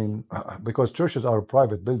building, because churches are a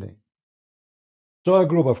private building. So a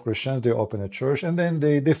group of Christians, they open a church and then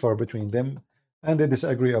they differ between them and they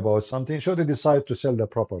disagree about something. So they decide to sell the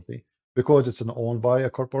property because it's owned by a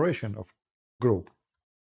corporation of group.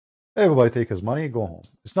 Everybody take his money, go home.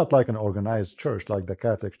 It's not like an organized church like the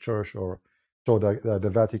Catholic Church, or so the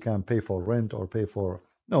Vatican pay for rent or pay for,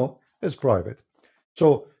 no, it's private.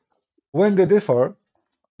 So when they differ,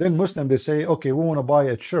 then Muslim, they say, okay, we want to buy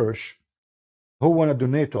a church, who want to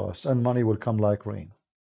donate to us, and money will come like rain.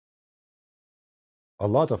 A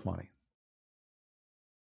lot of money.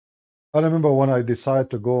 I remember when I decided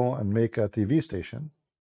to go and make a TV station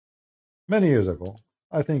many years ago,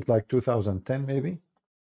 I think like 2010 maybe.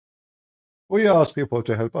 We asked people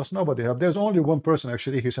to help us. Nobody helped. There's only one person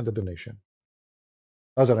actually who sent a donation,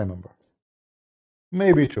 as I remember.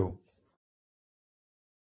 Maybe two.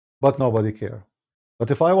 But nobody cared.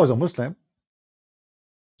 But if I was a Muslim,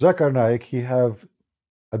 Zakir Naik, he have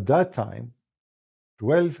at that time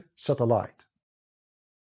 12 satellite.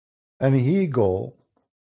 And he go,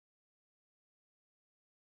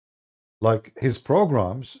 like his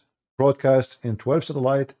programs broadcast in 12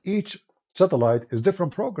 satellite. Each satellite is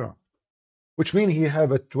different program, which means he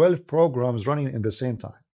have 12 programs running in the same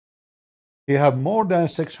time. He have more than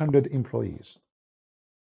 600 employees.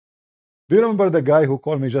 Do you remember the guy who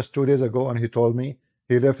called me just 2 days ago and he told me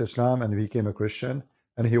he left Islam and became a Christian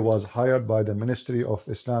and he was hired by the Ministry of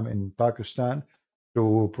Islam in Pakistan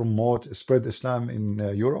to promote, spread Islam in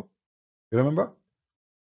Europe? You remember?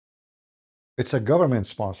 It's a government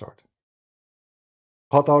sponsored.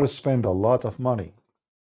 Qatar spend a lot of money.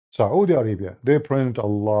 Saudi Arabia, they print a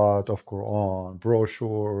lot of Quran,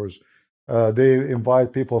 brochures, they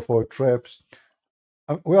invite people for trips.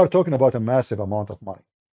 We are talking about a massive amount of money.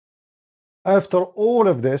 After all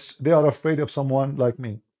of this, they are afraid of someone like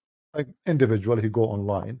me, like individual. He go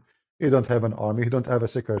online. He don't have an army. He don't have a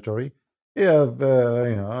secretary. He have,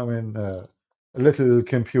 a little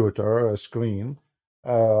computer, a screen.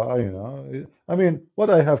 I mean, what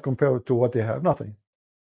I have compared to what they have, nothing.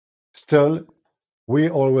 Still, we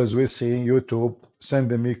see YouTube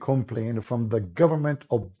sending me complaint from the government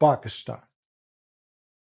of Pakistan.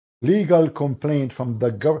 Legal complaint from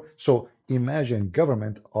the government. So imagine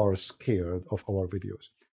government are scared of our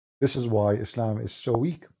videos. This is why Islam is so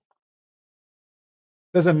weak.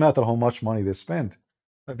 Doesn't matter how much money they spend.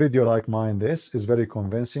 A video like mine, this is very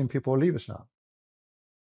convincing. People leave Islam.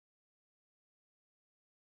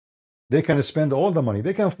 They can spend all the money.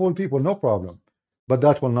 They can fool people, no problem. But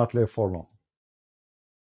that will not live for long.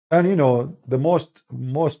 And you know, the most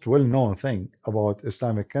well-known thing about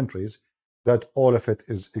Islamic countries, that all of it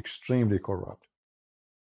is extremely corrupt.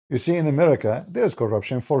 You see, in America, there's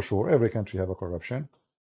corruption for sure. Every country have a corruption.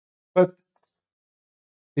 But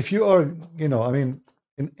if you are, you know, I mean,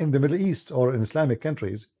 in the Middle East or in Islamic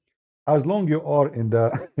countries, as long you are in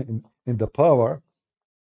the in the power,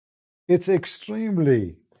 it's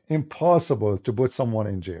extremely impossible to put someone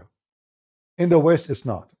in jail. In the West, it's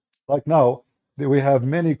not. Like now, we have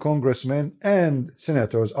many congressmen and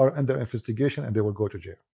senators are under investigation and they will go to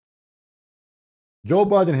jail. Joe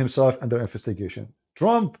Biden himself under investigation.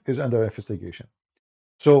 Trump is under investigation.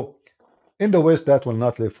 So in the West, that will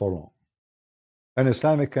not live for long. And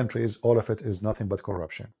Islamic countries, all of it is nothing but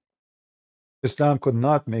corruption. Islam could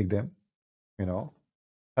not make them, you know,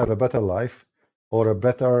 have a better life or a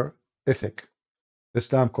better ethic.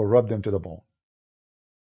 Islam corrupt them to the bone.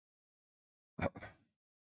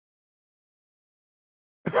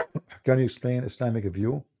 Can you explain Islamic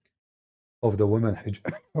view of the women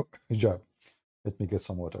hijab? Let me get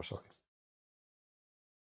some water, sorry.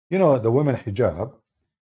 You know, the women hijab,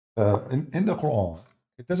 in the Quran,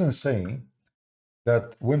 it doesn't say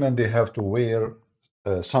that women, they have to wear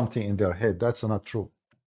something in their head. That's not true.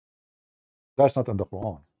 That's not in the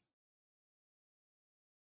Quran.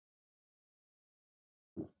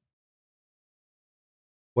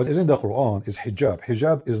 What is in the Quran is hijab.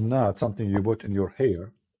 Hijab is not something you put in your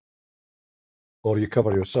hair or you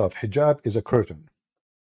cover yourself. Hijab is a curtain.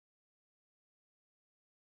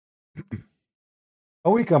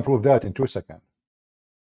 And we can prove that in 2 seconds.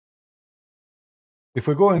 If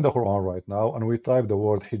we go in the Quran right now and we type the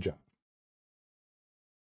word hijab,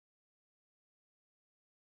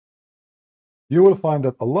 you will find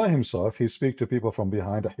that Allah himself, he speaks to people from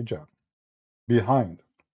behind the hijab. Behind.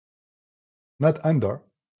 Not under.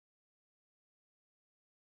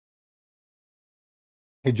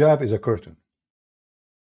 Hijab is a curtain.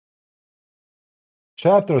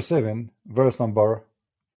 Chapter 7, verse number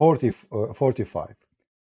 45.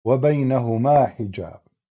 وَبَيْنَهُمَا hijab.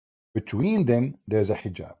 Between them, there's a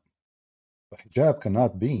hijab. The hijab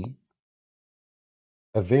cannot be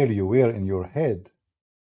a veil you wear in your head.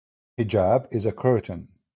 Hijab is a curtain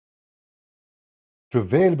to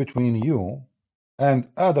veil between you and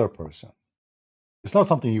other person. It's not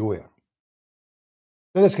something you wear.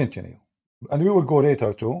 Let us continue. And we will go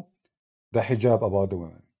later to the hijab about the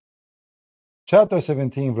women. Chapter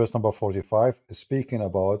 17, verse number 45 is speaking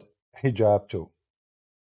about hijab too.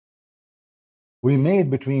 We made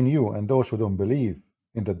between you and those who don't believe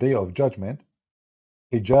in the day of judgment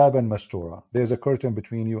hijab and mastura. There's a curtain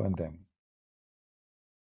between you and them.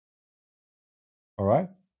 All right?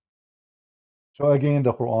 So again,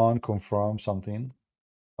 the Quran confirms something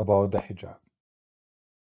about the hijab.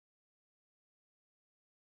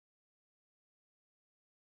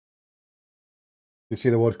 You see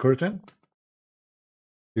the word curtain?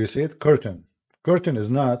 You see it? Curtain. Curtain is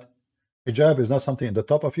not, hijab is not something in the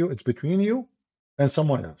top of you, it's between you and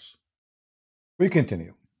someone else. We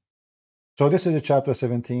continue. So this is chapter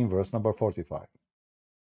 17, verse number 45.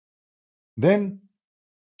 Then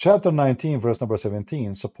chapter 19, verse number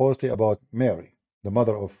 17, supposedly about Mary, the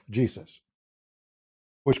mother of Jesus,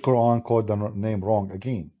 which Quran called the name wrong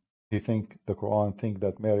again. The Quran think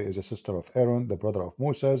that Mary is a sister of Aaron, the brother of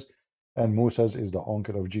Moses, and Moses is the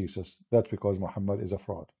uncle of Jesus. That's because Muhammad is a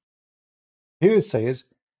fraud. Here it says,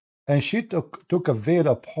 and she took a veil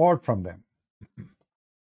apart from them.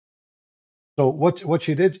 So what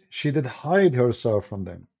she did hide herself from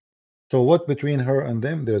them. So what between her and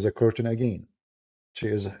them? There's a curtain again. She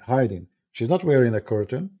is hiding. She's not wearing a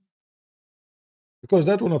curtain because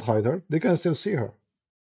that will not hide her. They can still see her.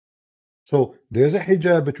 So there's a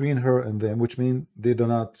hijab between her and them, which means they do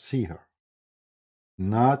not see her.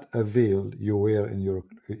 Not a veil you wear in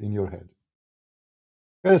your head.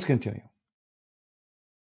 Let us continue.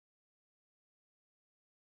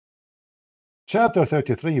 Chapter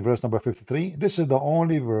 33, verse number 53. This is the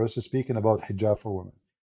only verse speaking about hijab for women.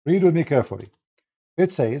 Read with me carefully.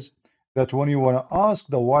 It says that when you want to ask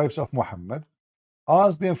the wives of Muhammad,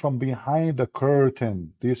 ask them from behind the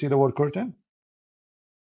curtain. Do you see the word curtain?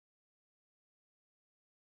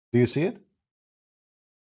 Do you see it?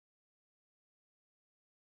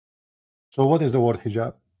 So what is the word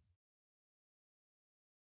hijab?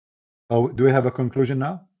 Oh, do we have a conclusion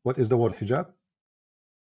now? What is the word hijab?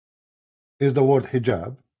 Is the word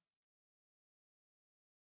hijab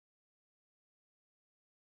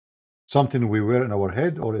Something we wear in our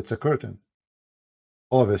head, or it's a curtain?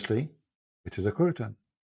 Obviously, it is a curtain.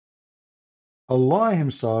 Allah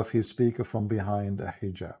Himself, He speaks from behind a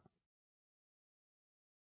hijab.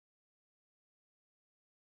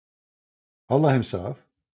 Allah Himself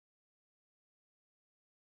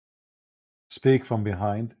speaks from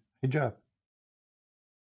behind hijab.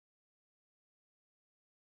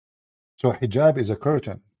 So hijab is a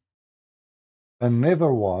curtain, and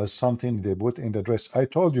never was something they put in the dress. I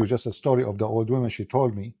told you just a story of the old woman. She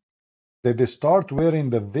told me that they start wearing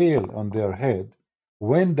the veil on their head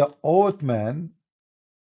when the Ottoman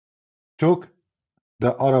took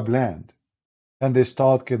the Arab land and they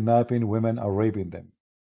start kidnapping women and raping them.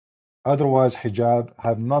 Otherwise, hijab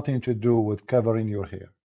have nothing to do with covering your hair.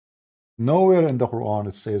 Nowhere in the Quran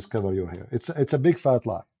it says cover your hair. It's a big fat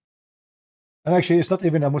lie. And actually, it's not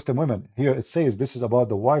even a Muslim women. Here it says this is about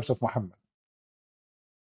the wives of Muhammad.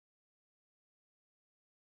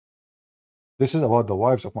 This is about the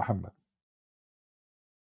wives of Muhammad.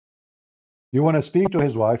 You want to speak to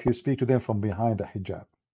his wife, you speak to them from behind the hijab.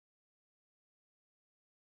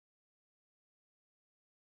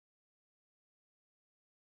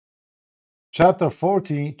 Chapter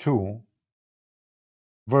 42,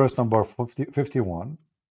 verse number 51,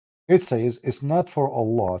 it says, it's not for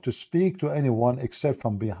Allah to speak to anyone except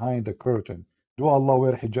from behind the curtain. Do Allah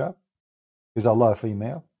wear hijab? Is Allah a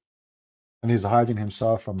female? And He's hiding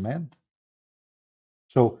Himself from men?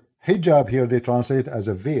 So hijab here they translate as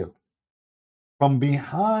a veil. From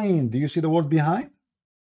behind, do you see the word behind?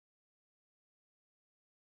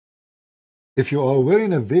 If you are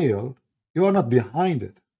wearing a veil, you are not behind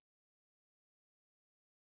it.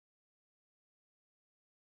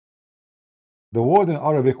 The word in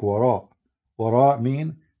Arabic wara. Wara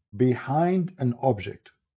mean behind an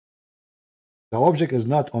object. The object is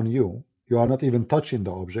not on you. You are not even touching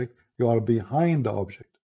the object. You are behind the object.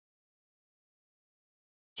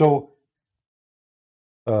 So,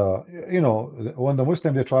 you know, when the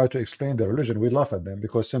Muslims they try to explain their religion, we laugh at them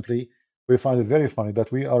because simply we find it very funny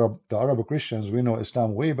that we are the Arab Christians. We know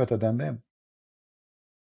Islam way better than them.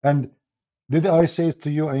 And did I say to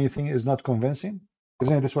you anything is not convincing?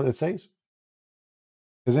 Isn't this what it says?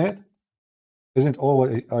 Isn't it? Isn't all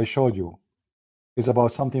what I showed you is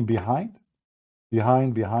about something behind?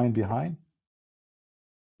 Behind.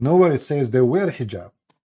 Nowhere it says they wear hijab,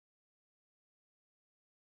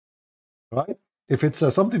 right? If it's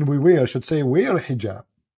something we wear, I should say wear hijab,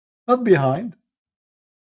 not behind.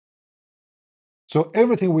 So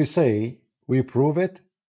everything we say, we prove it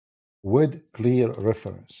with clear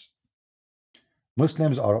reference.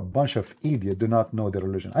 Muslims are a bunch of idiots, do not know their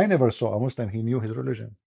religion. I never saw a Muslim, he knew his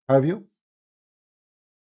religion. Have you?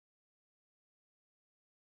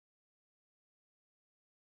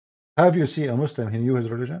 Have you seen a Muslim, he knew his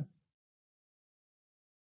religion?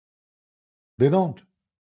 They don't.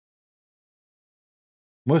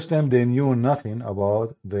 Muslim, they knew nothing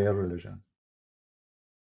about their religion.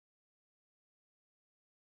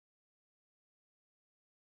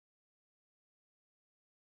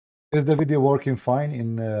 Is the video working fine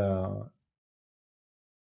in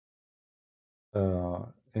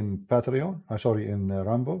Patreon? I'm sorry, in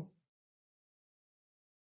Rumble?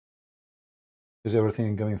 Is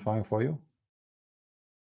everything going fine for you?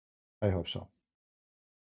 I hope so.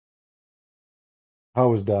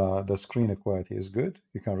 How is the screen quality? Is good?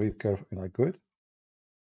 You can read carefully, like good?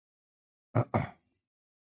 All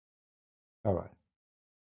right.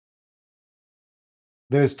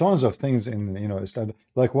 There's tons of things in, you know, Islam.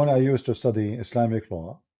 Like when I used to study Islamic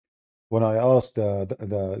law, when I asked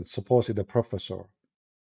supposedly the professor,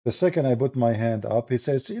 the second I put my hand up, he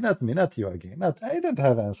says, not me, not you again. Not, I don't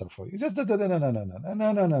have an answer for you. Just no,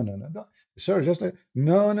 no. Sir, just like,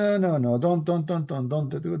 no.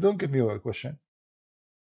 Don't give me a question.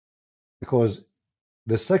 Because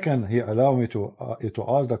the second he allowed me to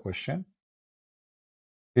ask the question,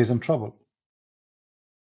 he's in trouble.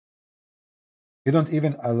 He don't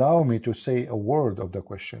even allow me to say a word of the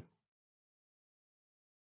question.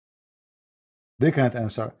 They can't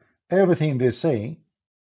answer. Everything they say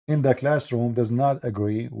in the classroom does not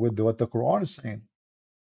agree with what the Quran is saying.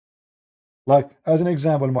 Like, as an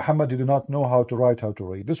example, Muhammad, you do not know how to write, how to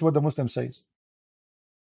read. This is what the Muslim says.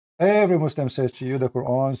 Every Muslim says to you, the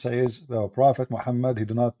Quran says the Prophet Muhammad, he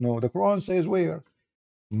do not know. The Quran says where?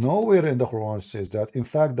 Nowhere in the Quran says that. In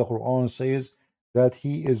fact, the Quran says that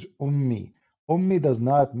he is ummi. Ummi does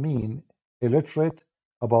not mean illiterate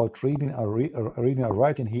about reading or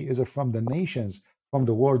writing. He is from the nations, from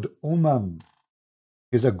the word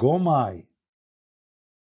He's a gomai.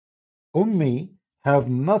 Ummi have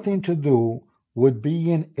nothing to do with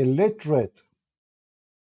being illiterate.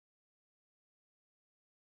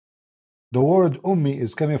 The word ummi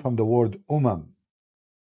is coming from the word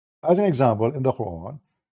As an example, in the Quran,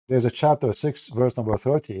 there's a chapter 6, verse number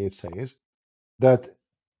 38 says that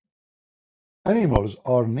animals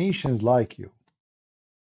are nations like you.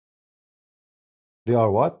 They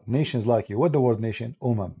are what? Nations like you. What the word nation?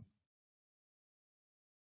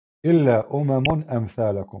 Illa umamun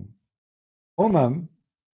amthalakum.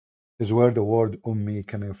 Is where the word ummi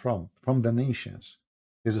coming from the nations.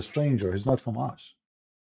 He's a stranger, he's not from us.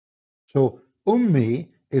 So ummi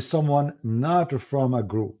is someone not from a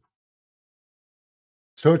group,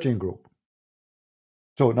 certain group.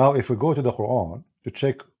 So now if we go to the Quran to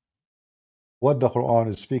check what the Quran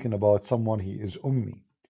is speaking about someone he is ummi,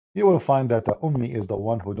 you will find that the ummi is the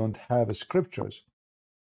one who don't have scriptures.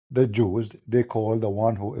 The Jews, they call the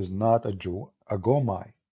one who is not a Jew a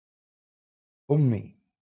gomai, ummi.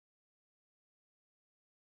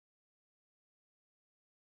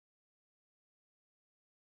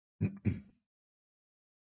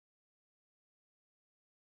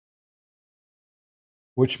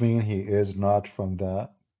 Which means he is not from the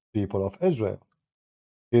people of Israel.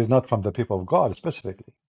 He is not from the people of God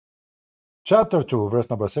specifically. Chapter 2, verse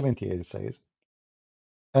number 78 says,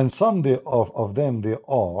 and some of them they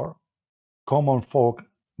are common folk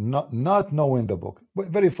not knowing the book.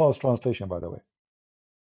 Very false translation, by the way.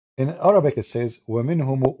 In Arabic it says,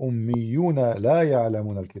 وَمِنْهُمُ أُمِّيُّونَ لَا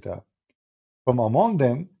يَعْلَمُونَ الْكِتَابِ. From among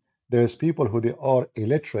them, there is people who they are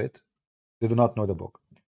illiterate, they do not know the book.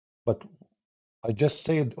 But I just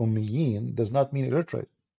said ummiyin does not mean illiterate.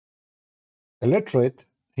 Illiterate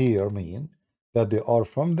here mean that they are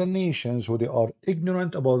from the nations who they are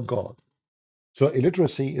ignorant about God. So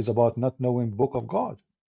illiteracy is about not knowing book of God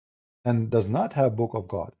and does not have book of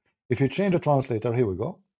God. If you change the translator, here we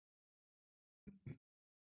go.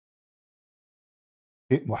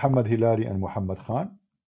 Muhammad Hilali and Muhammad Khan.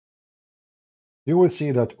 You will see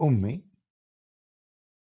that ummi,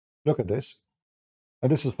 look at this.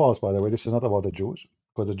 And this is false, by the way. This is not about the Jews,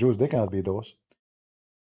 because the Jews, they cannot be those.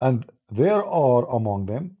 And there are among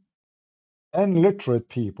them illiterate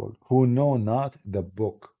people who know not the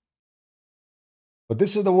book. But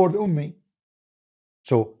this is the word ummi.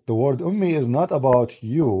 So the word ummi is not about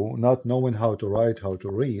you not knowing how to write, how to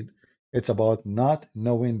read. It's about not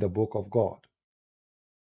knowing the book of God.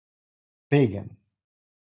 Pagan.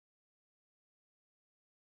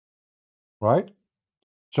 Right?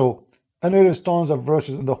 So, and there is tons of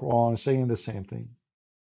verses in the Quran saying the same thing.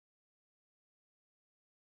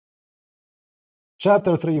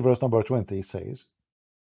 Chapter 3, verse number 20 says,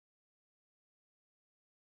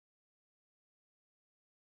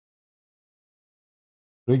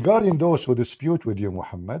 regarding those who dispute with you,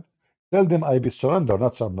 Muhammad, tell them I be surrender,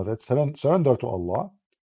 not submitted, surrender to Allah.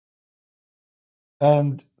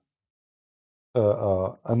 And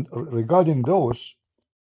regarding those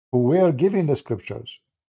who were given the scriptures,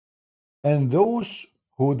 and those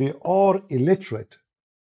who they are illiterate.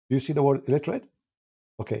 Do you see the word illiterate?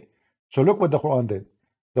 Okay. So look what the Quran did.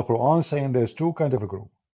 The Quran saying there's two kind of a group.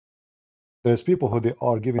 There's people who they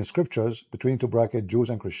are giving scriptures between two brackets, Jews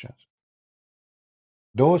and Christians.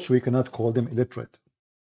 Those we cannot call them illiterate.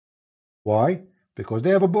 Why? Because they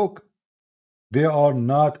have a book. They are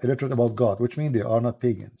not illiterate about God, which means they are not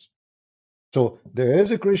pagans. So there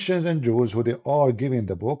is a Christians and Jews who they are giving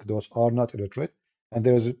the book. Those are not illiterate. And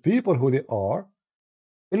there's people who they are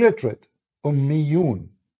illiterate. Ummiyun.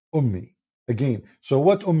 Ummi. Again. So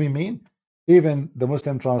what ummi mean? Even the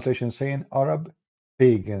Muslim translation saying Arab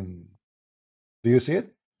pagan. Do you see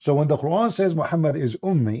it? So when the Quran says Muhammad is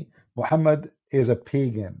ummi, Muhammad is a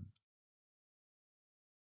pagan.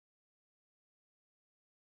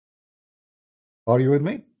 Are you with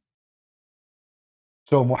me?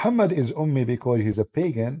 So Muhammad is ummi because he's a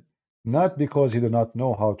pagan, not because he do not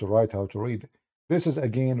know how to write, how to read. This is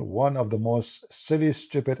again one of the most silly,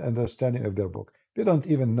 stupid understanding of their book. They don't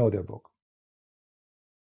even know their book.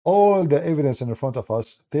 All the evidence in front of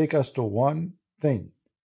us take us to one thing.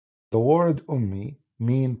 The word ummi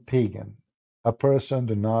mean pagan. A person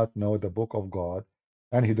do not know the book of God,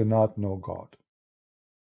 and he do not know God.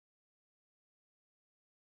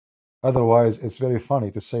 Otherwise, it's very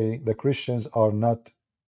funny to say the Christians are not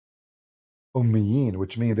ummiyin,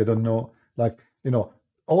 which means they don't know, like,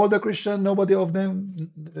 all the Christian, nobody of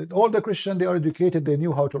them, all the Christian, they are educated, they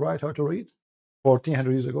knew how to write, how to read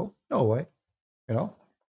 1400 years ago. No way,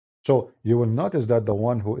 So you will notice that the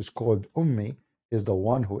one who is called ummi is the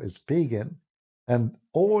one who is pagan, and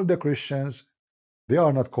all the Christians, they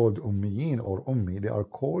are not called ummiyin or ummi, they are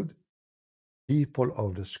called people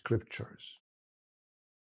of the scriptures.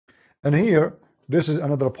 And here, this is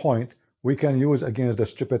another point we can use against the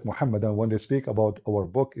stupid Muhammadan when they speak about our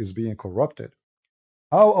book is being corrupted.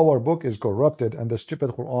 How our book is corrupted and the stupid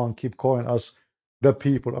Quran keep calling us the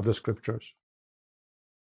people of the scriptures.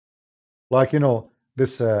 Like,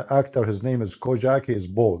 this actor, his name is Kojak, he is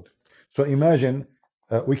bald. So imagine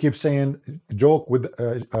we keep saying joke with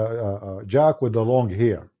Jack with the long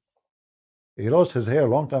hair. He lost his hair a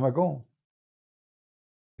long time ago.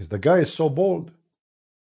 Because the guy is so bald.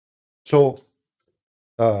 So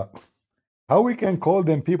how we can call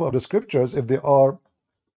them people of the scriptures if they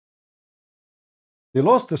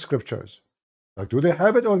lost the scriptures? Like, do they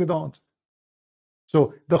have it or they don't?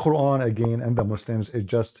 So the Quran again and the Muslims is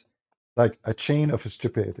just like a chain of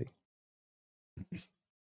stupidity.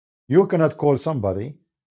 You cannot call somebody,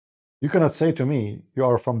 you cannot say to me, you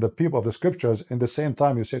are from the people of the scriptures, in the same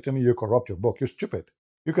time you say to me, you corrupt your book. You're stupid.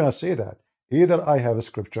 You cannot say that. Either I have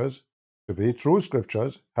scriptures to be true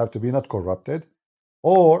scriptures, have to be not corrupted,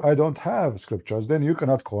 or I don't have scriptures, then you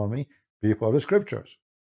cannot call me people of the scriptures.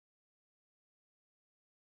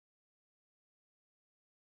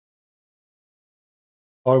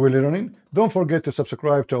 Are we learning? Don't forget to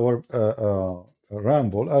subscribe to our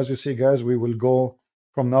ramble. As you see, guys, we will go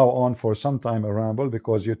from now on for some time a ramble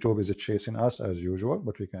because YouTube is chasing us as usual,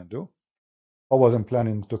 but we can do. I wasn't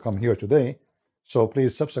planning to come here today, so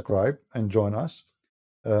please subscribe and join us.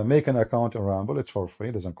 Make an account in Ramble. It's for free.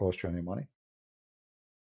 It doesn't cost you any money.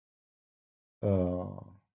 Do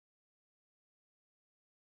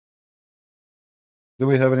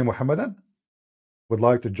we have any Muhammadan would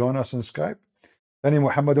like to join us in Skype? Any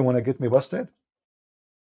Muhammadan want to get me busted?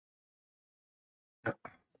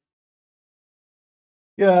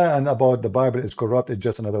 Yeah, and about the Bible is corrupt, it's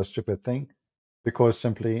just another stupid thing, because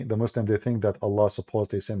simply the Muslim, they think that Allah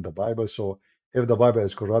supposedly sent the Bible. So if the Bible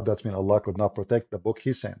is corrupt, that means Allah could not protect the book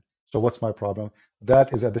he sent. So what's my problem?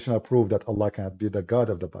 That is additional proof that Allah cannot be the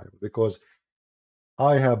God of the Bible, because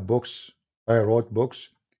I have books, I wrote books,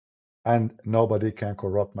 and nobody can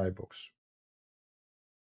corrupt my books.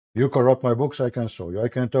 You corrupt my books, I can sue you. I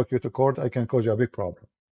can take you to court, I can cause you a big problem.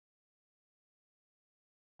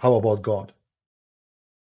 How about God?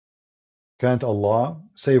 Can't Allah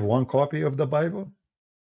save one copy of the Bible,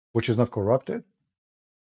 which is not corrupted?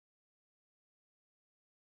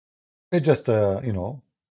 It's just, same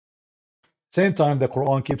time the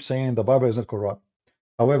Quran keeps saying the Bible is not corrupt.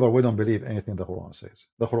 However, we don't believe anything the Quran says.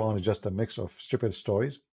 The Quran is just a mix of stupid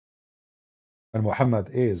stories. And Muhammad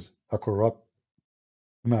is a corrupt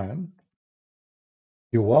man.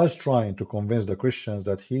 He was trying to convince the Christians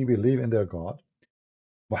that he believe in their God.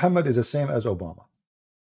 Muhammad is the same as Obama.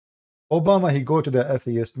 Obama, he go to the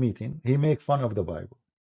atheist meeting, he make fun of the Bible.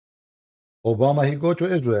 Obama, he go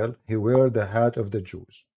to Israel, he wear the hat of the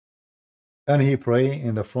Jews. And he pray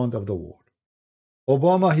in the front of the wall.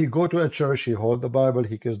 Obama, he go to a church, he hold the Bible,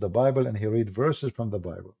 he kiss the Bible, and he read verses from the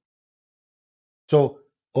Bible. So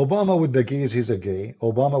Obama with the gays, he's a gay.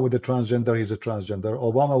 Obama with the transgender, he's a transgender.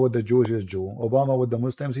 Obama with the Jews, he's a Jew. Obama with the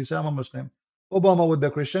Muslims, he says, I'm a Muslim. Obama with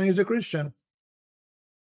the Christian, he's a Christian.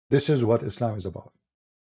 This is what Islam is about.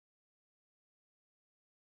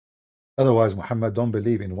 Otherwise, Muhammad don't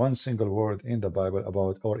believe in one single word in the Bible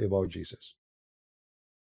about Jesus.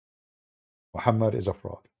 Muhammad is a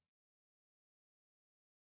fraud.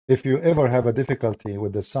 If you ever have a difficulty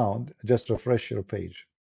with the sound, just refresh your page.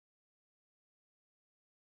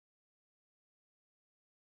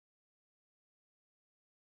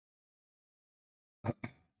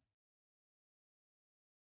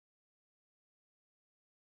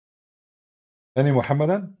 Any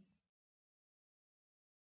Muhammadan?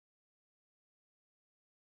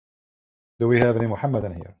 Do we have any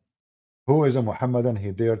Muhammadan here? Who is a Muhammadan?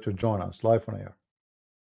 He dare to join us live on air.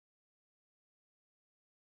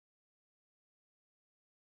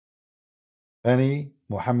 Any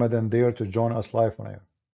Muhammadan dare to join us live on air?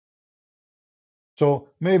 So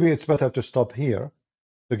maybe it's better to stop here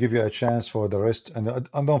to give you a chance for the rest. And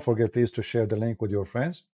don't forget, please, to share the link with your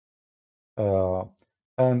friends.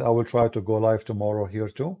 And I will try to go live tomorrow here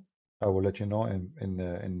too. I will let you know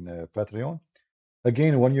in Patreon.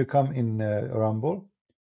 Again, when you come in Rumble,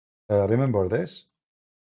 remember this.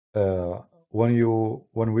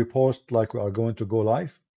 When we post like we are going to go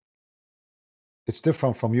live, it's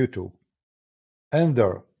different from YouTube.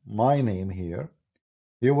 Under my name here,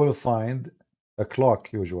 you will find a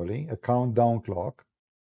clock, usually a countdown clock.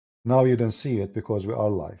 Now you don't see it because we are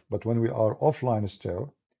live, but when we are offline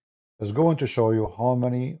still, it's going to show you how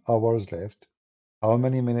many hours left, how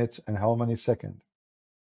many minutes, and how many seconds.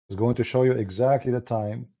 It's going to show you exactly the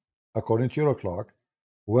time according to your clock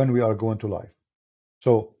when we are going to live.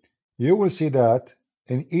 So you will see that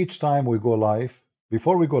in each time we go live,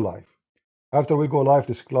 before we go live. After we go live,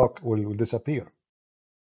 this clock will disappear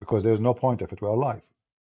because there's no point of it. We are live.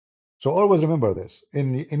 So always remember this.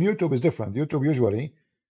 In YouTube is different. YouTube usually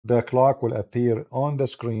the clock will appear on the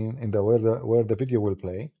screen in the where the video will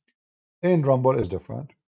play. In Rumble is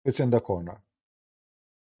different. It's in the corner.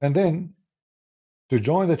 And then to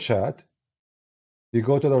join the chat, you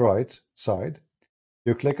go to the right side,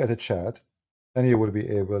 you click at the chat, and you will be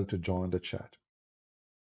able to join the chat.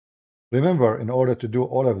 Remember, in order to do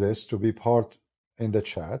all of this, to be part in the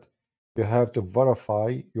chat, you have to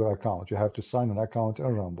verify your account. You have to sign an account in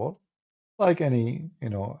Rumble, like any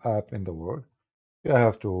app in the world. You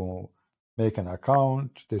have to make an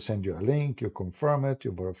account. They send you a link. You confirm it.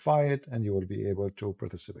 You verify it, and you will be able to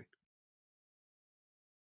participate.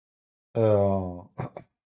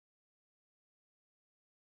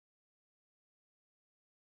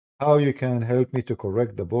 How you can help me to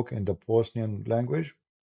correct the book in the Bosnian language?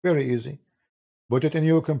 Very easy. Put it in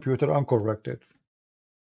your computer and correct it.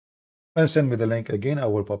 And send me the link again. I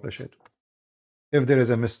will publish it. If there is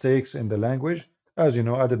a mistakes in the language, as you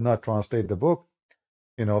know, I did not translate the book.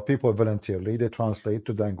 People voluntarily, they translate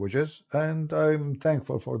to languages, and I'm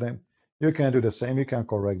thankful for them. You can do the same. You can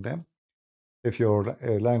correct them if your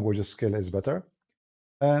language skill is better,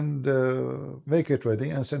 and make it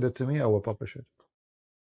ready and send it to me. I will publish it.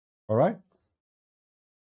 All right?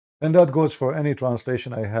 And that goes for any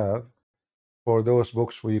translation I have for those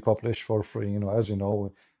books we publish for free. As you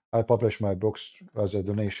know, I publish my books as a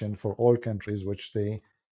donation for all countries which they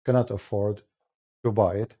cannot afford to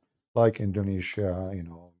buy it, like Indonesia,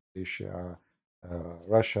 Malaysia,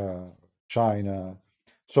 Russia, China.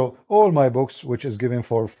 So all my books, which is given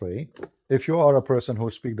for free, if you are a person who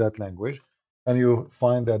speaks that language and you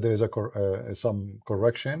find that there is some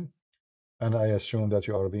correction, and I assume that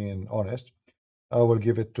you are being honest, I will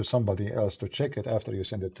give it to somebody else to check it after you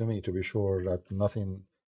send it to me to be sure that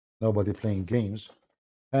nobody playing games.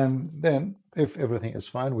 And then if everything is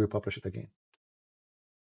fine, we publish it again.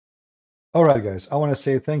 All right, guys, I want to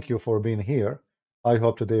say thank you for being here. I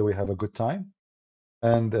hope today we have a good time.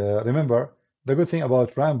 And remember, the good thing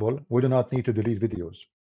about Ramble, we do not need to delete videos.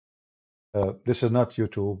 This is not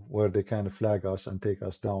YouTube where they can flag us and take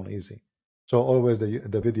us down easy. So always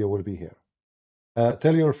the video will be here.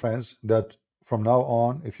 Tell your friends that from now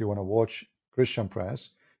on, if you want to watch Christian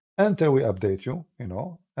Prince, until we update you,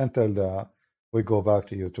 until we go back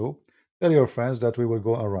to YouTube, tell your friends that we will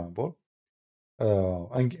go on Rumble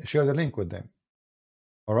and share the link with them.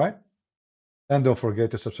 All right? And don't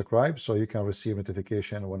forget to subscribe so you can receive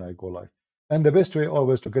notification when I go live. And the best way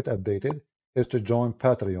always to get updated is to join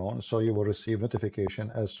Patreon so you will receive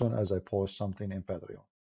notification as soon as I post something in Patreon.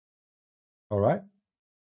 All right?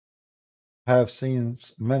 Have seen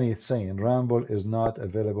many saying Rumble is not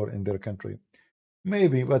available in their country.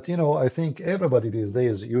 Maybe, but I think everybody these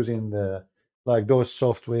days using like those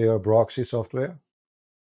software, proxy software.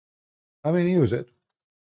 I mean, use it.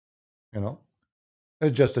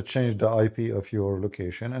 It's just to change the IP of your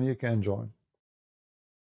location and you can join.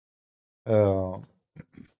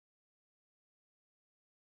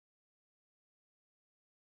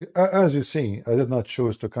 As you see, I did not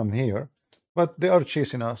choose to come here, but they are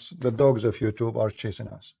chasing us. The dogs of YouTube are chasing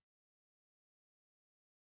us.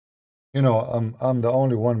 I'm the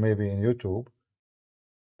only one maybe in YouTube.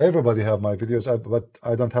 Everybody have my videos, but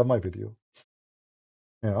I don't have my video.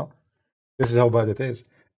 This is how bad it is.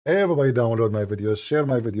 Everybody download my videos, share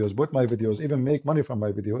my videos, put my videos, even make money from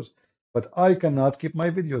my videos, but I cannot keep my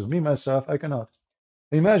videos. Me, myself, I cannot.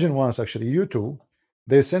 Imagine once, actually, YouTube,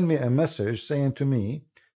 they send me a message saying to me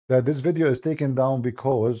that this video is taken down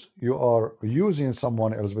because you are using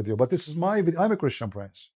someone else's video, but this is my video. I'm a Christian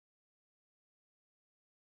Prince.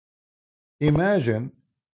 Imagine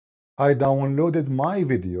I downloaded my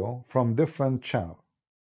video from different channel.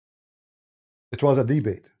 It was a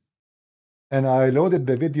debate. And I loaded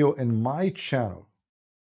the video in my channel.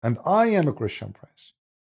 And I am a Christian Prince.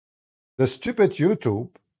 The stupid YouTube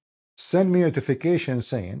sent me a notification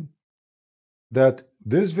saying that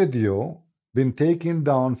this video been taken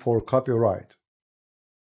down for copyright.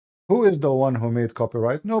 Who is the one who made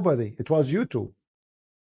copyright? Nobody. It was YouTube.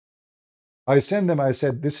 I sent them, I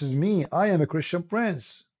said, this is me. I am a Christian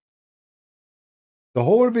Prince. The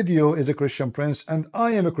whole video is a Christian Prince, and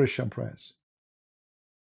I am a Christian Prince.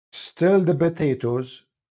 Still the potatoes,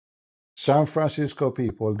 San Francisco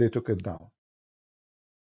people, they took it down.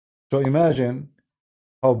 So imagine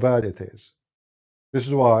how bad it is. This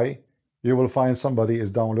is why you will find somebody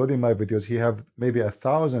is downloading my videos. He have maybe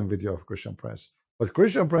 1,000 video of Christian Prince. But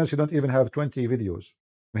Christian Prince, he don't even have 20 videos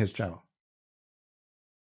in his channel.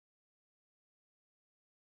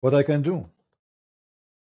 What I can do?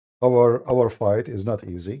 Our fight is not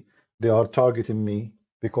easy. They are targeting me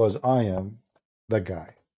because I am the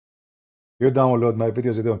guy. You download my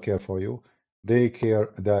videos, they don't care for you. They care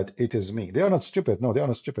that it is me. They are not stupid. No, they are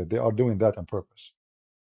not stupid. They are doing that on purpose.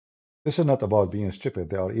 This is not about being stupid.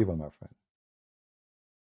 They are evil, my friend.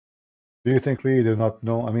 Do you think really they do not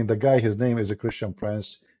know? I mean, the guy, his name is a Christian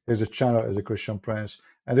Prince. His channel is a Christian Prince.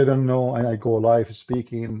 And they don't know, and I go live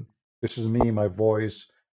speaking. This is me, my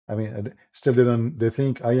voice. I mean, still they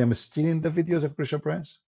think I am stealing the videos of Christian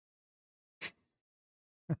Prince.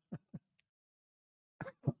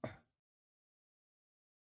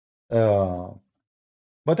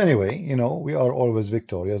 But anyway, you know, we are always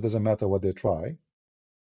victorious. Doesn't matter what they try.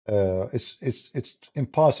 It's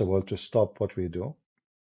impossible to stop what we do.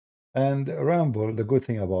 And Ramble, the good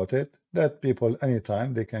thing about it, that people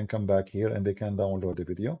anytime they can come back here and they can download the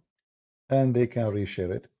video and they can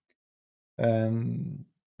reshare it. And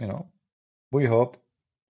you know, we hope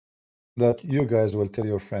that you guys will tell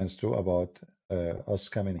your friends too about us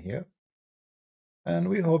coming here. And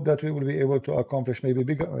we hope that we will be able to accomplish maybe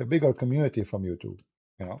a bigger community from YouTube.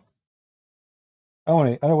 You know, I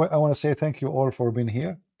want to say thank you all for being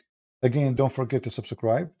here. Again, don't forget to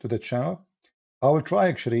subscribe to the channel. I will try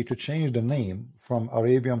actually to change the name from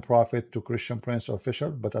Arabian Prophet to Christian Prince Official,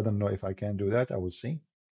 but I don't know if I can do that. I will see.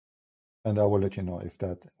 And I will let you know if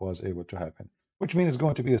that was able to happen, which means it's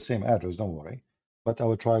going to be the same address, don't worry. But I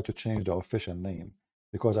will try to change the official name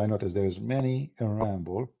because I noticed there's many in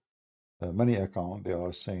Ramble, many accounts, they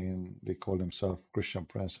are saying they call themselves Christian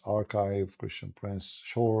Prince Archive, Christian Prince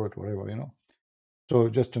Short, whatever, you know. So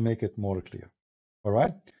just to make it more clear. All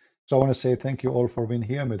right. So I want to say thank you all for being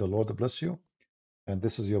here. May the Lord bless you. And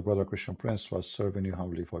this is your brother Christian Prince was serving you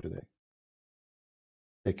humbly for today.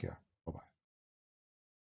 Take care.